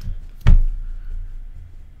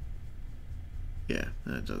 Yeah,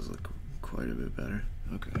 that does look quite a bit better.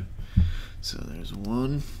 Okay, so there's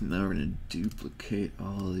one. Now we're going to duplicate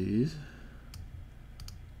all of these.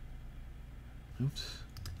 Oops.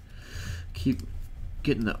 Keep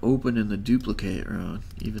getting the open and the duplicate wrong,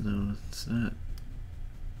 even though it's not.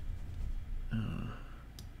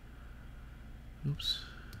 Oops.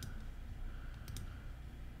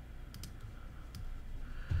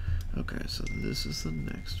 Okay, so this is the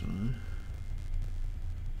next one.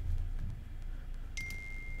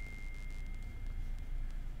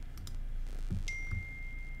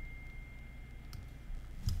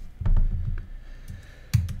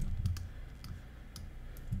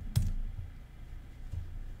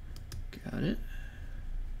 Got it.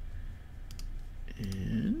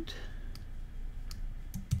 And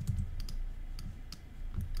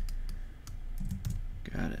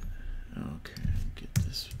got it. Okay, get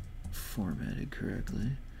this formatted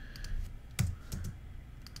correctly.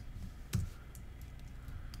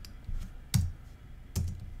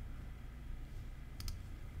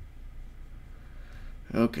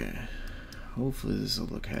 Okay, hopefully this will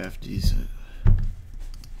look half decent.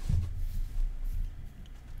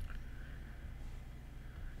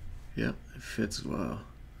 Yep, it fits well.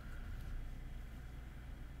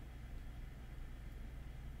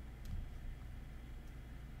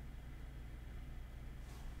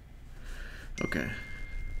 Okay,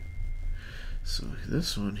 so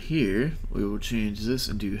this one here, we will change this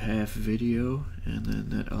and do half video and then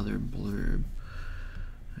that other blurb,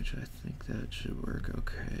 which I think that should work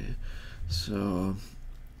okay. So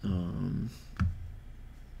that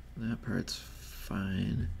part's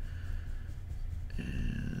fine,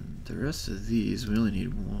 and the rest of these we only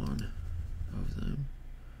need one of them.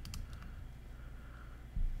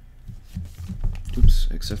 Oops,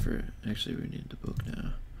 except for, actually we need the book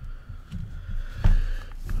now.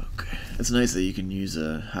 Okay, It's nice that you can use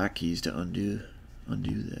hotkeys to undo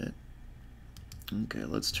that. Okay,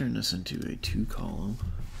 let's turn this into a 2-column.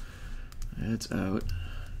 That's out.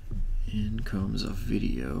 In comes a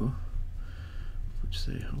video, which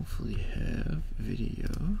they hopefully have video.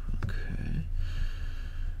 Okay.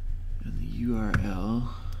 And the URL,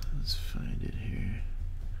 let's find it here.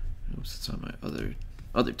 Oops, it's on my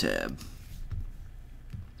other tab.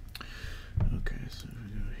 Okay, so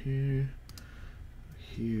we go here,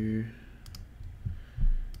 here,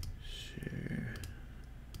 share.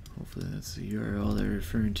 Hopefully that's the URL they're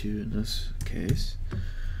referring to in this case.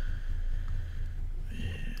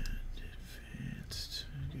 And advanced.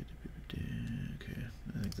 Okay,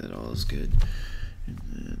 I think that all is good. And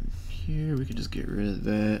then here we can just get rid of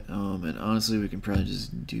that. And honestly, we can probably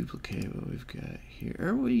just duplicate what we've got here.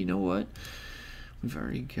 Or well, you know what? We've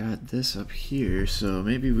already got this up here, so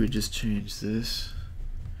maybe we just change this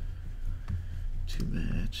to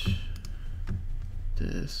match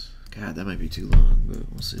this. God, that might be too long, but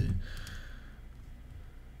we'll see.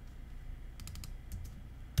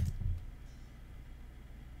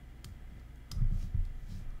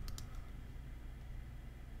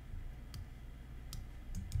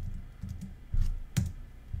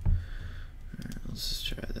 Alright, let's just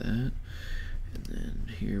try that. And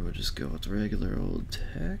then here we'll just go with regular old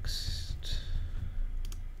text.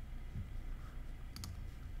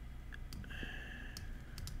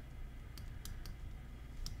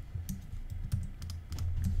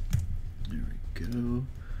 Go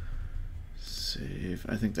save.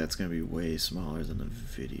 I think that's going to be way smaller than the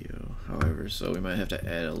video, however, so we might have to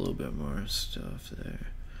add a little bit more stuff there.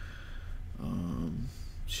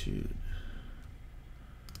 Shoot.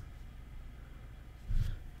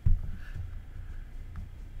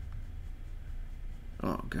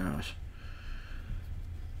 Oh gosh,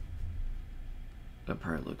 that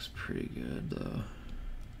part looks pretty good though.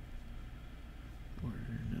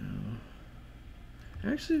 Order now.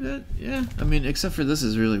 Actually, that, yeah, I mean, except for this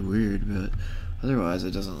is really weird, but otherwise it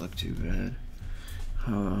doesn't look too bad.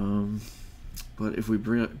 But if we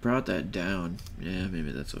brought that down, yeah,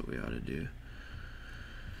 maybe that's what we ought to do.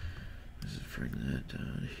 Let's just bring that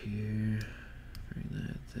down here, bring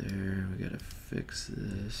that there. We gotta fix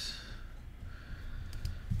this.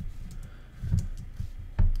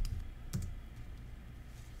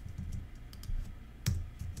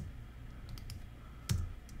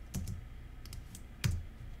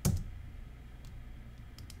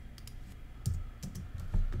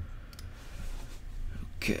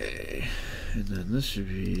 Okay, and then this should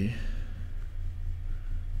be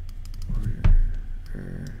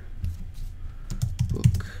order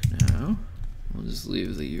book now. We'll just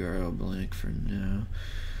leave the URL blank for now.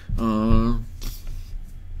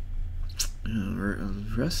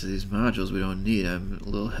 The rest of these modules we don't need. I'm a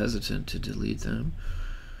little hesitant to delete them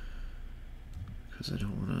because I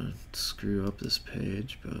don't want to screw up this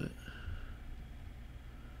page, but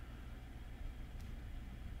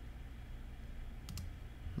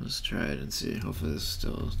let's try it and see. Hopefully this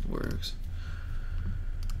still works.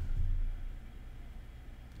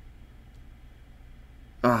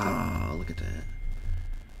 Ah, look at that.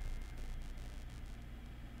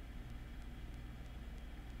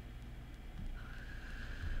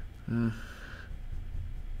 I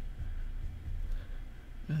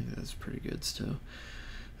think that's pretty good still.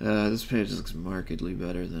 This page looks markedly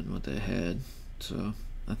better than what they had, so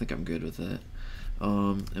I think I'm good with that.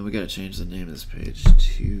 And we gotta change the name of this page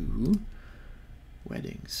to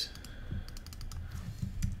weddings.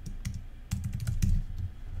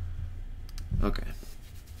 Okay,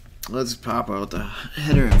 let's pop out the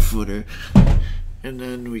header and footer, and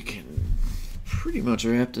then we can pretty much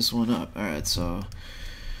wrap this one up. Alright, so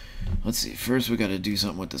let's see. First we gotta do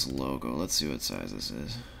something with this logo. Let's see what size this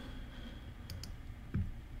is.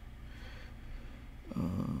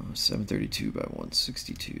 732 by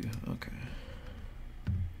 162. Okay.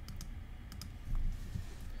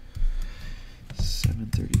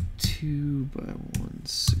 732 by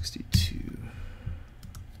 162.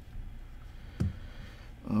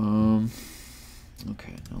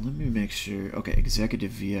 Okay, now let me make sure. Okay,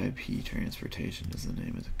 Executive VIP Transportation is the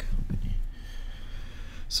name of the company.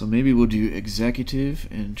 So maybe we'll do Executive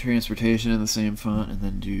and Transportation in the same font, and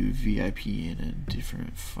then do VIP in a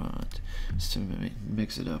different font, just to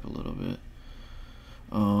mix it up a little bit.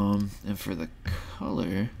 And for the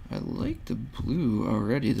color, I like the blue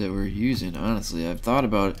already that we're using. Honestly, I've thought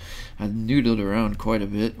about it. I've noodled around quite a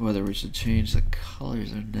bit whether we should change the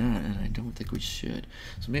colors or not, and I don't think we should.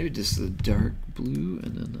 So maybe just the dark blue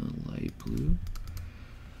and then the light blue.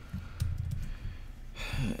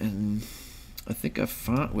 And I think a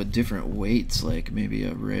font with different weights, like maybe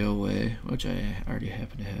a railway, which I already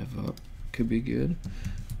happen to have up. could be good.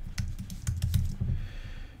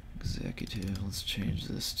 Executive, let's change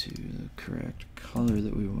this to the correct color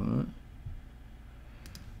that we want.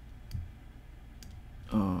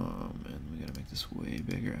 And we gotta make this way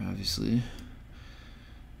bigger, obviously.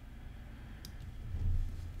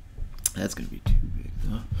 That's gonna be too big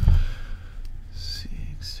though. Let's see,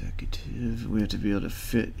 executive. We have to be able to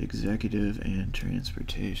fit executive and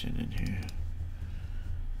transportation in here.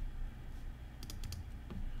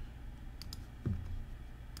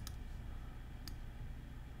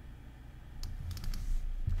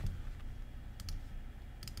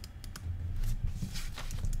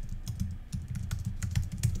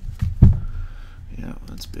 Yeah,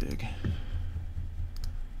 that's big.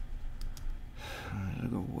 It'll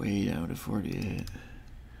go way down to 48.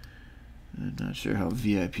 I'm not sure how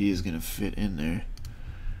VIP is going to fit in there.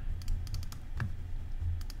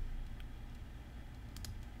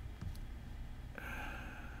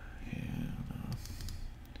 Yeah, I don't know.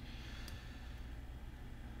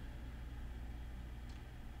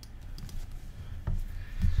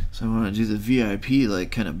 So I want to do the VIP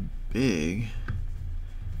like kind of big.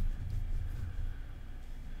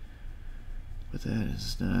 But that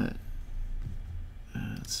is not.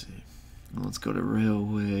 Let's see. Well, let's go to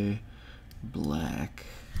railway black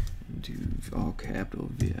and do all capital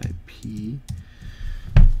VIP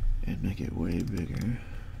and make it way bigger.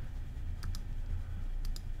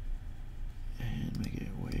 And make it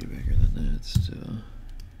way bigger than that still.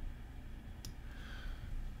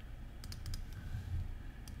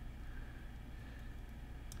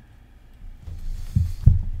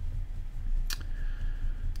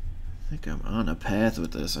 I think I'm on a path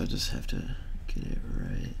with this. I just have to get it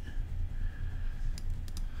right.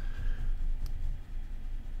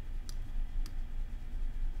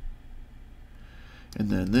 And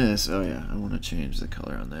then this, oh yeah, I want to change the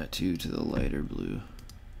color on that too to the lighter blue.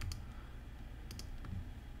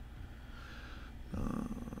 The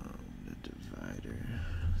divider.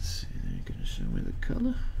 Let's see, they're going to show me the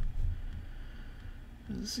color.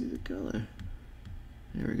 Let's see the color.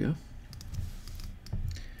 There we go.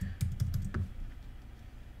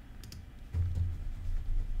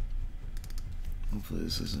 Hopefully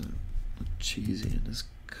this isn't cheesy in this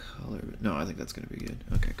color, but no, I think that's gonna be good.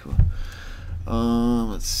 Okay, cool.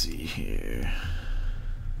 Let's see here.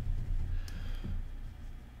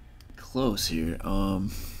 Close here.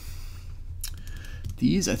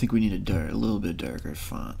 These I think we need a little bit darker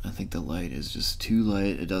font. I think the light is just too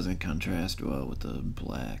light. It doesn't contrast well with the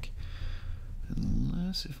black.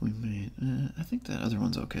 Unless if we made, I think that other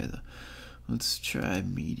one's okay though. Let's try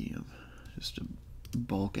medium, just to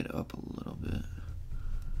bulk it up a little bit.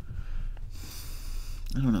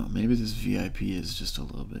 I don't know, maybe this VIP is just a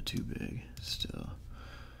little bit too big still.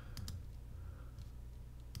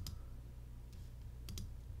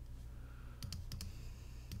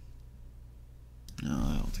 No,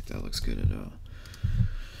 I don't think that looks good at all.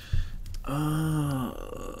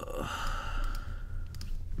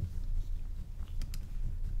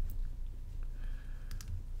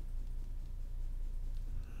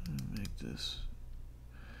 Make this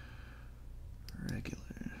regular.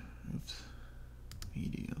 Oops.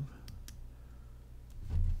 Medium.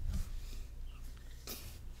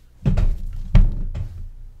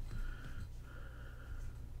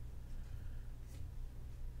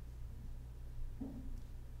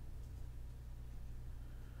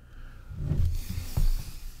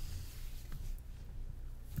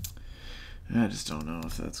 I just don't know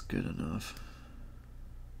if that's good enough.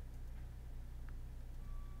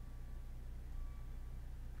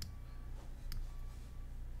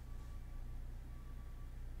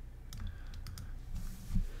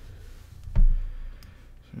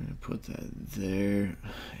 I'm gonna put that there.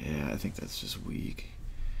 Yeah, I think that's just weak.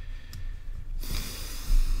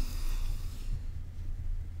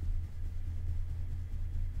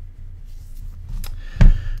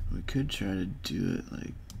 We could try to do it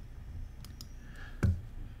like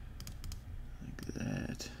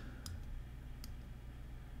that.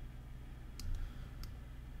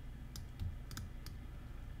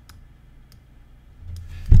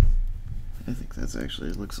 I think that's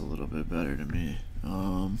actually looks a little bit better to me.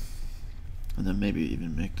 And then maybe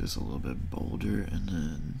even make this a little bit bolder, and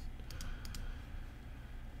then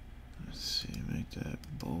let's see, make that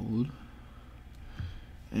bold,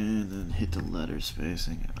 and then hit the letter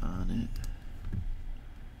spacing on it.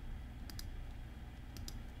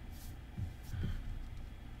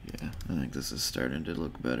 Yeah, I think this is starting to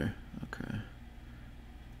look better. Okay.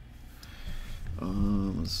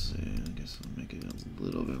 Let's see. I guess I'll make it a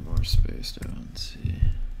little bit more spaced out and see.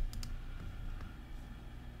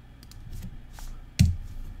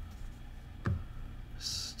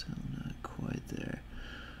 Still not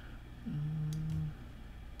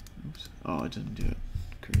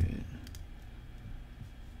create.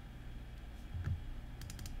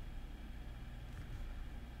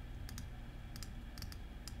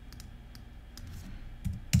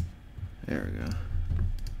 There we go.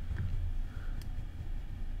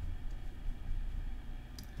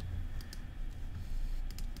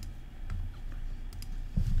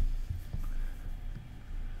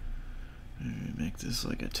 Maybe make this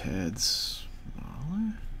like a tad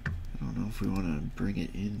smaller. I don't know if we want to bring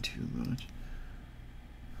it in too much.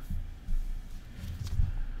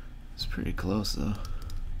 It's pretty close though.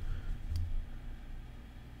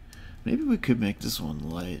 Maybe we could make this one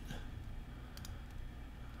light.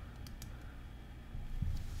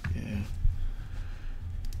 Yeah.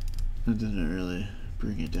 That didn't really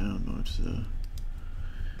bring it down much though.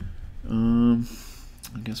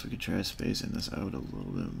 I guess we could try spacing this out a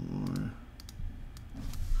little bit more.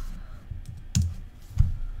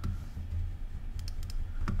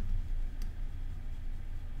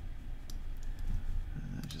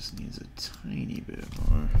 And that just needs a tiny bit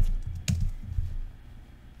more.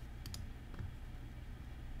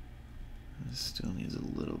 It still needs a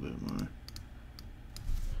little bit more.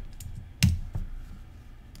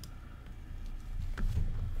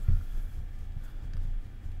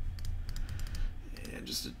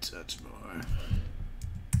 Just a touch more.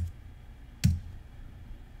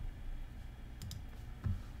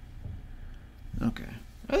 Okay,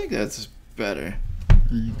 I think that's better. I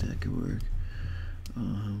think that could work.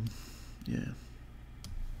 Yeah.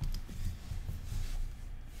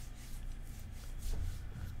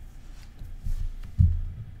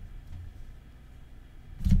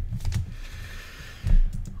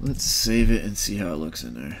 Let's save it and see how it looks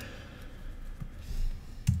in there.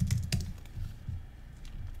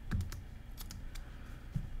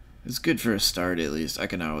 It's good for a start at least. I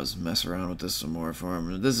can always mess around with this some more for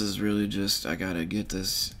them. This is really just, I gotta get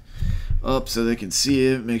this up so they can see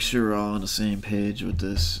it, make sure we're all on the same page with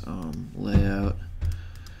this layout.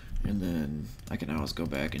 And then I can always go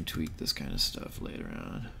back and tweak this kind of stuff later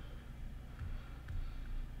on.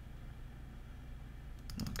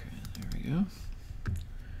 Okay, there we go.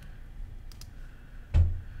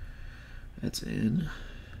 That's in.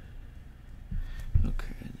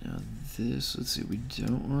 Okay, now this, let's see, we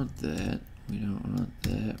don't want that, we don't want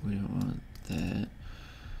that, we don't want that.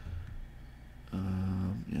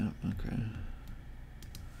 Yeah, okay.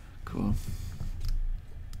 Cool.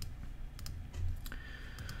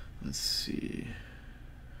 Let's see.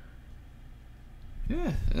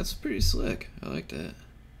 Yeah, that's pretty slick. I like that.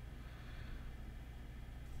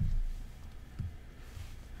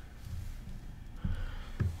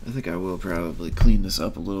 I think I will probably clean this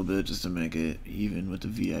up a little bit just to make it even with the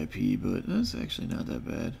VIP, but that's actually not that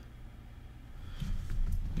bad.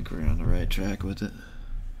 I think we're on the right track with it.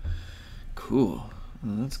 Cool.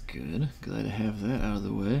 Well, that's good. Glad to have that out of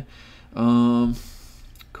the way.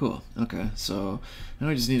 Cool. Okay, so now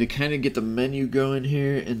we just need to kind of get the menu going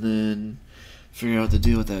here and then figure out what to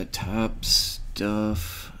do with that top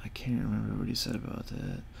stuff. I can't remember what he said about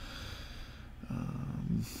that.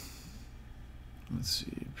 Let's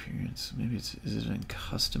see, appearance. Maybe it's, is it in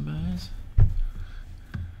customize? I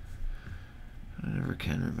never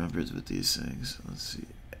can remember with these things. Let's see,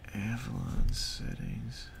 Avalon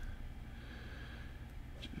settings.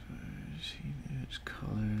 Image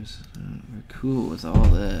colors. We're cool with all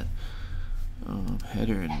that.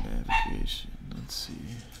 Header and navigation. Let's see.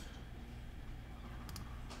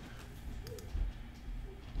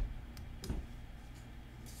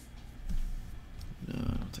 No,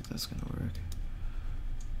 I don't think that's gonna work.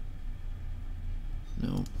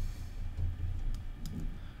 No.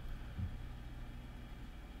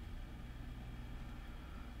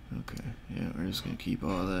 Okay, yeah, we're just gonna keep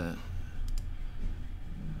all that.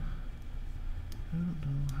 I don't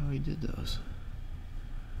know how he did those.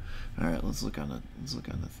 All right, let's look on the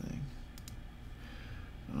thing.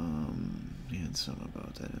 He had something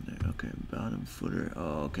about that in there. Okay, bottom footer.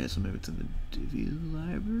 Oh, okay, so maybe it's in the Divi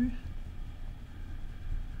library.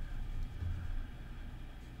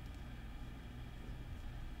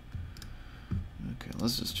 Okay,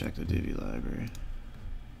 let's just check the Divi library.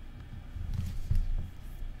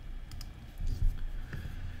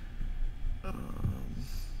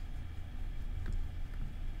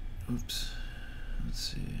 Oops. Let's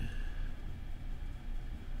see.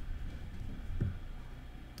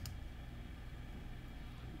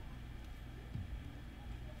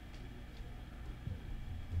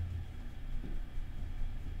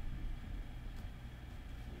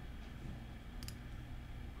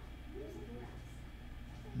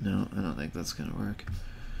 No, I don't think that's gonna work.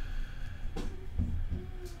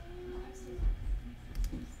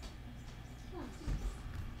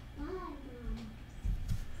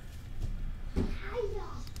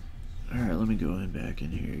 let me go back in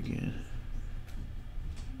here again.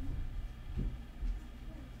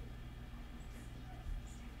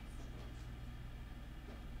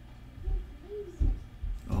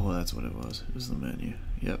 Oh, that's what it was. It was the menu.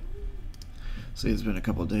 Yep. See, it's been a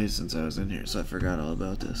couple days since I was in here, so I forgot all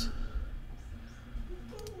about this.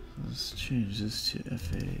 Let's change this to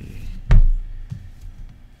FA email.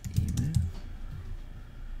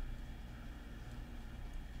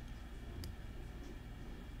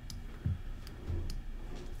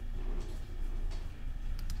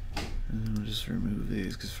 And then we'll just remove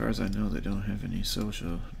these, because as far as I know, they don't have any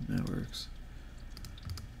social networks.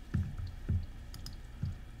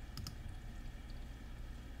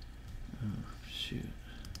 Oh, shoot.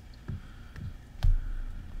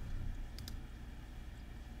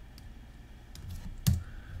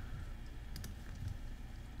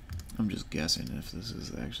 I'm just guessing if this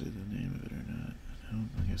is actually the name of it or not. No,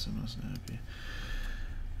 I guess it must not be.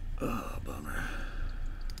 Oh, bummer.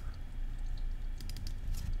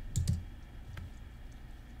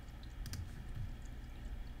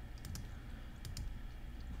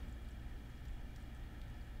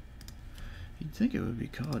 You'd think it would be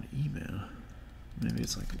called email. Maybe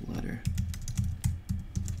it's like a letter.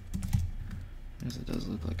 I guess it does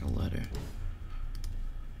look like a letter.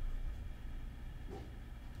 Oh,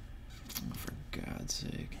 for God's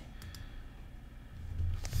sake.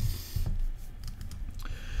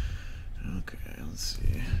 Okay, let's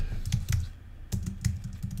see.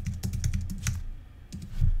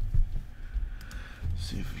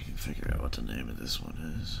 See if we can figure out what the name of this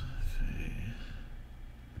one is.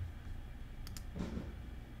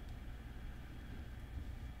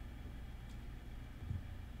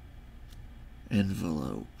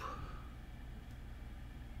 Envelope.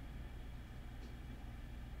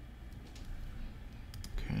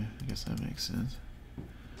 Okay, I guess that makes sense.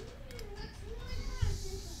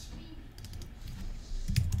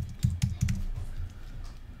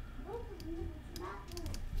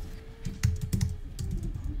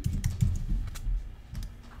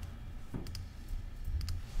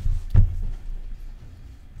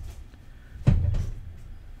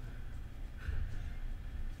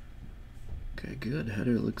 Okay, good.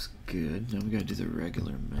 Header looks good. Now we gotta do the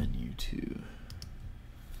regular menu too.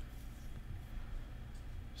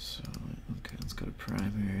 So, okay, let's go to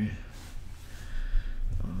primary.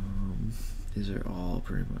 These are all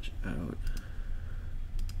pretty much out.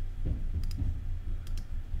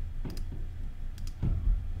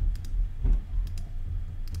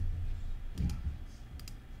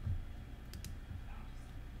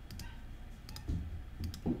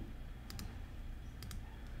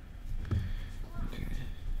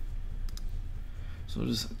 So we'll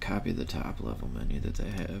just copy the top level menu that they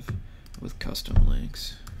have with custom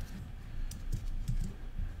links.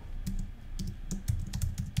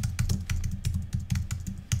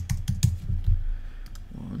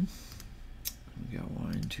 One. We got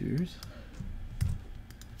wine tours.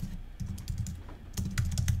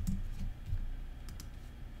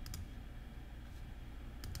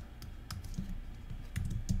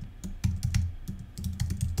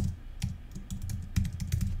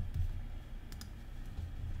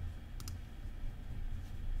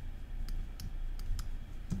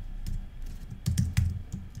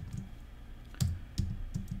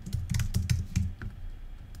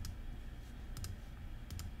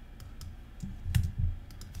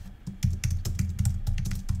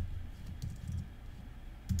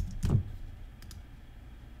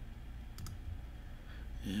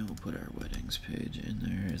 And we'll put our weddings page in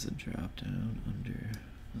there as a drop down under,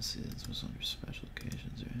 let's see, this was under special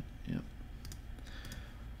occasions, right? Yep.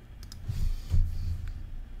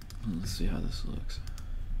 Let's see how this looks.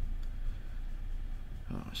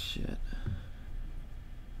 Oh shit.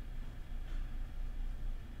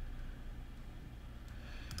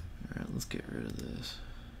 Alright, let's get rid of this.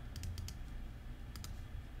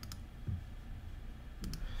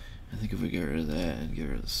 I think if we get rid of that and get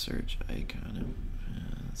rid of the search icon,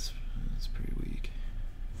 that's pretty weak.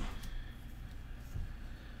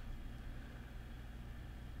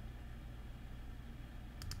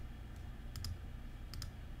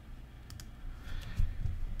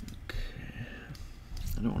 Okay.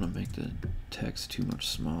 I don't want to make the text too much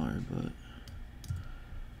smaller, but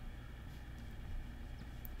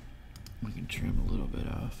we can trim a little bit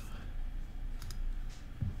off.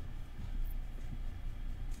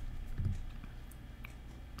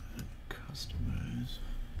 Customize.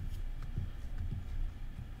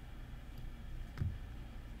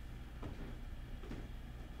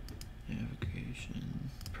 Navigation,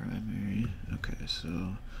 primary. Okay, so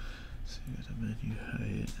let's see what the menu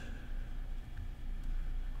height.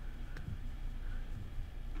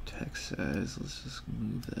 Text size, let's just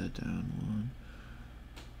move that down one.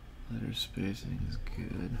 Letter spacing is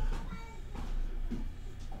good.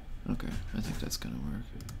 Okay, I think that's gonna work.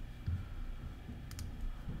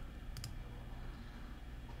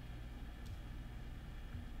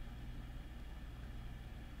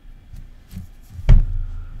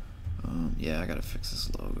 Yeah, I gotta fix this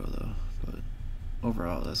logo though, but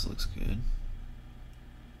overall this looks good.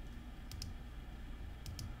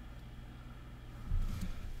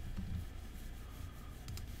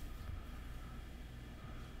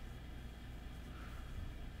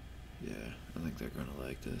 Yeah, I think they're gonna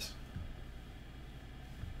like this.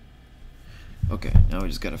 Okay, now we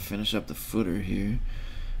just gotta finish up the footer here,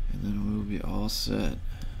 and then we'll be all set.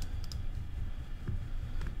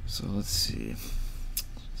 So let's see.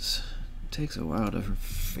 It takes a while to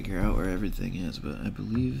figure out where everything is, but I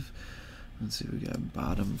believe, let's see, we got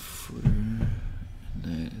bottom footer, and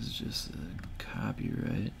that is just a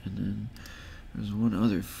copyright, and then there's one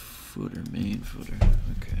other footer, main footer.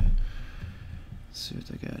 Okay, let's see what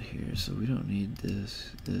they got here. So we don't need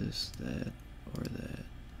this, this, that, or that.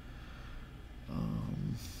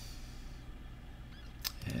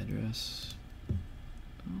 Address. I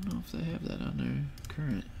don't know if they have that on their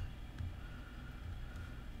current.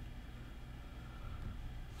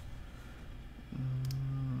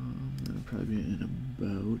 That'll probably be in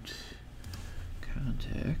about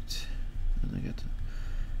contact. And I got the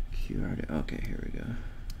QR. Okay, here we go.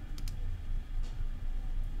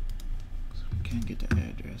 So we can get the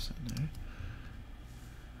address in there.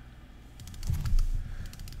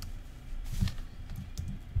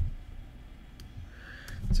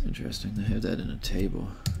 It's interesting they have that in a table.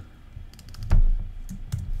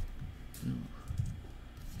 Oh.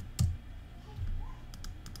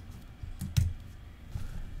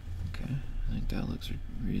 Okay, I think that looks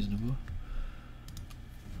reasonable.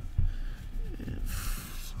 And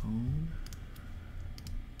phone.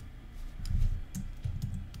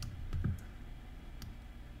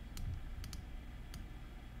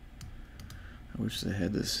 I wish they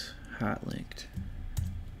had this hot linked.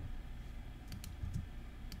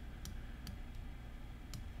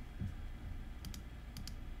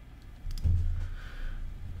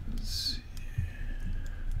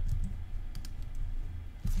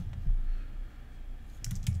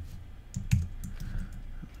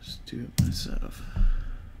 Do it myself.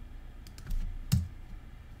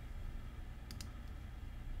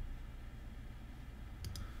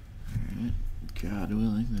 Alright, God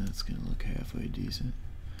willing, that's gonna look halfway decent.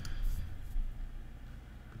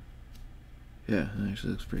 Yeah, that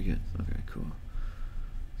actually looks pretty good. Okay, cool.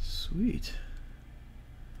 Sweet.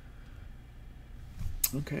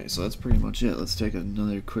 Okay, so that's pretty much it. Let's take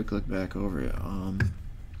another quick look back over it.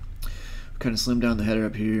 Kind of slim down the header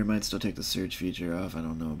up here. Might still take the search feature off. I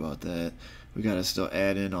don't know about that. We gotta still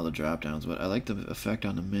add in all the drop downs, but I like the effect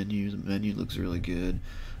on the menu. The menu looks really good.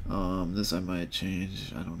 This I might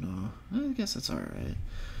change. I don't know. I guess that's alright.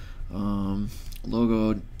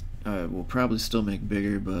 Logo we'll probably still make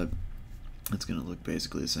bigger, but it's gonna look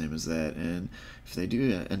basically the same as that. And if they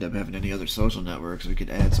do end up having any other social networks, we could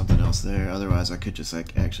add something else there. Otherwise, I could just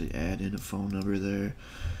like actually add in a phone number there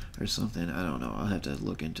or something. I don't know. I'll have to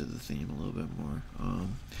look into the theme a little bit more.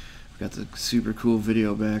 We've got the super cool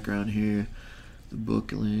video background here, the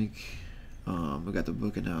book link. We got the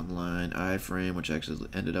booking online iframe, which actually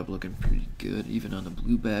ended up looking pretty good, even on the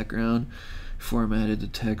blue background. Formatted the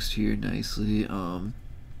text here nicely.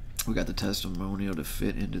 We got the testimonial to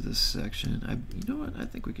fit into this section. You know what? I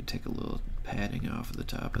think we could take a little padding off of the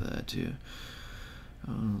top of that too.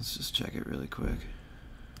 Let's just check it really quick.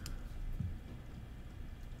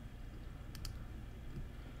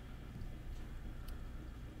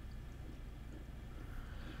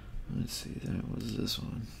 Let's see, that was this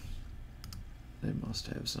one. They must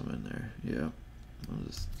have some in there. Yeah, I'll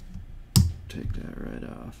just take that right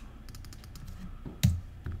off.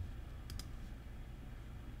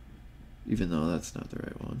 Even though that's not the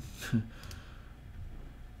right one.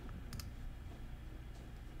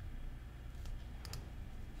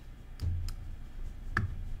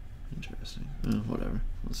 Interesting. Whatever.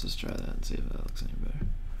 Let's just try that and see if that looks any better.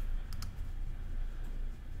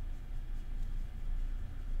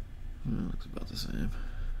 It looks about the same.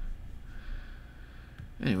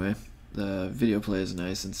 Anyway, the video play is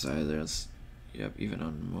nice inside there. It's, yep, even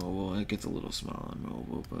on mobile. It gets a little small on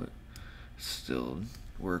mobile, but still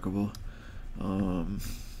workable.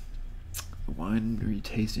 Winery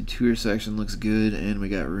tasting tour section looks good, and we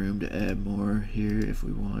got room to add more here if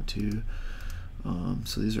we want to.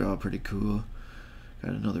 So these are all pretty cool.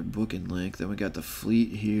 Got another booking link. Then we got the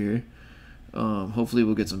fleet here. Hopefully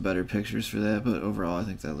we'll get some better pictures for that, but overall I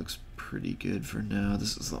think that looks pretty good for now.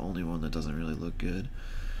 This is the only one that doesn't really look good.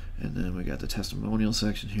 And then we got the testimonial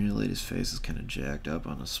section here. The lady's face is kind of jacked up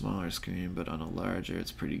on a smaller screen, but on a larger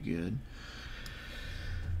it's pretty good.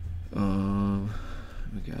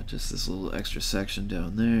 We got just this little extra section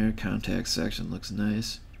down there. Contact section looks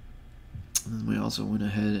nice. And then we also went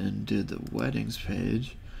ahead and did the weddings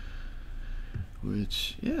page,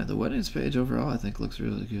 which, yeah, the weddings page overall I think looks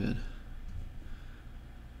really good.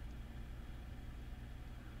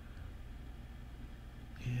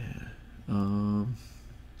 Yeah.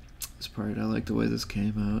 This part, I like the way this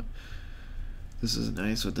came out. This is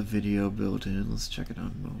nice with the video built in. Let's check it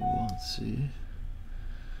on mobile. Let's see.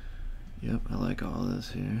 Yep, I like all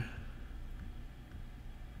this here.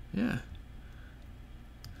 Yeah.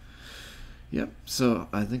 Yep, so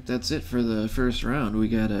I think that's it for the first round. We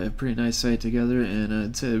got a pretty nice site together, and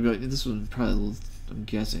I'd say this one probably, I'm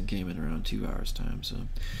guessing, came in around 2 hours time. So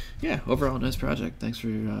yeah, overall nice project. Thanks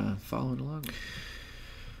for following along.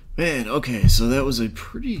 Man, okay, so that was a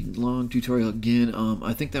pretty long tutorial again.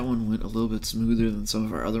 I think that one went a little bit smoother than some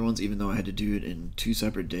of our other ones, even though I had to do it in 2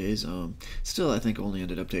 separate days. Still, I think only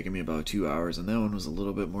ended up taking me about 2 hours, and that one was a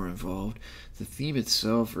little bit more involved. The theme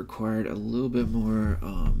itself required a little bit more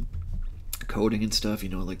coding and stuff, you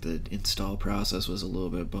know, like the install process was a little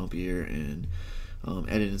bit bumpier, and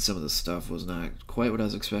editing some of the stuff was not quite what I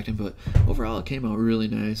was expecting, but overall it came out really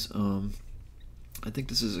nice. I think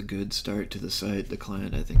this is a good start to the site. The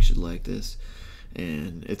client, I think, should like this,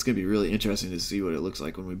 and it's going to be really interesting to see what it looks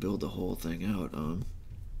like when we build the whole thing out,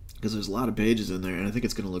 because there's a lot of pages in there, and I think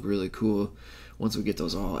it's going to look really cool once we get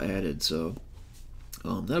those all added. So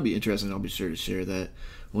that'll be interesting. I'll be sure to share that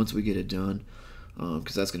once we get it done,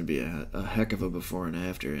 because that's going to be a heck of a before and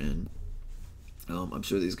after, and I'm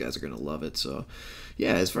sure these guys are going to love it. So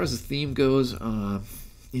yeah, as far as the theme goes,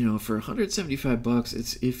 you know, for $175,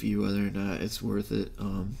 it's iffy whether or not it's worth it.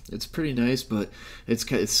 It's pretty nice, but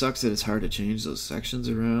it sucks that it's hard to change those sections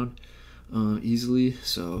around easily.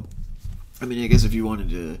 So, I mean, I guess if you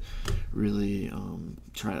wanted to really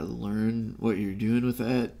try to learn what you're doing with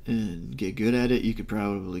that and get good at it, you could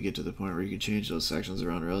probably get to the point where you could change those sections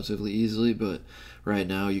around relatively easily. But right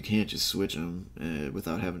now, you can't just switch them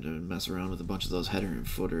without having to mess around with a bunch of those header and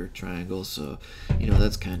footer triangles. So, you know,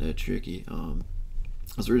 that's kind of tricky.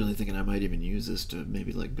 I was originally thinking I might even use this to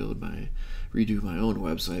maybe like redo my own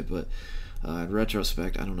website, but in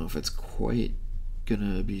retrospect, I don't know if it's quite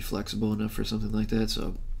gonna be flexible enough for something like that,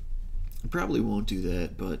 so I probably won't do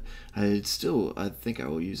that. But I think I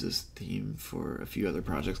will use this theme for a few other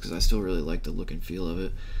projects because I still really like the look and feel of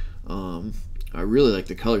it. I really like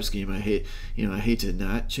the color scheme. I hate to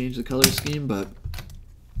not change the color scheme, but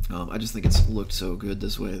I just think it's looked so good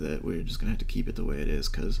this way that we're just gonna have to keep it the way it is,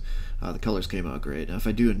 because the colors came out great. Now if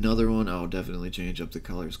I do another one, I'll definitely change up the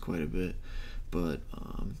colors quite a bit, but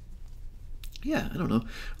yeah, I don't know.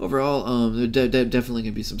 Overall, there definitely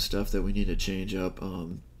gonna be some stuff that we need to change up,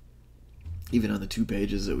 even on the 2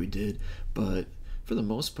 pages that we did, but for the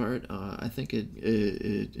most part, I think it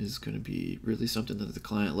is going to be really something that the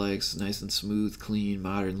client likes. Nice and smooth, clean,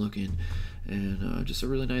 modern looking, and just a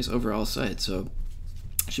really nice overall site. So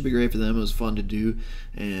should be great for them. It was fun to do,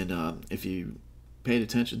 and if you paid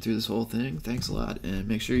attention through this whole thing, thanks a lot, and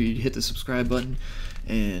make sure you hit the subscribe button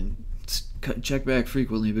and check back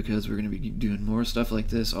frequently, because we're going to be doing more stuff like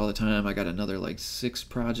this all the time. I got another like 6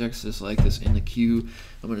 projects just like this in the queue.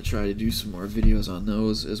 I'm going to try to do some more videos on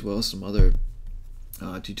those, as well as some other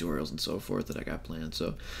tutorials and so forth that I got planned.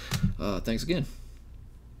 So thanks again.